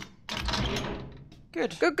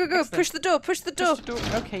 Good. Go, go, go. Excellent. Push the door, push the door. Push the door.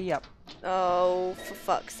 Okay, yep. Oh, for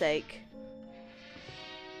fuck's sake.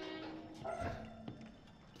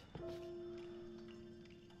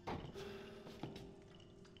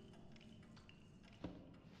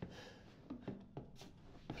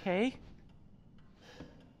 Okay.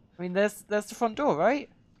 I mean, there's the front door, right?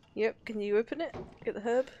 Yep. Can you open it? Get the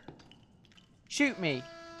herb. Shoot me.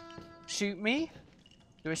 Shoot me?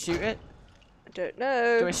 Do I shoot it? I don't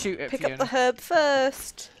know. Do I shoot it, Pick Fiona? up the herb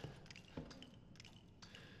first.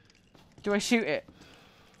 Do I shoot it?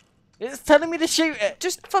 It's telling me to shoot it!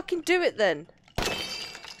 Just fucking do it then.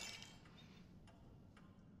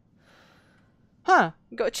 Huh.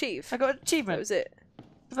 You got achieve. I got an achievement. That was it.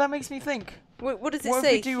 But that makes me think. What does it What if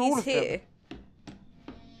say? we do all He's of them? here.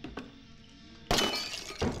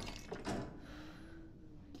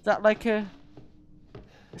 Is that like a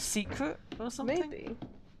secret or something? Maybe.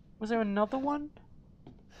 Was there another one?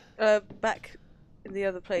 Back in the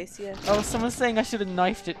other place, yeah. Oh, someone's saying I should have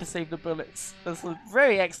knifed it to save the bullets. That's a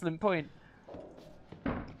very excellent point.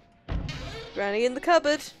 Granny in the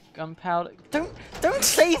cupboard. Gunpowder. Don't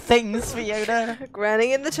say things, Fiona.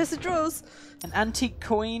 Granny in the chest of drawers. An antique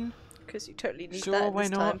coin. Because you totally need Sure, that why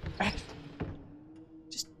this not? time.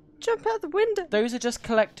 Just jump out the window. Those are just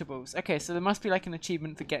collectibles. Okay, so there must be like an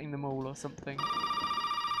achievement for getting them all or something.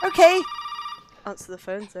 Okay. Answer the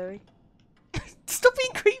phone, Zoe. Stop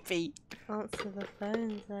being creepy. Answer the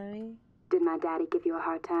phone, Zoe. Did my daddy give you a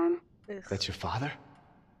hard time? Ugh. That's your father?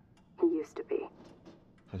 He used to be.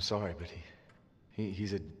 I'm sorry, but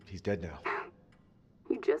he's dead now.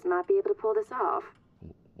 You just might be able to pull this off.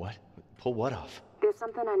 What? Pull what off? There's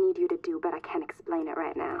something I need you to do, but I can't explain it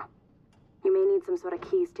right now. You may need some sort of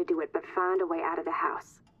keys to do it, but find a way out of the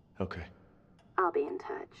house. Okay. I'll be in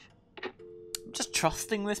touch. I'm just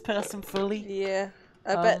trusting this person fully. Yeah.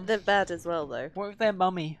 I bet they're bad as well, though. What if they're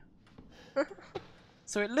mummy?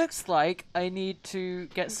 So it looks like I need to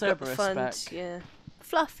get Cerberus back. Yeah.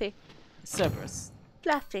 Fluffy. Cerberus.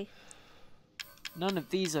 Fluffy. None of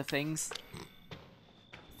these are things.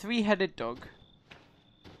 Three-headed dog.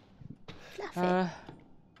 Fluffy.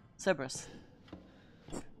 Cerberus.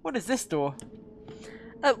 What is this door?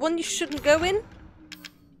 One you shouldn't go in?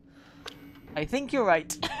 I think you're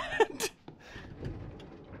right.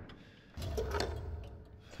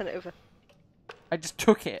 Turn it over. I just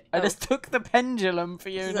took it. I just took the pendulum,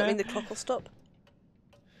 Fiona. Does that mean the clock will stop?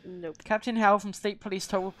 Nope. Captain Howell from State Police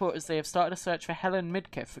told reporters they have started a search for Helen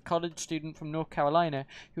Midkiff, a college student from North Carolina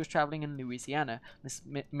who was traveling in Louisiana. Miss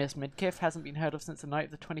Midkiff hasn't been heard of since the night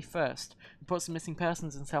of the 21st. Reports of missing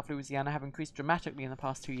persons in South Louisiana have increased dramatically in the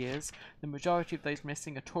past 2 years. The majority of those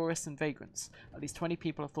missing are tourists and vagrants. At least 20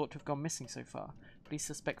 people are thought to have gone missing so far. Police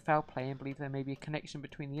suspect foul play and believe there may be a connection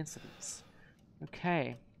between the incidents.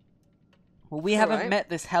 Okay. Well, we haven't met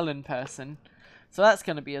this Helen person, so that's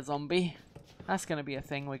going to be a zombie. That's going to be a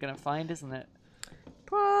thing we're going to find, isn't it?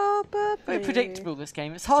 Probably. Very predictable, this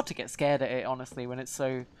game. It's hard to get scared at it, honestly, when it's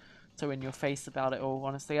so in your face about it all,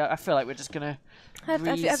 honestly. I feel like we're just going to have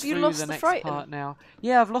you lost the the next frighten? part now.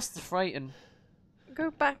 Yeah, I've lost the frighten.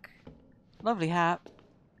 Go back. Lovely hat.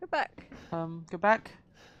 Go back. Go back.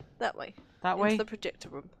 That way. That way? Into the projector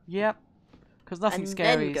room. Yep. Because nothing and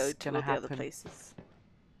scary then go is to going all to the happen. other places.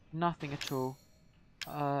 Nothing at all.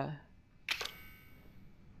 Oh.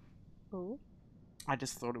 I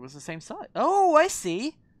just thought it was the same size. Oh, I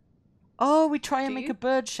see. Oh, we try and make a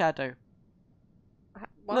bird shadow.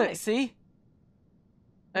 Why? Look, see?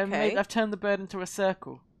 I've turned the bird into a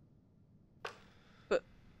circle. But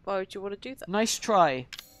why would you want to do that? Nice try.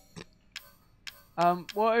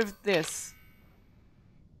 What of this?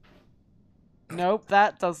 Nope,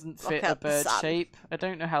 that doesn't fit a bird shape. I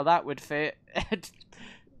don't know how that would fit.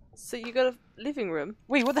 So you got a living room?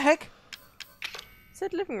 Wait, what the heck? It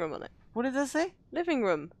said living room on it. What did that say? Living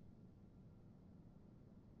room.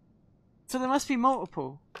 So there must be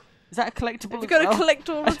multiple. Is that a collectible? Have you got to collect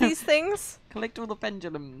all of these things? Collect all the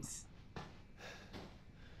pendulums.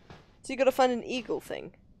 So you got to find an eagle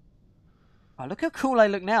thing. Oh, look how cool I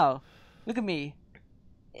look now. Look at me.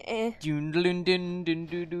 Eh. No,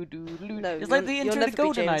 it's like the you'll intro to never be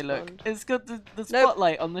GoldenEye James look. Bond. It's got the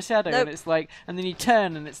spotlight on the shadow, Nope. and it's like, and then you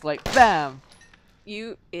turn, and it's like, bam.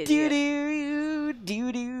 You idiot.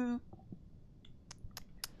 Doo-doo.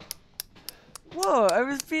 Whoa, I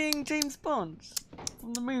was being James Bond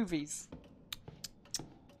from the movies.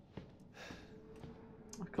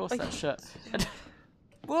 Of course that's shut.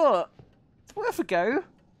 What? It's worth a go.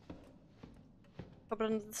 Up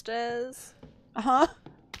under the stairs. Uh-huh.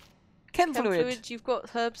 Chem Chem fluid. fluid. You've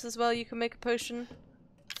got herbs as well. You can make a potion.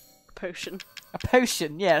 Potion. A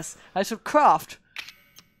potion, yes. I shall craft.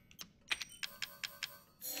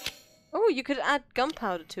 Oh, you could add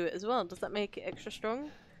gunpowder to it as well. Does that make it extra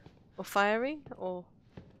strong? Or fiery? Or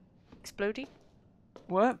explodey?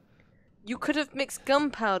 What? You could have mixed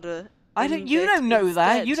gunpowder. You don't know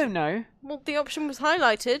that. You don't know. Well, the option was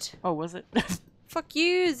highlighted. Oh, was it? Fuck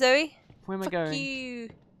you, Zoe. Where am I Fuck going? you.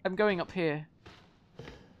 I'm going up here.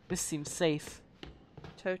 This seems safe.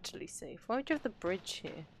 Totally safe. Why would you have the bridge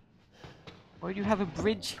here? Why do you have a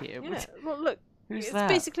bridge here? Yeah, well, look. Who's it's that?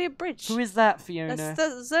 basically a bridge. Who is that, Fiona?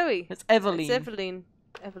 That's Zoe. It's Eveline. It's Eveline.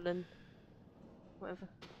 Evelyn. Whatever.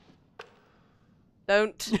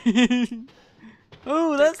 Don't.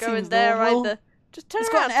 Oh, that go in seems there normal. either. Just turn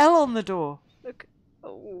It's around. got an L on the door. Look.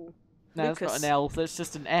 Oh. No, it's not an L. That's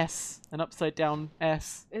just an S. An upside down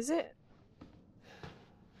S. Is it?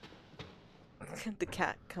 The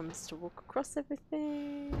cat comes to walk across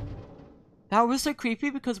everything. That was so creepy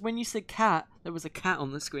because when you said cat, there was a cat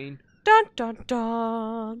on the screen. Dun dun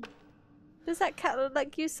dun. Does that cat look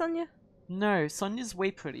like you, Sonia? No, Sonia's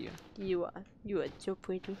way prettier. You are. You are so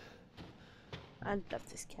pretty. I love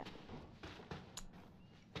this cat.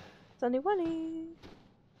 Sonny Wunny.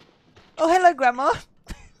 Oh, hello, Grandma.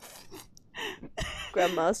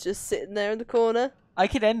 Grandma's just sitting there in the corner. I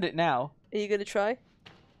could end it now. Are you gonna try?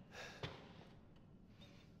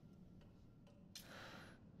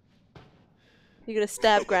 You're gonna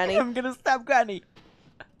stab Granny. I'm gonna stab Granny.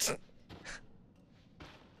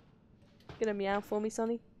 Gonna meow for me,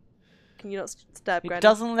 Sonny? Can you not stab Granny? It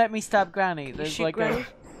doesn't let me stab Granny. You There's shoot like Granny.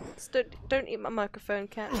 Don't eat my microphone,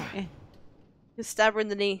 cat. Just stab her in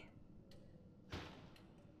the knee.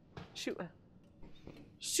 Shoot her.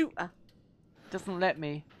 Shoot her. Doesn't let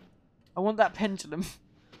me. I want that pendulum.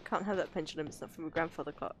 Can't have that pendulum. It's not from a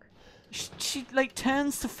grandfather clock. She like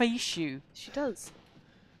turns to face you. She does.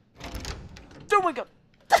 Oh my god.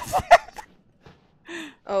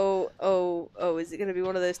 Oh, is it going to be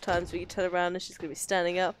one of those times where you turn around and she's going to be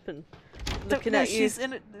standing up and looking at you? She's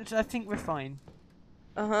in it. I think we're fine.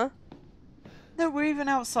 Uh-huh. No, we're even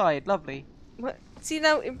outside. Lovely. What? See,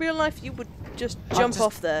 now, in real life, you would just jump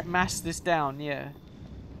off there. Mash this down, yeah.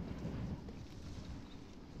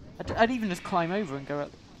 I'd even just climb over and go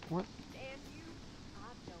up. What?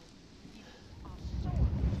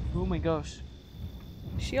 Oh my gosh.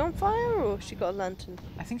 Is she on fire or she got a lantern?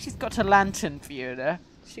 I think she's got a lantern, Fiona.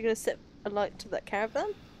 Is she going to set a light to that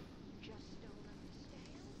caravan?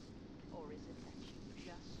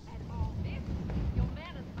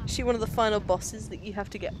 Is she one of the final bosses that you have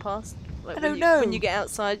to get past? Like I don't know. When you get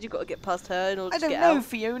outside, you've got to get past her in order to get out. I don't know,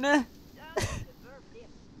 Fiona.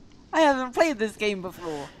 I haven't played this game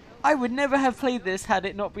before. I would never have played this had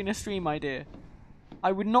it not been a stream idea.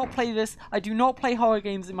 I would not play this. I do not play horror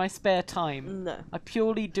games in my spare time. No. I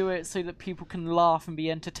purely do it so that people can laugh and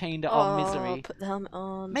be entertained at our misery. Put the helmet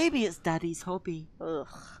on. Maybe it's Daddy's hobby. Ugh.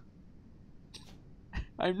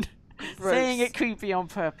 I'm Gross. saying it creepy on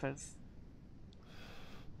purpose.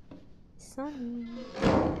 Sonny.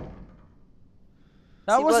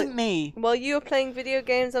 That wasn't me. While you were playing video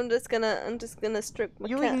games, I'm just gonna stroke my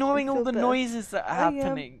You're cat. ignoring all the noises that are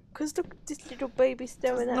happening. Because look, this little baby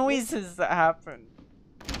staring at me. Noises that happen.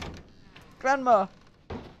 Grandma.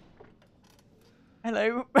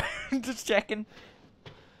 Hello. Just checking.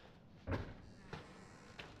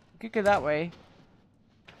 Could go that way.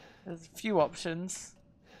 There's a few options.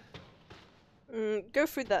 Go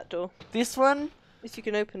through that door. This one? If you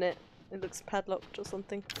can open it. It looks padlocked or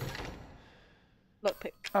something.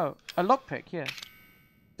 Lockpick. Oh, a lockpick, yeah.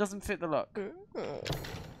 Doesn't fit the lock.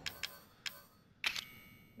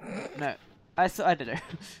 No. I don't know.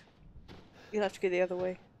 You'll have to go the other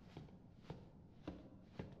way.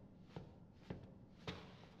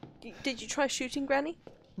 Did you try shooting Granny?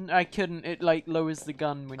 I couldn't. It like lowers the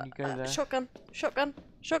gun when you go there. Shotgun. Shotgun.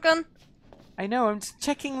 Shotgun. I know. I'm just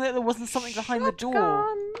checking that there wasn't something behind the door.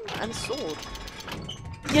 And a sword.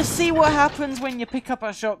 You see what happens when you pick up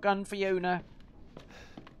a shotgun, Fiona?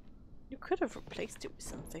 You could have replaced it with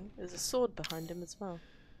something. There's a sword behind him as well.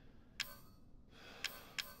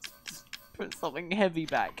 Just put something heavy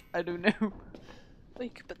back. I don't know. Or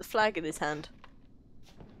you could put the flag in his hand.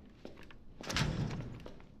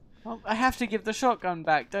 Well, I have to give the shotgun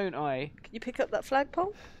back, don't I? Can you pick up that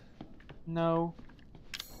flagpole? No.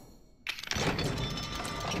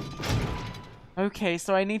 Okay,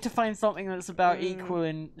 so I need to find something that's about equal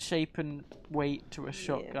in shape and weight to a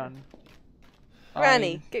shotgun.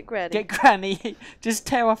 Granny, get Granny. Get Granny. Just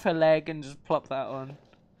tear off her leg and just plop that on.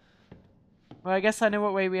 Well, I guess I know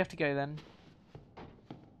what way we have to go then.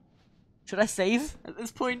 Should I save at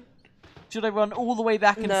this point? Should I run all the way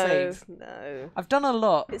back and save? No. I've done a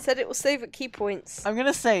lot. It said it will save at key points. I'm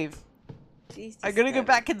gonna save. Jesus, I'm gonna go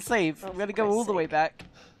back and save. I'm gonna go all the way back.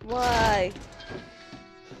 Why?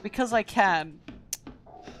 Because I can.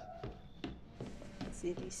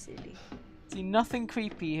 Silly. See, nothing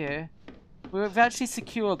creepy here. We've actually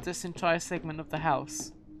secured this entire segment of the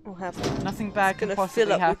house. We'll have it. Nothing bad can possibly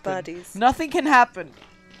fill up happen. with baddies. Nothing can happen.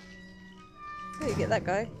 Oh, you get that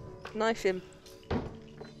guy. Knife him.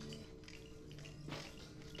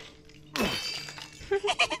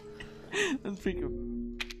 speaker.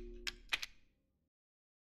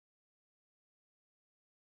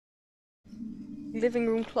 Living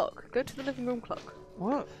room clock. Go to the living room clock.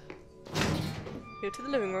 What? Go to the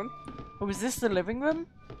living room. Oh, is this the living room?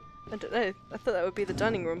 I don't know. I thought that would be the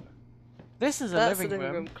dining room. This is a That's living the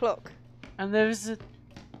living room clock. And there's a...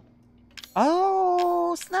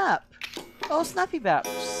 Oh, snap! Oh, snappy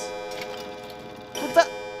baps. What that...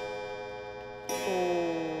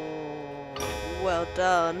 Oh, well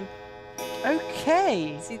done.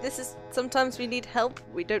 Okay. See, this is... Sometimes we need help.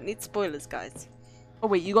 We don't need spoilers, guys. Oh,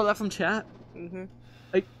 wait, you got that from chat? Mm-hmm.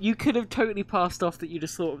 Like, you could have totally passed off that you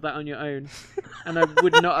just thought of that on your own. And I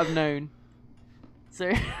would not have known.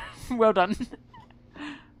 So, well done.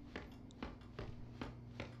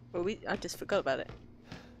 Well, I just forgot about it.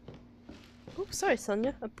 Oh, sorry,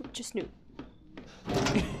 Sonia. I booked your snoot.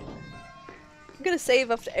 I'm gonna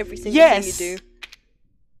save after every single thing you do.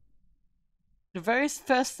 The very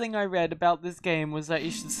first thing I read about this game was that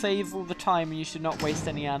you should save all the time and you should not waste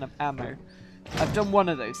any ammo. I've done one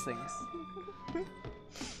of those things.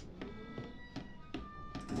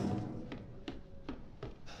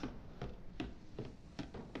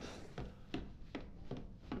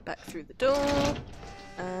 Back through the door.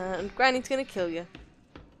 And Granny's gonna kill you.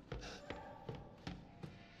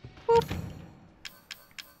 Whoop.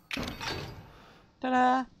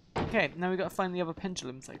 Ta-da! Okay, now we gotta find the other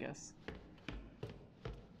pendulums, I guess.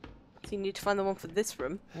 So you need to find the one for this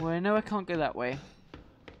room. Well, I know I can't go that way.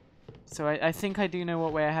 So I think I do know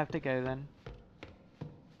what way I have to go then.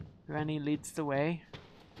 Granny leads the way.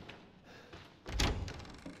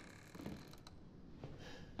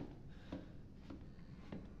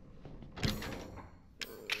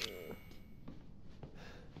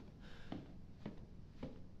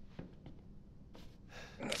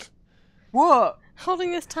 What?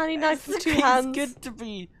 Holding this tiny knife with two It's hands. good to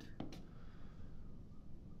be.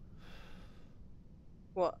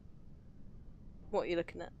 What? What are you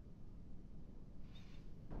looking at?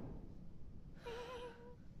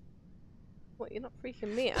 What, you're not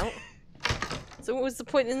freaking me out? So what was the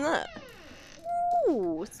point in that?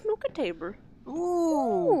 Ooh, snooker table.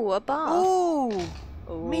 Ooh, a bath. Ooh,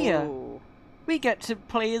 Ooh. Mia. We get to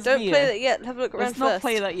play as Don't Mia. play that yet. Have a look around Let's not first.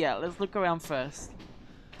 play that yet. Let's look around first.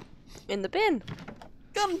 In the bin.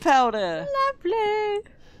 Gunpowder. Lovely.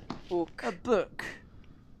 Book. A book.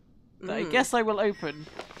 That I guess I will open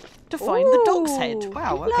to find the dog's head.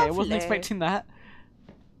 Wow. Okay, I wasn't lovely. expecting that.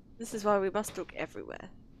 This is why we must look everywhere.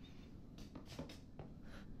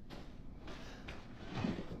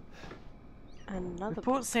 Another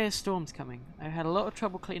Reports say a storm's coming. I had a lot of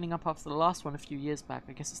trouble cleaning up after the last one a few years back.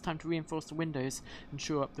 I guess it's time to reinforce the windows and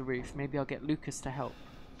shore up the roof. Maybe I'll get Lucas to help.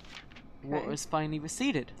 The water has finally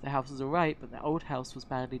receded. The house was alright, but the old house was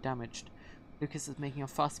badly damaged. Lucas is making a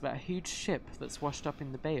fuss about a huge ship that's washed up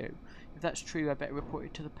in the bayou. If that's true, I better report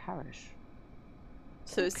it to the parish.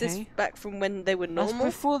 So is this back from when they were normal? That's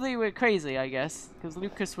before they were crazy, I guess. Because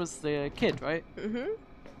Lucas was the kid, right? Mm-hmm.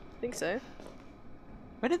 I think so.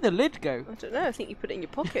 Where did the lid go? I don't know. I think you put it in your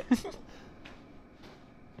pocket.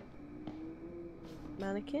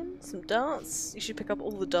 Mannequin, some darts. You should pick up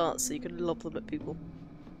all the darts so you can lob them at people.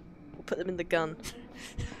 Or put them in the gun.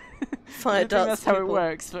 Fire I don't think darts. that's how it people.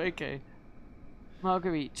 works, but okay.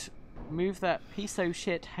 Marguerite, move that piece of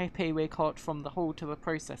shit happy cart from the hall to the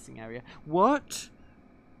processing area. What?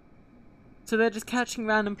 So they're just catching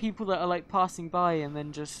random people that are like passing by and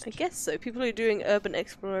then just... I guess so. People who are doing urban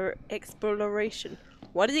exploration.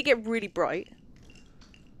 Why did it get really bright?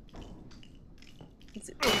 Is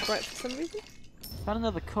it really bright for some reason? Found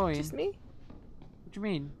another coin. Just me? What do you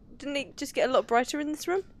mean? Didn't it just get a lot brighter in this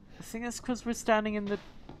room? I think that's because we're standing in the...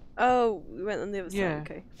 Oh, we went on the other Yeah.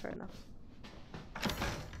 side. Okay, fair enough.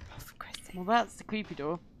 For Christ's sake. Well, that's the creepy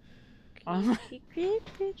door.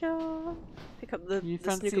 Creepy door. Pick up the You the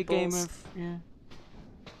fancy snooker a game balls. of... Yeah.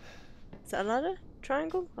 Is that a ladder?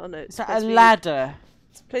 Triangle? Oh no, Is that a ladder?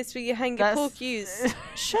 It's a place where you hang your That's- porkies.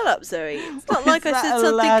 Shut up, Zoe. It's not Is like I that said a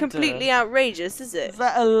something ladder? completely outrageous, is it? Is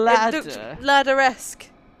that a It ladder? looked ladder-esque.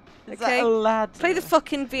 Is Okay? that a ladder? Play the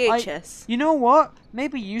fucking VHS. You know what?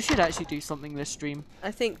 Maybe you should actually do something this stream.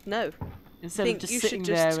 I think no. Instead think of just you should sitting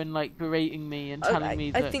just- there and like berating me and telling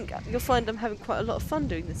me I that... think you'll find I'm having quite a lot of fun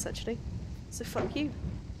doing this actually. So fuck you.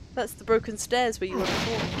 That's the broken stairs where you were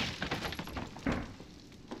before.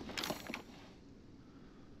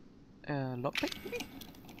 Lockpick?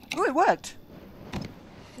 Oh, it worked!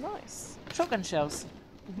 Nice. Shotgun shells.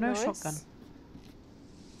 With no Nice. shotgun.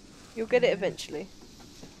 You'll get it eventually.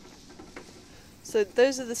 So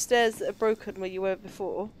those are the stairs that are broken where you were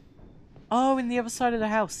before. Oh, in the other side of the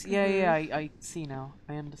house. Yeah, Mhm. yeah, I see now.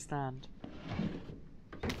 I understand.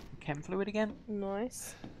 Chem fluid again?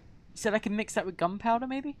 Nice. You said I can mix that with gunpowder,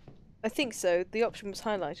 maybe? I think so. The option was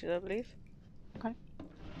highlighted, I believe. Okay.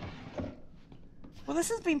 Well, this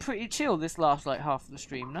has been pretty chill this last like half of the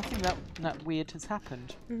stream. Nothing that weird has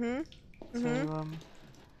happened. So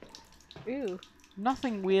Ew.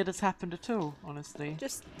 nothing weird has happened at all, honestly.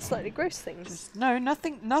 Just slightly gross things. Just, no,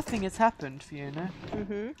 nothing has happened, Fiona.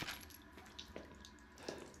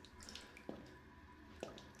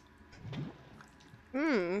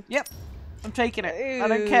 Yep. I'm taking it. Ooh, I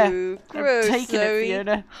don't care. Gross, I'm taking Zoe. it,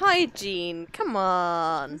 Fiona. Hygiene, come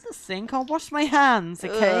on. There's a sink. I'll wash my hands,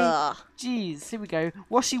 okay? Ugh. Jeez, here we go.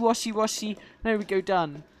 Washy, washy, washy. There we go,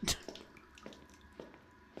 done.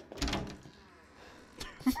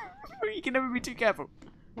 You can never be too careful.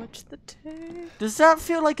 Watch the tape. Does that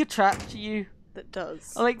feel like a trap to you? That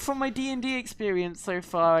does. Like, from my D&D experience so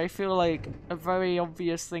far, I feel like a very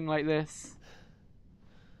obvious thing like this.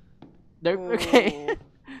 Nope, okay.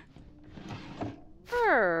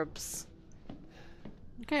 Herbs.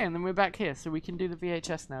 Okay, and then we're back here, so we can do the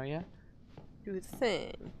VHS now, yeah? Do the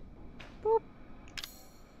thing. Boop.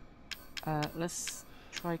 Let's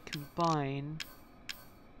try combine.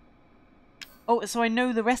 Oh, so I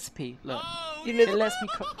know the recipe. Look, you know it lets me.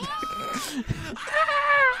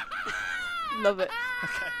 Love it.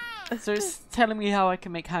 Okay. So it's telling me how I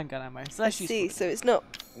can make handgun ammo. So that's see. useful. So it's not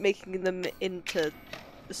making them into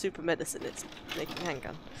the super medicine. It's making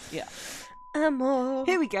handgun. Yeah. Ammo.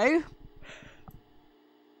 Here we go.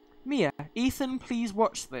 Mia, Ethan, please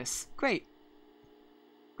watch this. Great.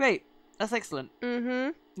 Great. That's excellent.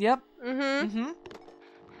 Yep.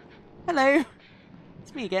 Hello.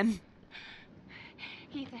 It's me again.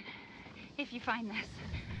 Ethan, if you find this,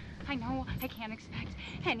 I know I can't expect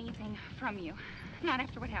anything from you. Not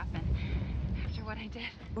after what happened. After what I did.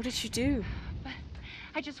 What did you do? But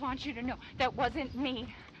I just want you to know that wasn't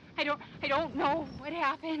me. I don't know what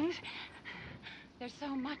happened. There's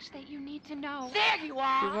so much that you need to know. There you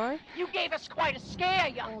are. Did I? You gave us quite a scare,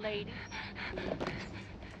 young lady.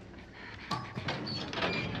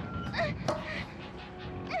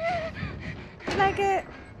 Flag it.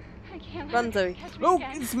 I can't Run, Zoe. Oh,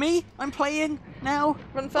 it's me. I'm playing now.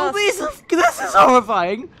 Run fast. Oh, this is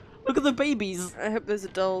horrifying. Look at the babies. I hope those are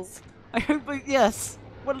dolls. I hope. Yes.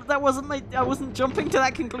 Well, that wasn't my. I wasn't jumping to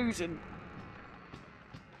that conclusion.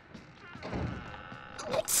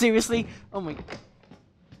 Seriously? Oh my.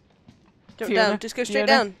 Jump Fiona, down. Just go straight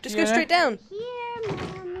Fiona, down. Just Fiona. go straight down.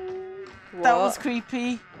 That was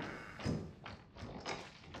creepy.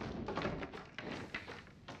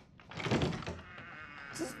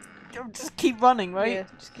 Just keep running, right? Yeah,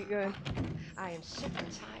 just keep going. I am sick and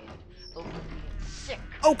tired of being sick.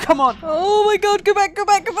 Oh, come on! Oh my god, go back, go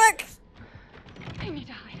back, go back! I need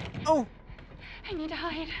to hide. Oh! I need to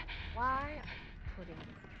hide. Why are you putting me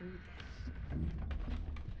through this?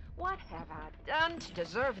 What have I done to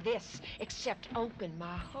deserve this except open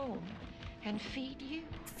my home and feed you?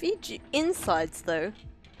 Feed you insides though.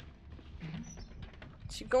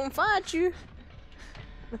 She gonna fight you.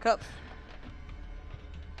 Look up.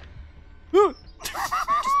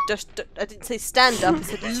 just I didn't say stand up, I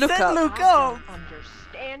said look up. Look up!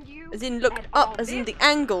 Understand you? As in look up, as in the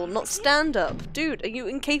angle, not stand up. Dude, are you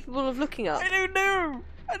incapable of looking up? I don't know!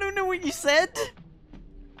 I don't know what you said!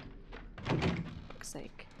 For fuck's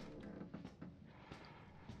sake.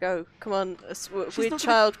 Go, come on. A weird not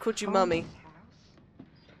child called you mummy.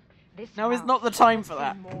 Now is not the time for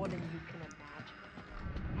that. More than you can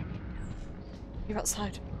imagine. You're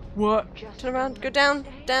outside. What? Turn around, go down,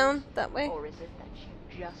 down, that way. Or is it that you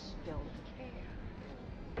just don't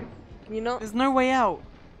care? Can you not? There's no way out.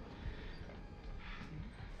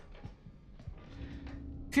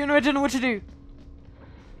 Fiona, I don't know what to do.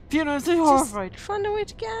 Fiona, I'm so horrified. Just find a way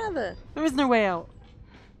to get out of there. There is no way out.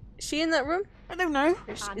 Is she in that room? I don't know.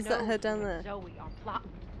 Is that her down there? Zoe are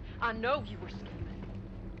plotting. I know you were scheming.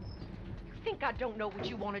 You think I don't know what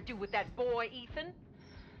you want to do with that boy, Ethan?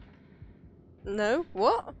 No?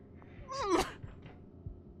 What?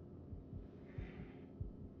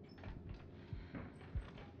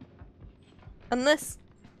 Unless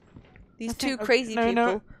these two crazy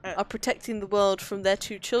people are protecting the world from their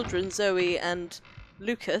two children, Zoe and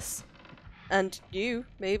Lucas, and you,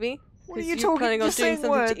 maybe. What are Because you you're talking? planning on You're doing saying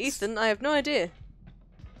something words. to Ethan. I have no idea.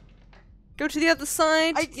 Go to the other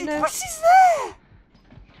side. You know. But she's there.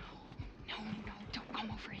 No, don't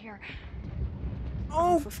come over here.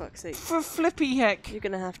 Oh, for fuck's sake! For flippy heck! You're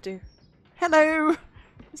gonna have to. Hello,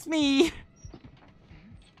 it's me.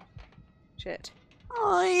 Shit.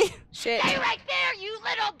 Hi. Shit. Stay right there, you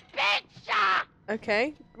little bitch!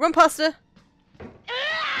 Okay, run past her.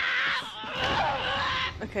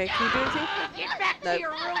 Okay, can you do anything? Get back No. to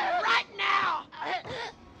your room right now!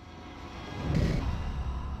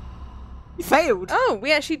 You failed. Oh,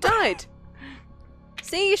 we actually died.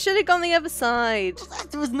 See, you should have gone the other side.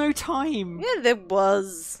 There was no time. Yeah, there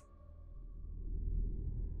was.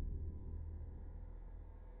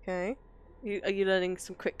 Okay. Are you learning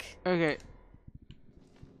some quick? Okay.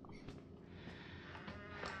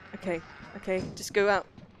 Okay. Just go out.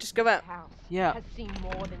 Just go out. Yeah. Has seen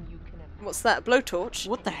more than you can imagine. What's that? A blowtorch?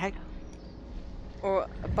 What the heck? Or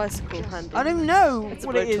a bicycle handle? I don't know It's a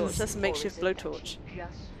what it blowtorch. is. That's a makeshift blowtorch. Just don't care.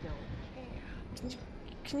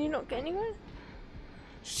 Can you not get anywhere?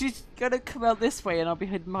 She's gonna come out this way and I'll be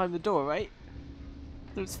hidden behind the door, right?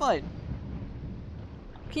 So it's fine.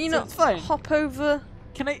 Can you So not it's fine. hop over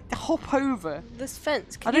Can I hop over? this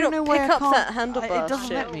fence? I Can don't you know not why pick I up can't- that handlebar It doesn't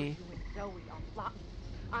shit? let me. You and Zoe are plotting.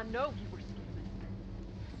 I know you were scheming.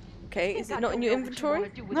 Okay, is it not in your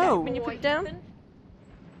inventory? No. When you put it down?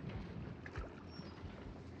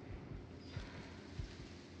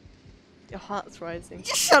 Your heart's rising.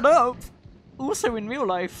 Just shut up! Also in real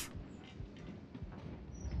life.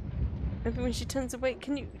 Maybe when she turns away,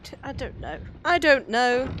 can you... I don't know. I don't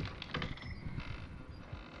know.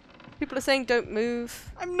 People are saying don't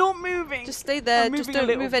move. I'm not moving! Just stay there. I'm Just moving a don't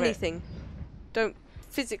little move bit. anything. Don't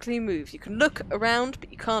physically move. You can look around,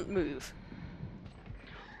 but you can't move.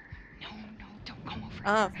 No, don't come over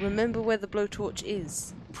Ah, remember where the blowtorch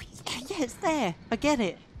is. Yeah, it's there. I get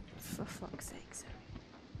it. For fuck's sake, Zoe.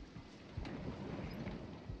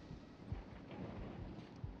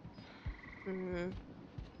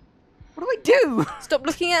 What do I do? Stop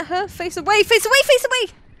looking at her. Face away. Face away. Face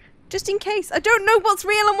away. Just in case. I don't know what's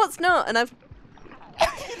real and what's not, and I've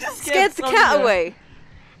scared the cat away.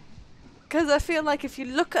 Because I feel like if you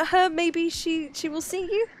look at her, maybe she will see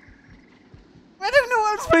you. I don't know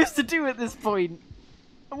what I'm supposed to do at this point.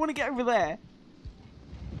 I want to get over there.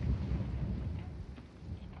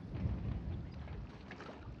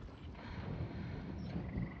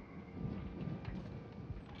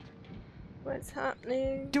 What's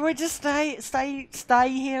happening? Do I just stay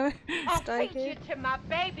here? I'll Stay feed here. you to my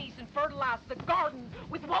babies and fertilize the garden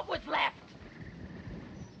with what was left.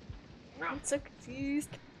 I'm so confused.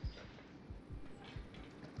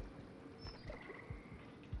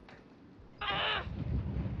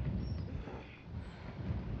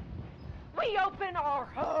 We open our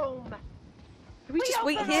home. Can we just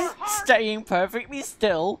wait open here? our hearts, Staying perfectly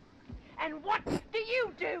still. and what do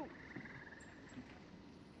you do?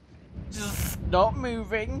 Just not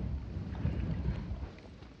moving.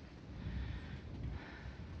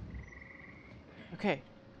 Okay.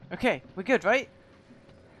 Okay, we're good, right?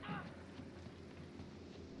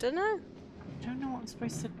 Don't know. I don't know what I'm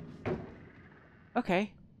supposed to...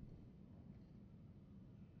 Okay.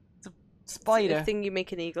 It's a spider. The thing you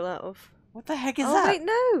make an eagle out of. What the heck is Oh that? wait,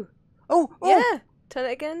 no. Oh, Yeah. Turn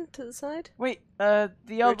it again to the side. Wait, the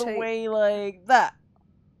other Rotate. way like that.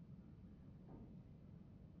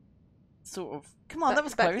 Sort of. Come on, that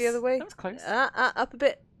was back close. the other way. That was close. Up a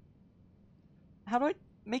bit. How do I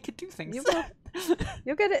make it do things? You will.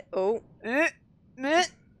 You'll get it. Oh.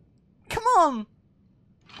 Come on!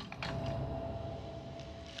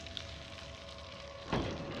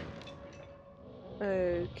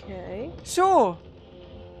 Okay. Sure!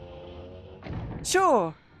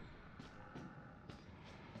 Sure!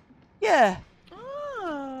 Yeah!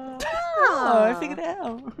 Oh, I figured it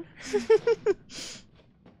out.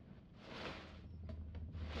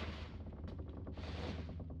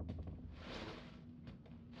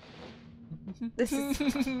 This is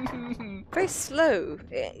very slow.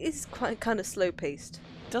 It is quite kind of slow paced.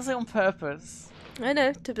 Does it on purpose. I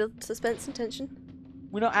know, to build suspense and tension.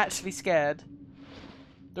 We're not actually scared.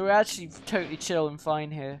 We're actually totally chill and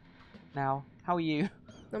fine here now. How are you?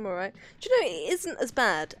 I'm alright. Do you know, it isn't as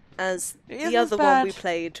bad as It the isn't other as one we bad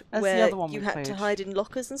played, as the where other one you we had to played. hide in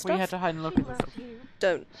lockers and stuff. We had to hide in lockers and stuff.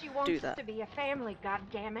 Don't She wants do us that. to be a family,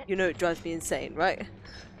 goddammit. You know it drives me insane, right?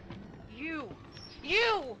 You!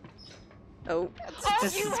 Oh. All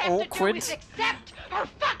This you is have awkward. to do is accept her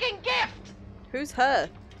fucking gift! Who's her?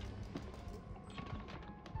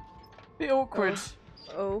 Bit awkward.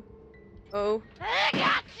 Oh. Oh. I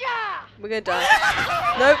gotcha! We're gonna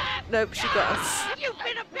die. Nope. Nope, she got us. You've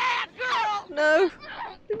been a bad girl! No.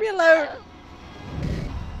 Leave me alone.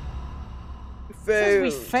 Says we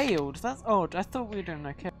failed. That's odd. I thought we were doing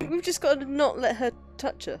okay. We've just got to not let her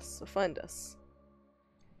touch us or find us.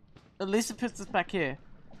 At least it puts us back here.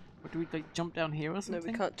 Or do we like jump down here or No,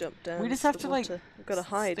 something? we can't jump down. We just into have the to like water. We've got to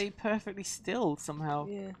hide. stay perfectly still somehow.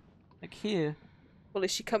 Yeah. Like here. Well,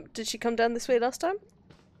 is she come? Did she come down this way last time?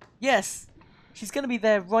 Yes! She's gonna be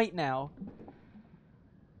there right now.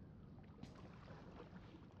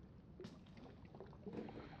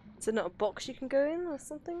 Is there not a box you can go in or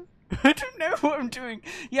something? I don't know what I'm doing.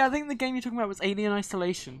 Yeah, I think the game you're talking about was Alien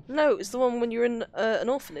Isolation. No, it's the one when you're in an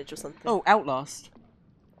orphanage or something. Oh, Outlast.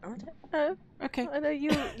 I don't know. Okay. I know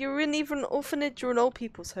you're in either an orphanage or an old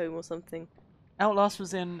people's home or something. Outlast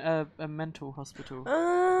was in a mental hospital.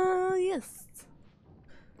 Yes.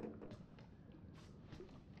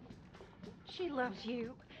 She loves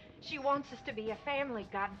you. She wants us to be a family,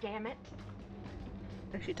 goddammit.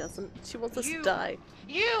 No, she doesn't. She wants us to die.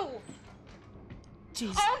 You!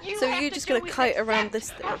 Jeez. So you're just gonna kite around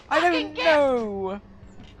this thing? I don't know!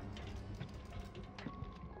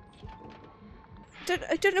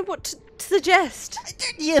 I don't know what to suggest.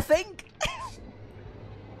 Do you think?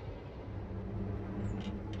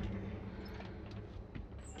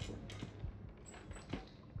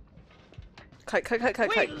 Kite.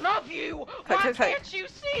 We love you! Why can't you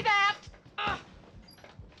see that?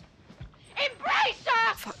 Embrace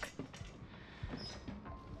us! Fuck.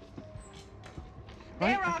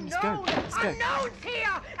 Right, There are let's go. Let's go. unknowns here,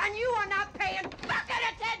 and you are not paying fucking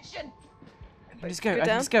attention! I can just go. Go I can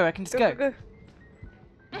down. just go. I can just go. Go.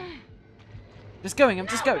 Just going. I'm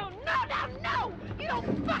just going. No! You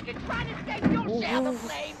don't fucking try to escape your share the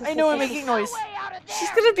flame! I know I'm making noise. She's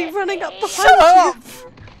gonna be running up behind Shut up!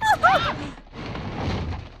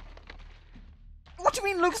 What do you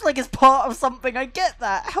mean looks like it's part of something? I get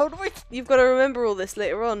that. How do I... You've got to remember all this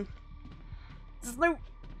later on. There's no...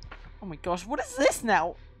 Oh my gosh, what is this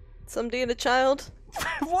now? Somebody and a child.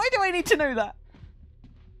 Why do I need to know that?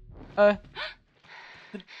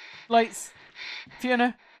 The lights.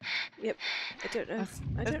 Fiona. Yep. I don't know.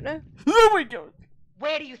 I don't know. Oh my god.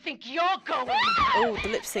 Where do you think you're going? Oh, the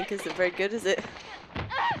lip sync isn't very good, is it? Ethan,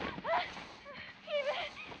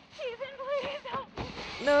 please help me.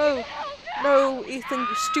 No. No, Ethan,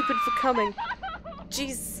 you're stupid for coming.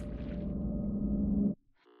 Jeez.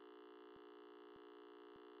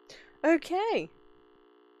 Okay.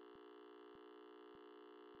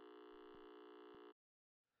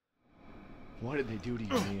 What did they do to you,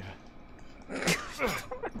 Mia?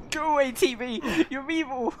 Go away, TV. You're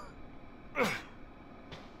evil.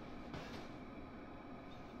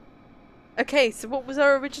 Okay, so what was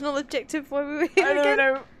our original objective while we were here I again? don't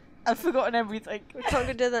know. I've forgotten everything. We can't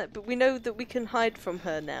go do that, but we know that we can hide from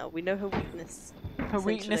her now. We know her weakness. Her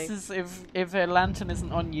weakness is if her lantern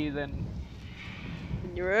isn't on you, then...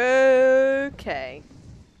 You're okay.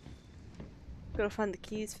 Gotta find the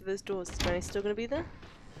keys for those doors. Is Granny still gonna be there?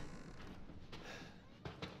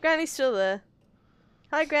 Granny's still there.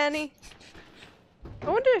 Hi, Granny. I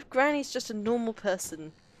wonder if Granny's just a normal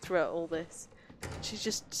person throughout all this. She's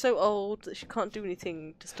just so old that she can't do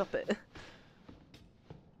anything to stop it.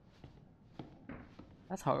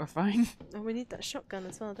 That's horrifying. Oh, we need that shotgun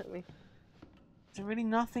as well, don't we? Is there really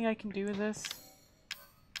nothing I can do with this?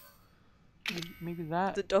 Maybe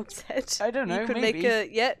that. The dog's head. I don't know. You could maybe. make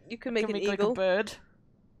a you could make an like eagle. a bird.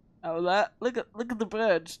 Oh, that! Look at the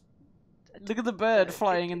bird. Look at the bird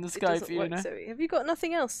flying in the sky, doesn't work, Fiona. Zoe. Have you got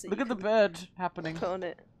nothing else? Look at the bird happening. Put on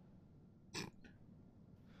it.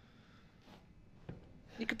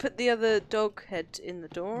 You could put the other dog head in the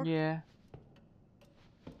door. Yeah.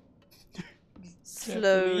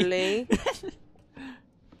 Slowly.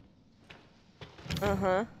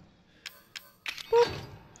 Uh-huh. Boop.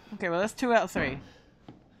 Okay, well that's 2 out of 3.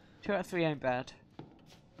 2 out of 3 ain't bad.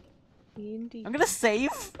 Indeed. I'm gonna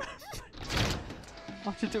save!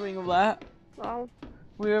 After doing all that. Wow.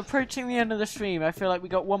 We're approaching the end of the stream. I feel like we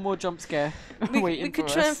got one more jump scare waiting We could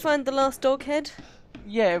for try us. and find the last dog head.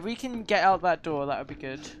 Yeah, if we can get out that door, that would be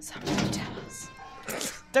good. Somebody tell us.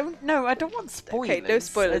 I don't want spoilers. Okay, no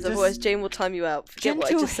spoilers, I otherwise Jane will time you out. Forget what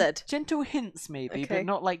I just said. Gentle hints maybe, Okay. but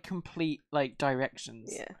not like complete like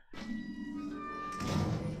directions. Yeah.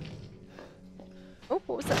 Oh,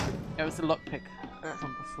 what was that? It was the lockpick Ah.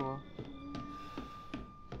 from before.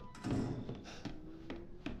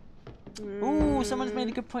 Ooh, someone's made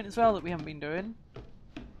a good point as well that we haven't been doing.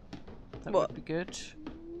 That What? would be good.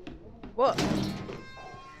 What?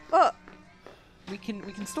 What? We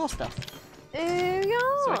can store stuff. Yeah,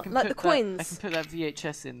 So I can like the put coins. I can put that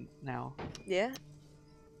VHS in now. Yeah.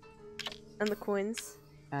 And the coins.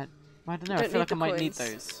 And I don't know. You I don't feel need like I the might need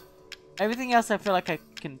coins. those. Everything else, I feel like I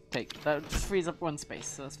can take. That just frees up one space,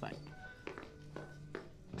 so that's fine.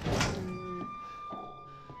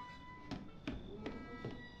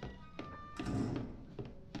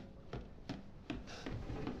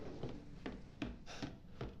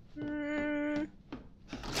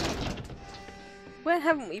 Where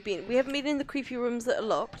haven't we been? We haven't been in the creepy rooms that are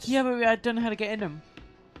locked. Yeah, but I don't know how to get in them.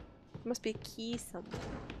 There must be a key somewhere.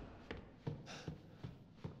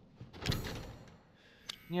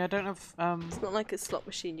 Yeah, I don't have. It's not like a slot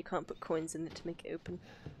machine. You can't put coins in it to make it open.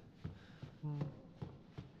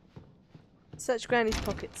 Search Granny's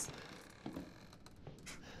pockets.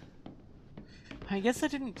 I guess I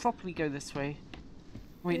didn't properly go this way.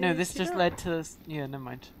 Wait, no, this just led to this. Yeah, never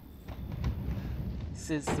mind.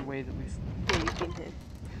 This is the way that we've... Yeah, you've been here.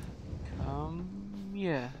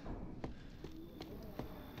 Yeah.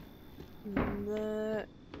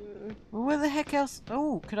 Well, where the heck else?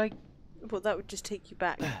 Oh, could I... Well, that would just take you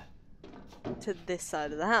back to this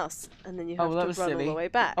side of the house, and then you have Oh, that to was run silly. all the way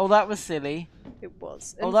back. Oh, that was silly. It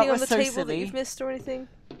was. Oh, Anything that on was the so table that silly. you've missed or anything?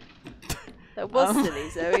 That was silly,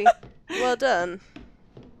 Zoe. Well done.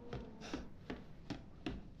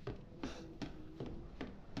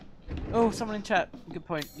 Oh, someone in chat. Good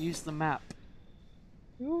point. Use the map.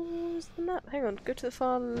 Where's the map? Hang on. Go to the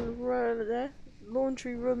far row there.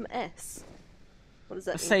 Laundry room S. What does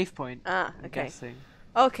that mean? Save point. Ah, I'm okay. guessing.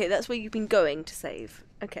 Okay, that's where you've been going to save.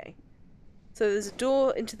 Okay. So there's a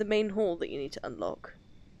door into the main hall that you need to unlock.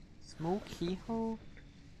 Small keyhole.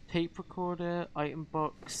 Tape recorder. Item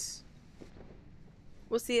box.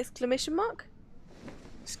 What's the exclamation mark?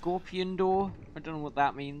 Scorpion door. I don't know what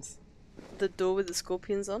that means. The door with the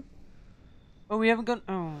scorpions on? Oh, we haven't gone...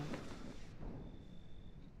 Oh.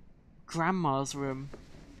 Grandma's room.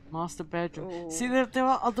 Master bedroom. Oh. See, there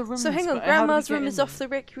are other rooms. So hang on, but how do we Grandma's get room in is them? off the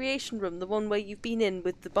recreation room, the one where you've been in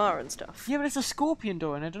with the bar and stuff. Yeah, but it's a scorpion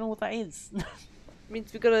door and I don't know what that is.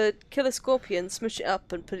 Means we've got to kill a scorpion, smush it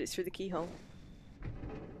up and put it through the keyhole.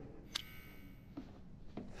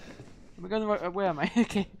 We're going the right... Where am I?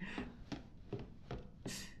 Okay.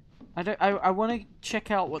 I want to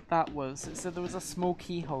check out what that was. It said there was a small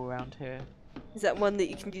keyhole around here. Is that one that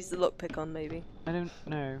you can use the lockpick on, maybe? I don't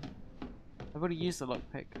know. I've already used the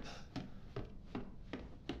lockpick.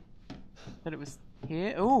 Said it was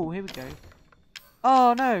here. Oh, here we go.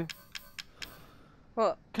 Oh no!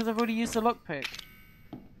 What? Because I've already used the lockpick.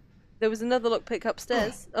 There was another lockpick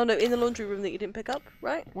upstairs. Oh no, in the laundry room that you didn't pick up,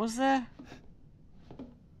 right? Was there?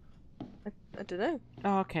 I don't know.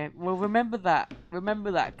 Oh, okay. Well, remember that.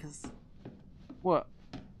 Remember that, because... What?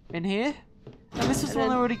 In here? And this was the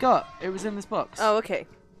one I already got. It was in this box. Oh, okay.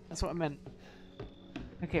 That's what I meant.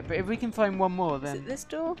 Okay, but if we can find one more, then... Is it this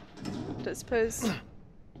door? Don't suppose.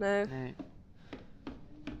 No. No.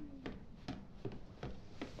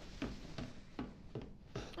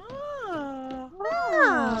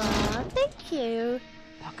 Thank you.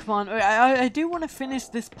 Oh, come on. I do want to finish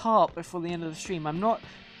this part before the end of the stream. I'm not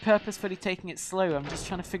purposefully taking it slow. I'm just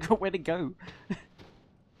trying to figure out where to go.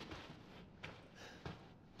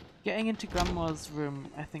 Getting into Grandma's room,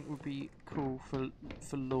 I think, would be cool for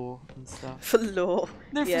lore and stuff. For lore.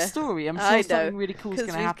 No, yeah. for story. I'm sure I something know, really cool is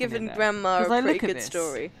going to happen. Because we've given in there. Grandma a 'Cause pretty look at good this.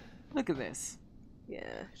 story. Look at this. Yeah,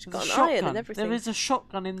 she's There's got a an iron shotgun. and everything. There is a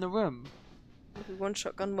shotgun in the room. Maybe one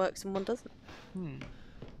shotgun works and one doesn't.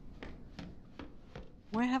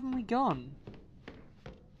 Where haven't we gone?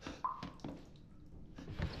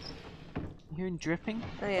 Hearing dripping?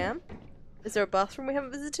 I am. Is there a bathroom we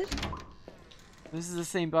haven't visited? This is the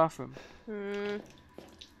same bathroom.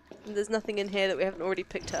 There's nothing in here that we haven't already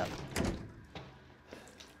picked up.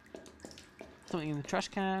 Something in the trash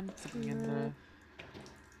can. Something in the...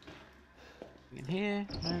 In here.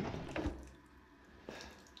 No.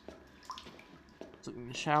 Something in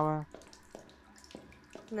the shower.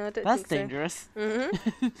 No, I don't That's think so. dangerous.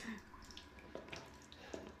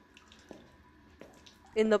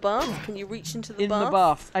 In the bath? Can you reach into the In bath? the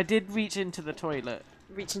bath. I did reach into the toilet.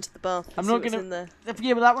 Reach into the bath. I'm see not what's gonna... in there.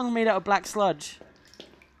 Yeah, but that one's made out of black sludge.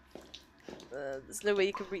 There's no way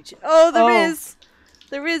you can reach it. Oh, there is!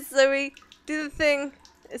 There is, Zoe! Do the thing.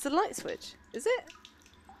 It's a light switch. Is it?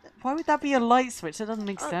 Why would that be a light switch? That doesn't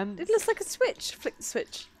make sense. It looks like a switch. Flick the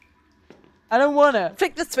switch. I don't wanna.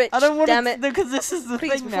 Flick the switch. I don't want Damn to, it. because this is the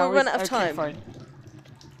Please, thing before now. we run out of time. Fine.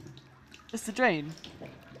 It's the drain.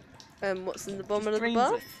 What's in the bottom of the Drains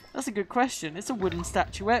bath? it. That's a good question. It's a wooden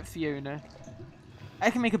statuette, Fiona. I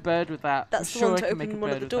can make a bird with that. That's I'm the sure one I to can make a open one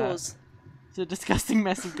of bird the with that. doors. It's a disgusting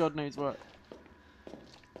mess of God knows what.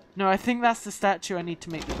 No, I think that's the statue I need to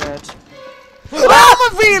make the bird.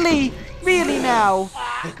 Oh, really? Really now?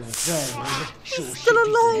 He's still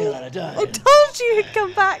alive! I told you he'd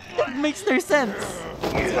come back! It makes no sense.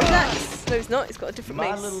 He's got an axe. No, he's not. He's got a different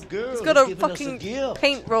My mace. little girl He's got has a given us a fucking gift.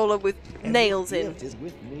 paint roller with nails in.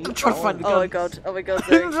 I'm trying to find the gun. Oh my god. Oh my god,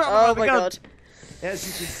 Zoe. Oh my god. As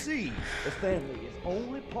you can see, the family is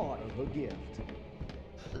only part of her gift.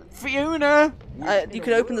 Fiona! You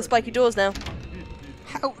can open the spiky doors now.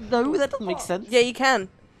 How? No, that doesn't make sense. Yeah, you can.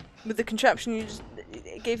 With the contraption,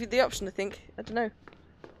 it gave you the option, I think. I don't know.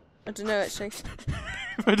 I don't know, actually.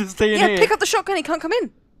 If I just stay in here. Yeah, pick up the shotgun, he can't come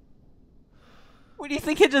in. What do you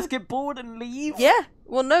think? He'd just get bored and leave? Yeah.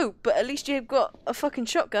 Well, no, but at least you've got a fucking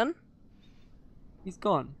shotgun. He's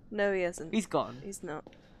gone. No, he hasn't. He's gone. He's not.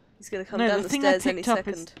 He's gonna come No, down the the thing I stairs any picked up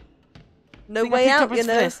is- second. No way out, you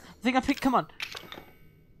know. The thing I picked. Come on.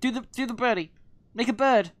 Do the birdie. Make a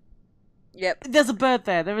bird. Yep. There's a bird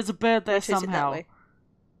there. There is a bird there Rotate it that somehow. way.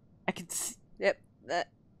 I can see. Yep. That.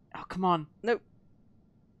 Oh, come on. Nope.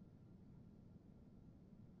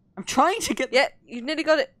 I'm trying to get. Yeah, you nearly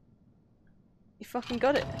got it. You fucking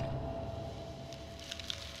got it.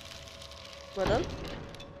 Well done.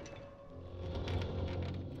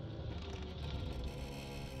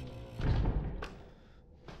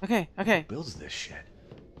 Okay. Who builds this shit?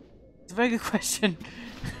 It's a very good question.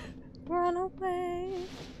 Run away.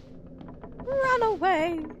 Run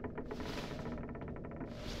away.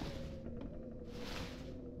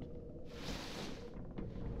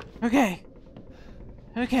 Okay.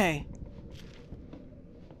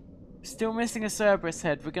 Still missing a Cerberus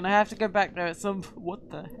head. We're gonna have to go back there at some. What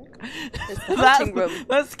the heck? It's the hunting room.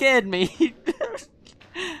 That scared me.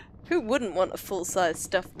 Who wouldn't want a full-size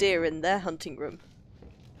stuffed deer in their hunting room?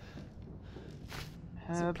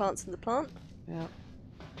 Some plants in the plant. Yeah.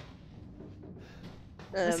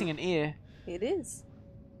 Missing an ear. It is.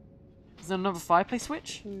 Is there another fireplace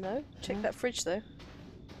switch? No. Check that fridge though.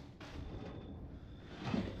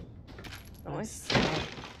 Nice.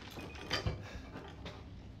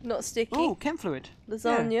 Not sticky. Oh, chem fluid.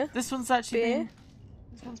 Lasagna. Yeah. This one's actually beer.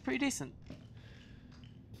 This one's pretty decent.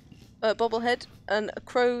 Bobblehead and a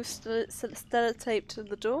crow taped to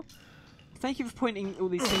the door. Thank you for pointing all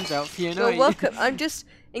these things out, Fiona. You're welcome. I'm just,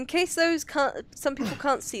 in case those can't, some people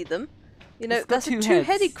can't see them. You know, It's got that's a two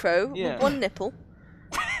two-headed heads. crow Yeah. with one nipple.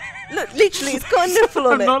 Look, literally, it's got a nipple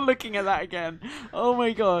on I'm it. not looking at that again. Oh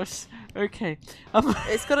my gosh. Okay.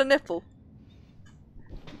 It's got a nipple.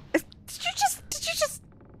 Did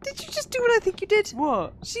you just do what I think you did?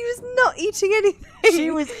 What? She was not eating anything. She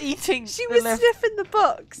was eating. She the was left- sniffing the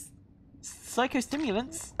box.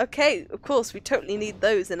 Psychostimulants. Okay, of course, we totally need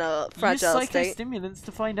those in our fragile Use state. psychostimulants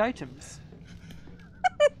to find items.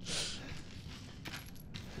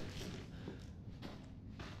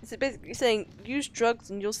 Is it basically saying use drugs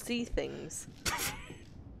and you'll see things?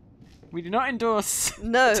 We do not endorse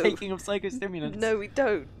No. taking of psychostimulants. No, we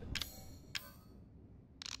don't.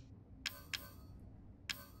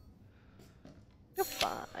 You're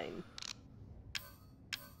fine.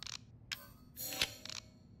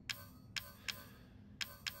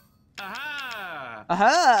 Aha!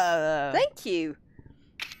 Aha! Thank you.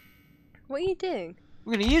 What are you doing?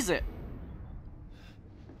 We're gonna use it.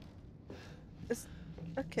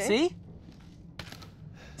 Okay. See?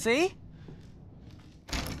 See?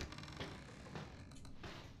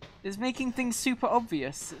 It's making things super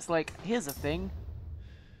obvious. It's like, here's a thing.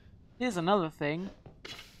 Here's another thing.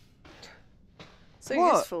 So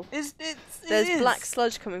What? useful. It There's is. black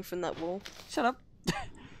sludge coming from that wall. Shut up.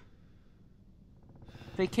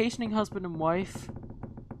 Vacationing husband and wife.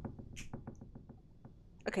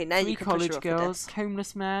 Okay, now Three you can push her college off the girls. desk.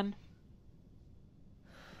 Homeless man.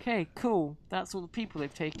 Okay, cool. That's all the people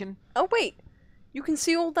they've taken. Oh wait, you can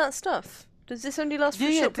see all that stuff. Does this only last for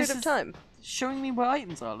a short period of time? Showing me where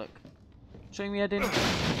items are, look. Showing me I didn't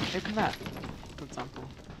open that, for example.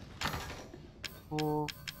 Or...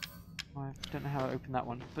 I don't know how I opened that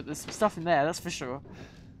one. But there's some stuff in there, that's for sure.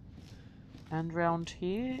 And round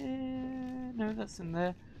here... No, that's in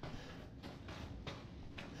there.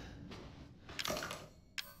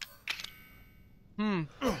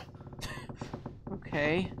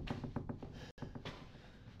 Okay.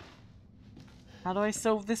 How do I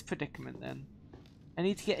solve this predicament then? I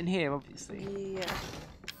need to get in here, obviously. Yeah.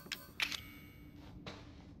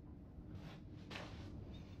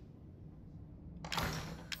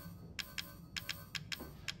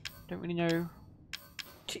 Don't really know.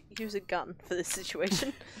 Use a gun for this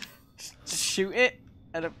situation. Just shoot it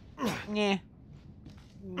at a... Yeah.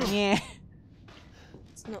 Yeah.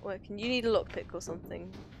 It's not working. You need a lockpick or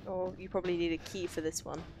something. Or you probably need a key for this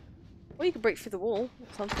one. Or you can break through the wall or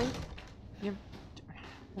something. Yeah.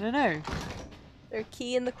 I don't know. Is there a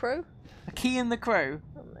key in the crow? A key in the crow?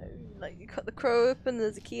 I don't know. Like, you cut the crow open,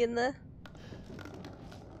 there's a key in there.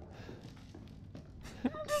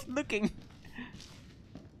 I'm just looking.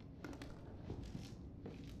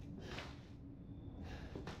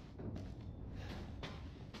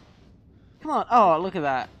 Come on. Oh, look at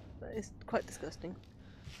that. That is quite disgusting.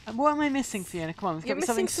 And what am I missing, Fiona? Come on, there's You're got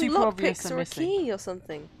to be missing something some super obvious lockpicks I'm or a missing. key or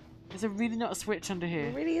something. Is there really not a switch under here?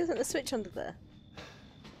 There really isn't a switch under there.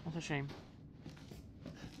 That's a shame.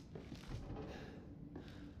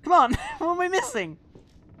 Come on! What am I missing?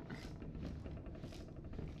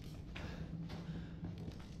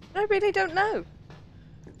 I really don't know.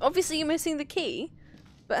 Obviously you're missing the key,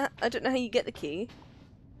 but I don't know how you get the key.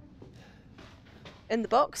 In the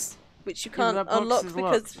box, which you Yeah, can't that box unlock is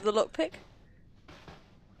because locked. of the lockpick.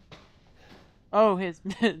 Oh, here's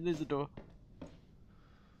there's a door.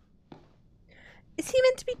 Is he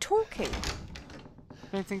meant to be talking? I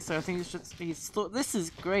don't think so. I think it's just he's thought this is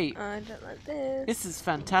great. I don't like this. This is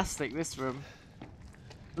fantastic. This room.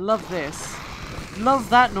 Love this. Love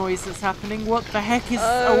that noise that's happening. What the heck is?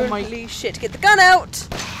 Oh my! Holy shit! Get the gun out!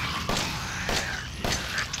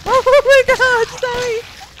 Oh my god, Zoe!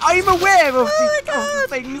 I'm aware of, Oh the, of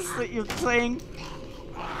things that you're saying.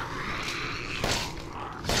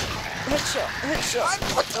 Headshot,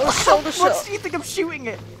 headshot. What, Oh, shoulder shot. What do you think I'm shooting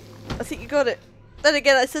it? I think you got it. Then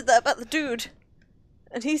again, I said that about the dude.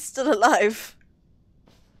 And he's still alive.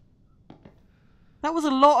 That was a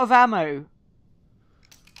lot of ammo.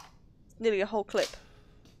 Nearly a whole clip.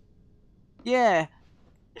 Yeah.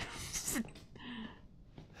 I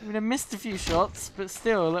mean, I missed a few shots, but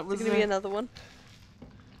still, that was Is it gonna be another one?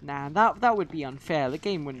 Nah, that would be unfair. The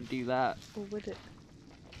game wouldn't do that. Or would it?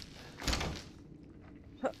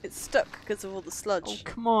 Oh, it's stuck because of all the sludge. Oh,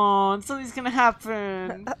 come on. Something's gonna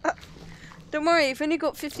happen. Don't worry, you've only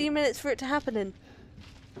got 15 minutes for it to happen in.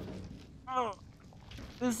 Oh,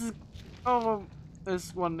 this is... Oh,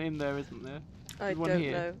 there's one in there, isn't there? I There's one don't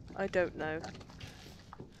here. know. I don't know.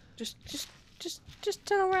 Just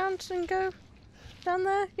turn around and go down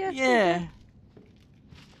there. Yeah. Yeah. Okay.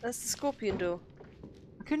 That's the scorpion door.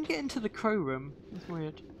 I couldn't get into the crow room. That's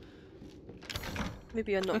weird.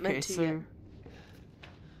 Maybe I'm not meant to yet.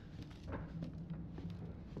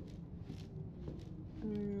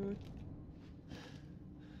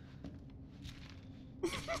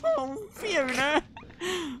 Oh, Fiona!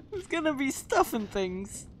 There's gonna be stuff and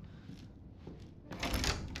things.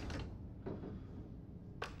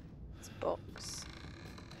 It's a box.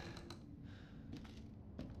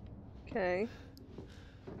 Okay.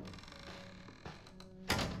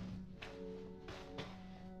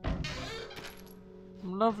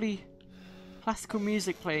 Some lovely classical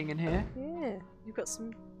music playing in here. Yeah, you've got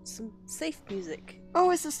some safe music. Oh,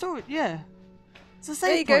 it's a storage. Yeah, it's a There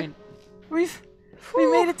save you go. point.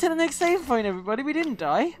 We made it to the next save point, everybody. We didn't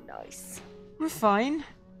die. Nice. We're fine.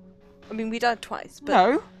 I mean, we died twice, but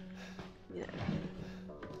No. you know.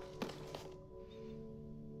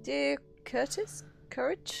 Dear Curtis,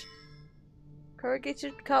 courage,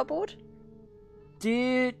 corrugated cardboard.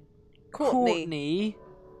 Dear Courtney. Courtney,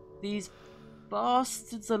 these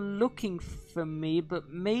bastards are looking for me, but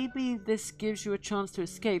maybe this gives you a chance to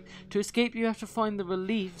escape. To escape, you have to find the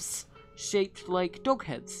reliefs shaped like dog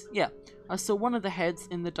heads. Yeah, I saw one of the heads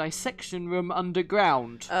in the dissection room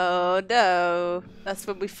underground. Oh no, that's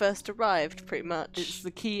when we first arrived, pretty much. It's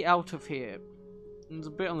the key out of here. There's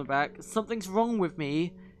a bit on the back. Something's wrong with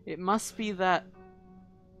me. It must be that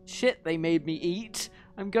shit they made me eat.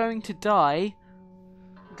 I'm going to die.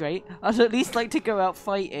 Great. I'd at least like to go out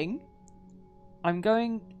fighting. I'm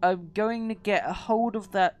going to get a hold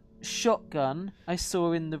of that shotgun I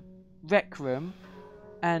saw in the rec room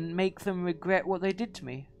and make them regret what they did to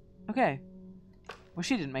me. Okay. Well,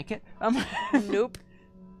 she didn't make it. Nope.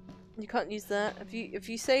 You can't use that. Have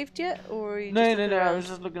you saved yet, or are you No, just no, looking no. I around? was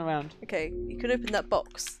just looking around. Okay, you can open that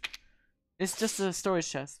box. It's just a storage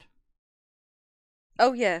chest.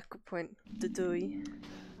 Oh yeah, good point. Dudui.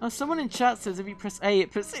 Oh, someone in chat says if you press A,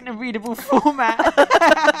 it puts it in a readable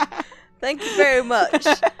format. Thank you very much.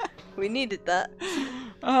 We needed that.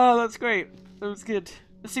 Oh, that's great. That was good.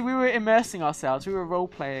 See, we were immersing ourselves. We were role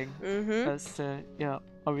playing. Yeah,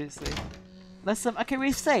 obviously. Let's okay,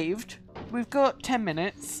 we've saved. We've got 10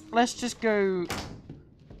 minutes. Let's just go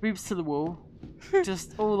boobs to the wall.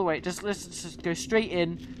 Just all the way. Let's just go straight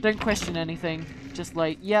in. Don't question anything. Just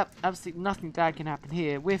like, yep, absolutely nothing bad can happen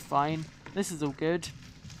here. We're fine. This is all good.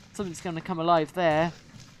 Something's gonna come alive there.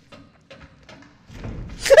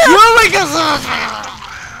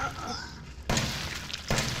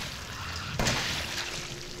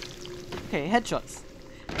 Okay, headshots.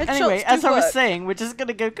 Anyway, as I was saying, we're just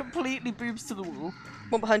gonna go completely boobs to the wall.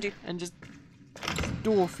 One behind you. And just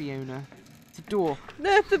door, Fiona. It's a door.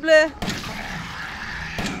 No, the Blair.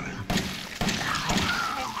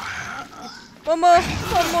 One more.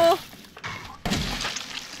 One more.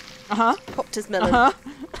 Popped his melon.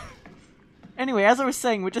 Anyway, as I was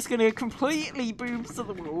saying, we're just gonna go completely boobs to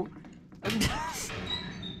the wall.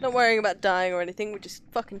 Not worrying about dying or anything. We're just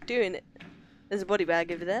fucking doing it. There's a body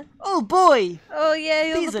bag over there. Oh boy! Oh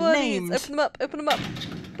yeah, all These the are bodies. named. Open them up. Open them up.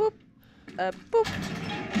 Boop. Boop.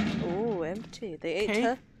 Oh, empty. They ate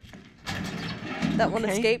her. That one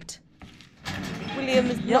escaped. William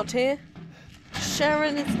is not here.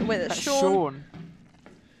 Sharon is. Wait, that's Sean.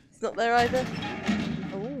 He's not there either.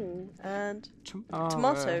 Oh, and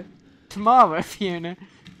tomato. Tomorrow, Fiona.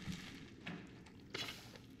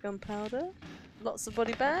 Gunpowder. Lots of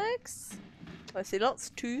body bags. I see lots.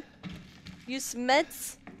 2. Use some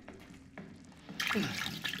meds.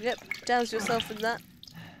 Yep, douse yourself in that.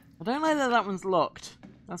 I don't like that one's locked.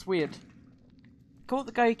 That's weird. Caught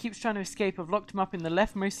the guy who keeps trying to escape. I've locked him up in the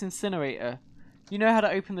leftmost incinerator. You know how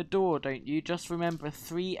to open the door, don't you? Just remember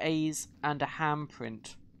 3 A's and a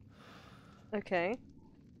handprint. Okay.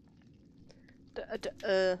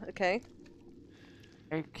 Okay.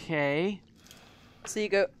 Okay. So you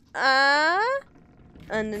go, ah,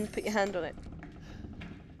 and then put your hand on it.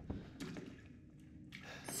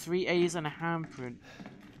 3 A's and a handprint.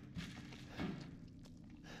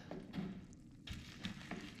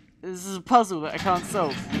 This is a puzzle that I can't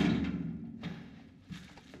solve.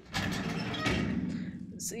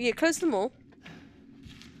 So yeah, close them all.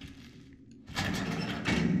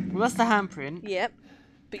 Well, that's the handprint. Yep.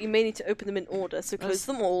 But you may need to open them in order, so close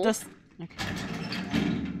them all. Just okay.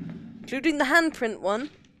 Including the handprint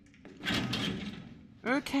one.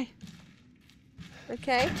 Okay.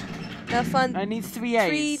 Okay. Now find I need 3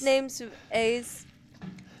 A's. 3 names of A's.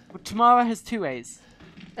 Well, Tamara has 2 A's.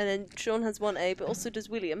 And then Sean has 1 A, but also does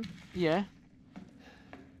William. Yeah.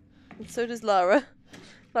 And so does Lara.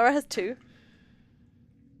 Lara has 2.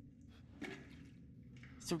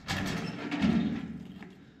 So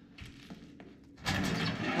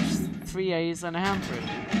that's 3 A's and a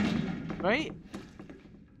handprint. Right?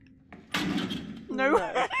 No.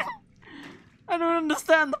 I don't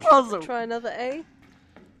understand the puzzle. Try another A.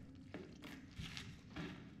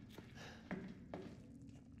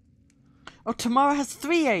 Oh, Tamara has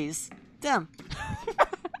 3 A's. Damn.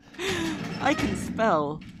 I can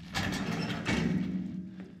spell.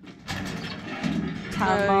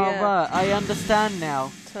 Tamara. I understand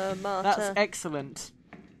now. Tomato. That's excellent.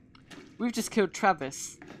 We've just killed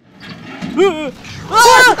Travis. Oh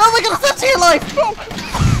my god, that's your life!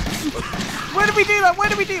 Where did we do that? Where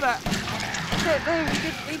did we do that? No, we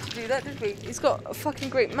didn't need to do that, did we? He's got a fucking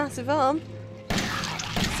great massive arm.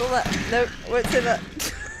 Saw that. No, I won't say that.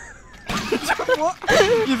 What?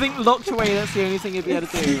 You think locked away that's the only thing you'd be able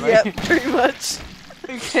to do, right? Yep, pretty much.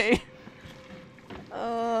 Okay.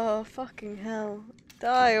 Oh, fucking hell.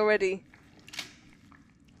 Die already.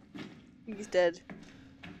 He's dead.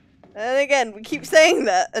 And again, we keep saying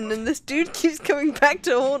that, and then this dude keeps coming back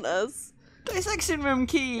to haunt us. Dissection room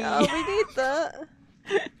key! Oh, we need that.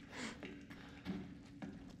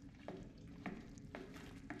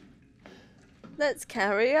 Let's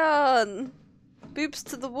carry on. Boobs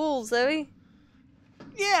to the wall, Zoe.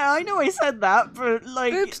 Yeah, I know I said that, but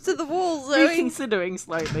like... Boobs to the wall, Zoe. Reconsidering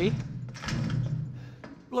slightly.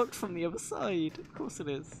 Blocked from the other side. Of course it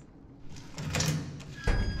is.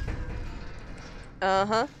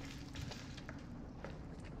 Uh-huh.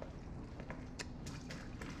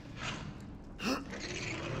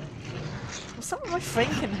 What's that with my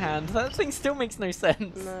Franken hand? That thing still makes no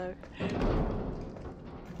sense. No.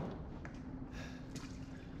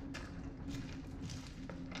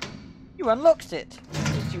 You unlocked it.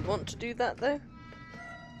 Did you want to do that, though?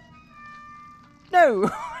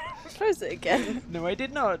 No! Close it again. No, I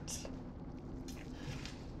did not.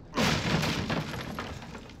 I'm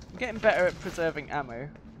getting better at preserving ammo.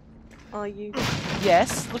 Are you?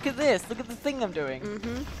 Yes, look at this. Look at the thing I'm doing.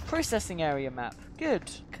 Mm-hmm. Processing area map. Good.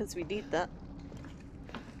 Because we need that.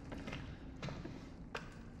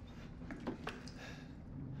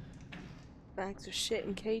 Bags of shit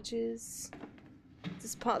in cages. Is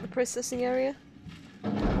this part of the processing area?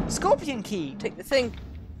 Scorpion key! Take the thing.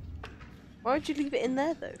 Why would you leave it in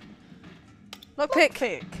there, though? Lockpick!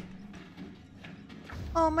 Lockpick!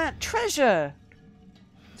 Oh man, treasure!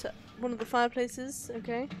 Is that one of the fireplaces?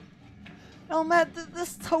 Okay. Oh man,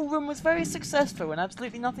 this whole room was very successful and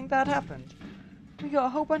absolutely nothing bad happened. We got a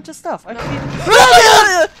whole bunch of stuff. I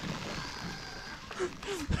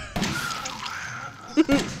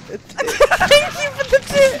Thank you for the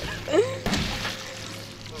tip!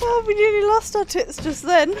 Oh, we nearly lost our tits just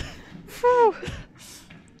then. Phew.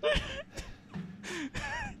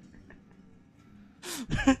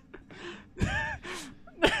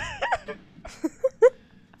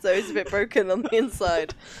 Zoe's a bit broken on the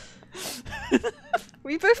inside.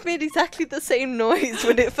 We both made exactly the same noise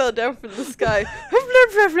when it fell down from the sky. Blah,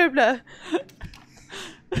 blah, blah, blah.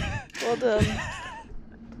 Well done.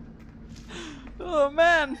 Oh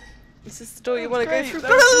man! Is this the door you want to go through?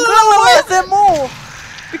 Why is there more?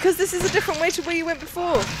 Because this is a different way to where you went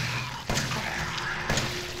before.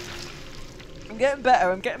 I'm getting better.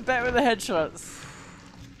 I'm getting better with the headshots.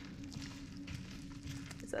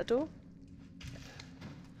 Is that a door?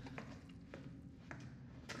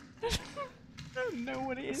 I don't know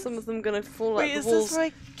what it is. Some of them gonna fall Wait, out is the walls. this where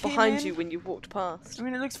I came behind in. you when you walked past. I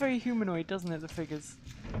mean, it looks very humanoid, doesn't it? The figures.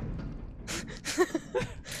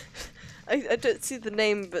 I don't see the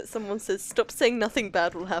name, but someone says, "Stop saying nothing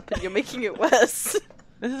bad will happen. You're making it worse."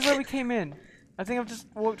 This is where we came in. I think I've just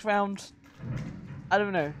walked around. I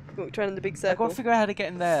don't know. Walked around in the big I've circle. got to figure out how to get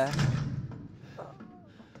in there.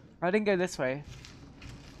 I didn't go this way.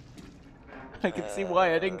 I can see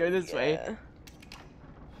why I didn't go this way.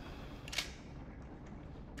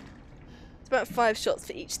 It's about 5 shots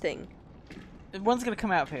for each thing. One's gonna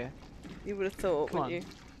come out of here. You would have thought, wouldn't you?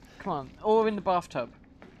 Come on. Or in the bathtub.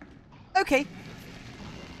 Okay.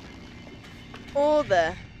 Or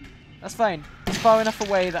there. That's fine. He's far enough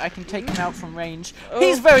away that I can take him out from range. Oh.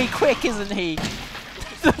 He's very quick, isn't he?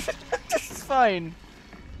 It's fine.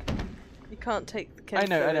 You can't take the I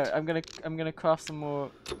know. fluid. I'm gonna craft some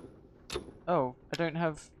more. Oh, I don't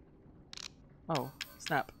have. Oh,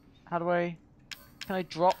 snap. How do I? Can I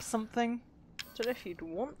drop something? I don't know if you'd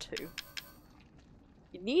want to.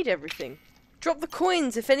 You need everything. Drop the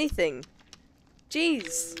coins, if anything.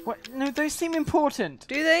 Jeez. What? No, those seem important.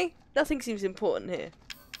 Do they? Nothing seems important here.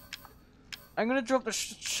 I'm gonna drop the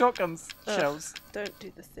shotgun shells. Don't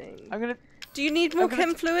do the thing. I'm gonna. Do you need more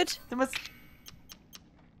chem fluid? There must.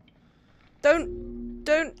 Don't.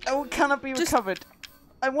 Oh, it cannot be recovered.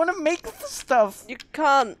 I want to make the stuff. You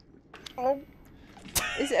can't. Oh.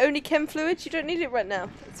 Is it only chem fluid? You don't need it right now.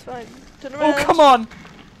 It's fine. Turn around. Oh, come on.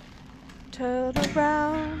 Turn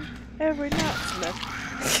around. Every night. No.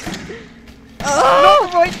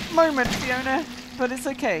 Not the right moment, Fiona. But it's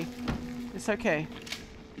okay. It's okay.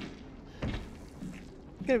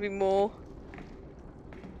 Gonna be more.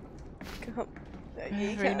 Come.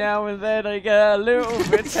 Every now and then I get a little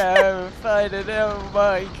bit terrified and oh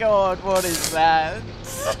my god, what is that?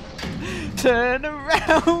 Turn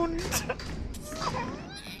around!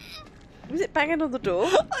 Was it banging on the door?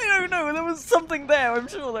 I don't know, there was something there, I'm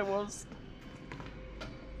sure there was.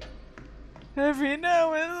 Every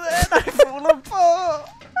now and then I fall apart!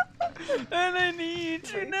 And I need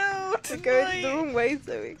you now tonight! We're going the wrong way,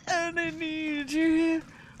 Zoe. And I need you here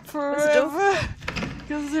forever!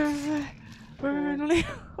 Cause if I only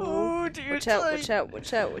hold you watch out, tight. watch out,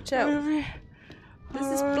 watch out, watch out. Every There's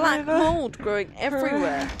this black mold growing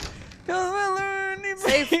everywhere. Cause we'll only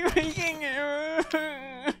be making it.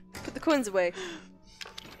 Put the coins away.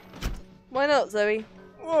 Why not, Zoe?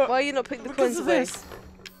 What? Why are you not putting the Because coins of away? this.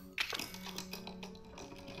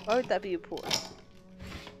 Why would that be important?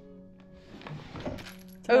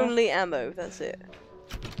 Only ammo, that's it.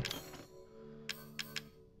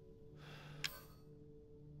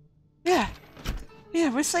 Yeah,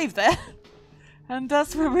 we're saved there. And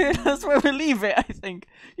that's where we leave it, I think.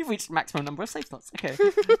 You've reached the maximum number of save slots. Okay.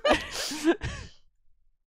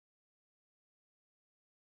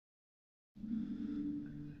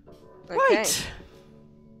 Right.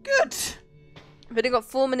 Good. We've only got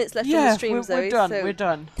 4 minutes left on the stream, Zoe. We're done. So We're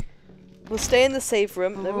done. we'll stay in the safe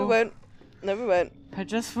room. No, we won't. No, we won't. I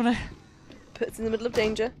just want to... Put us in the middle of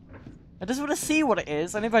danger. I just want to see what it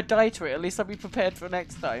is, and if I die to it, at least I'll be prepared for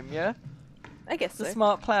next time, yeah? I guess It's a so.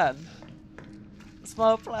 smart plan. A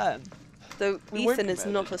smart plan. Though We won't Ethan be is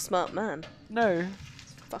mad. not a smart man. No.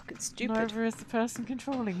 He's fucking stupid. Neither is the person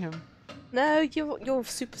controlling him. No, you're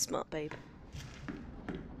super smart, babe.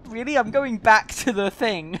 Really? I'm going back to the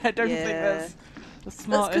thing. I don't think Yeah. that's the That's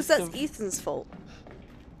smartest because that's of... Ethan's fault.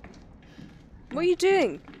 What are you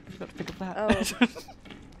doing? Got to pick up that. Oh.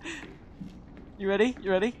 You ready?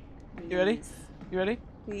 You ready? You ready? Yes. You ready?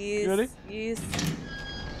 Yes. You ready? Yes.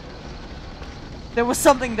 There was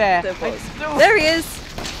something there. There was. No. There he is!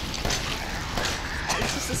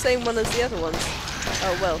 It's just the same one as the other ones.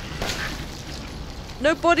 Oh well.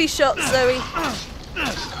 No body shots, Zoe!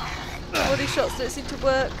 Body shots don't seem to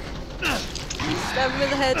work. Stab him in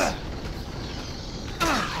the head.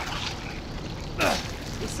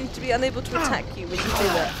 He seems to be unable to attack you when you do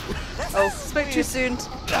that. Oh, spoke too soon.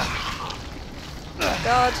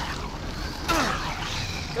 Guard.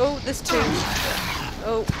 Oh, there's two.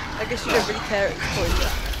 Oh, I guess you don't really care at this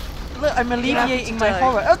point. Look, I'm alleviating my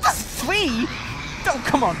horror. Oh, that's 3! Oh,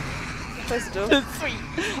 come on. Close the door. That's 3.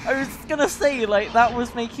 I was gonna say, like, that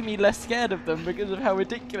was making me less scared of them because of how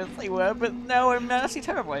ridiculous they were, but now I'm actually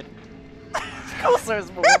terrified. Of course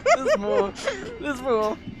there's more. There's more. There's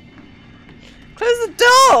more. Close the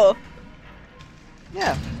door!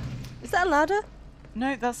 Yeah. Is that a ladder?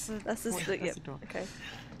 No, that's the... That's the, that's yep. the door. Okay.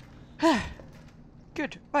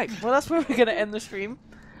 Good. Right. Well, that's where we're going to end the stream.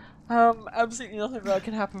 Absolutely nothing bad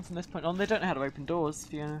can happen from this point on. They don't know how to open doors,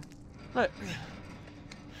 Fiona. Look.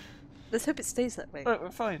 Let's hope it stays that way. Look, we're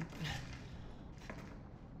fine.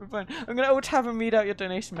 We're fine. I'm going to alt-tab and read out your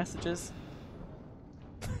donation messages.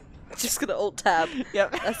 just gonna alt tab.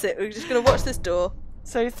 Yep. That's it. We're just gonna watch this door.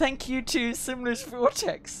 So thank you to Simless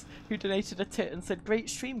Vortex, who donated a tit and said, "Great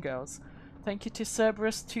stream, girls." Thank you to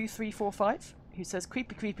Cerberus2345, who says,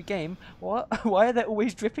 "Creepy, creepy game. What? Why are there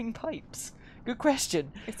always dripping pipes?" Good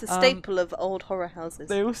question. It's a staple of old horror houses.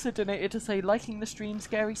 They also donated to say, "Liking the stream,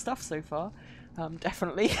 scary stuff so far."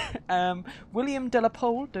 Definitely. William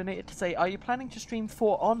Delapole donated to say, "Are you planning to stream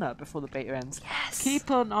For Honor before the beta ends?" Yes. Keep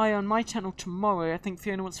an eye on my channel tomorrow. I think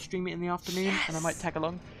Fiona wants to stream it in the afternoon, and I might tag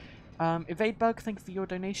along. Evadebug, thank you for your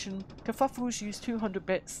donation. Kerfuffles used 200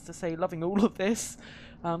 bits to say, "Loving all of this."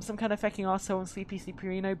 Some kind of fucking arsehole and Sleepy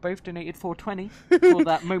Sleeperino both donated 420 for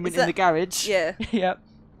that moment in the garage. Yeah. Yep.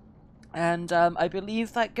 And I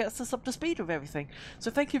believe that gets us up to speed with everything. So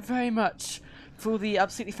thank you very much for the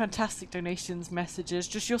absolutely fantastic donations, messages,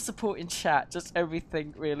 just your support in chat, just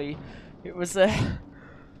everything, really. It was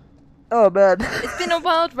oh man. It's been a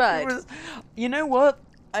wild ride. You know what?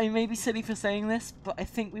 I may be silly for saying this, but I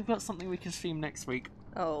think we've got something we can stream next week.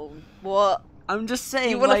 Oh, what? I'm just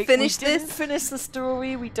saying, you want to like, finish we didn't this? finish the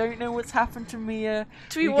story. We don't know what's happened to Mia.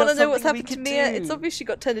 Do we We've want got to know what's something happened we to could Mia? do. It's obvious she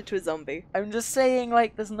got turned into a zombie. I'm just saying,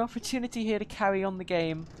 like, there's an opportunity here to carry on the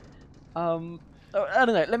game. I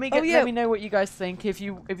don't know. Let me know what you guys think. If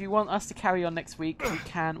you want us to carry on next week, we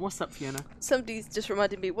can. What's up, Fiona? Somebody's just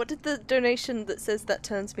reminded me. What did the donation that says that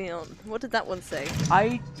turns me on? What did that one say?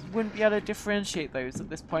 I wouldn't be able to differentiate those at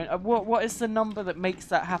this point. What is the number that makes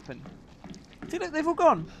that happen? See, look, they've all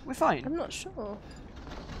gone. We're fine. I'm not sure.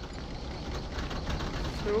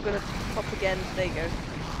 We're all gonna pop again. There you go.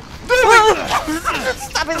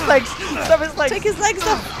 Stab his legs! Stab his legs! Take his legs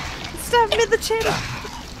off! Stab him in the chin!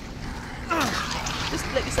 Just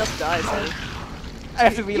let yourself die, Zoe. I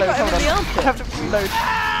have to reload. You got him in the armpit. I have to reload. I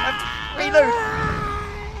have to reload.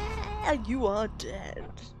 And you are dead.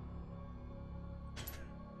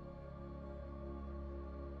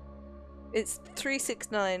 It's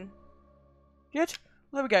 369. Good.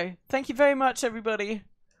 Well, there we go. Thank you very much, everybody,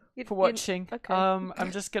 for watching. Okay.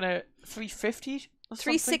 I'm just gonna 350.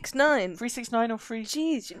 369. 369 or 3.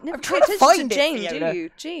 Jeez, you never I'm pay trying to attention find to it, Jane, Fiona. do you?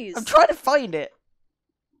 Jeez. I'm trying to find it.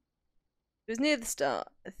 It was near the start,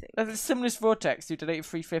 I think. There's a Simless Vortex who donated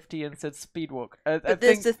 350 and said Speedwalk. But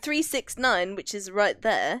there's the 369, which is right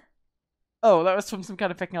there. Oh, that was from some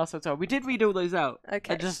kind of fucking arsehole as well. We did read all those out.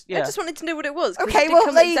 Okay. I just wanted to know what it was. 'cause Okay, it did well,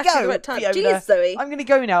 come there at you exactly go. the right time. Fiona. Jeez, Zoe. I'm going to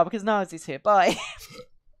go now because Nazi's here. Bye.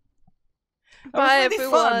 Bye, really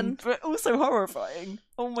everyone. Fun, but also horrifying.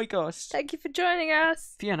 Oh my gosh. Thank you for joining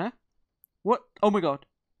us. Fiona? What? Oh my god.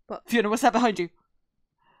 What? Fiona, what's that behind you?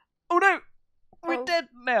 Oh no! We're dead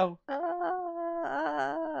now.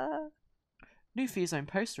 New FiZone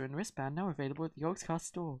poster and wristband now available at the Yogscast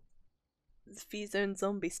store. It's FiZone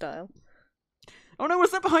zombie style. Oh no,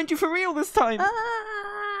 what's that behind you for real this time?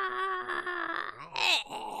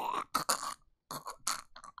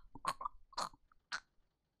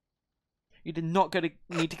 You did not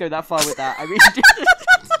need to go that far with that. I mean,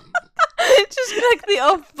 just click the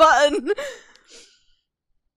off button.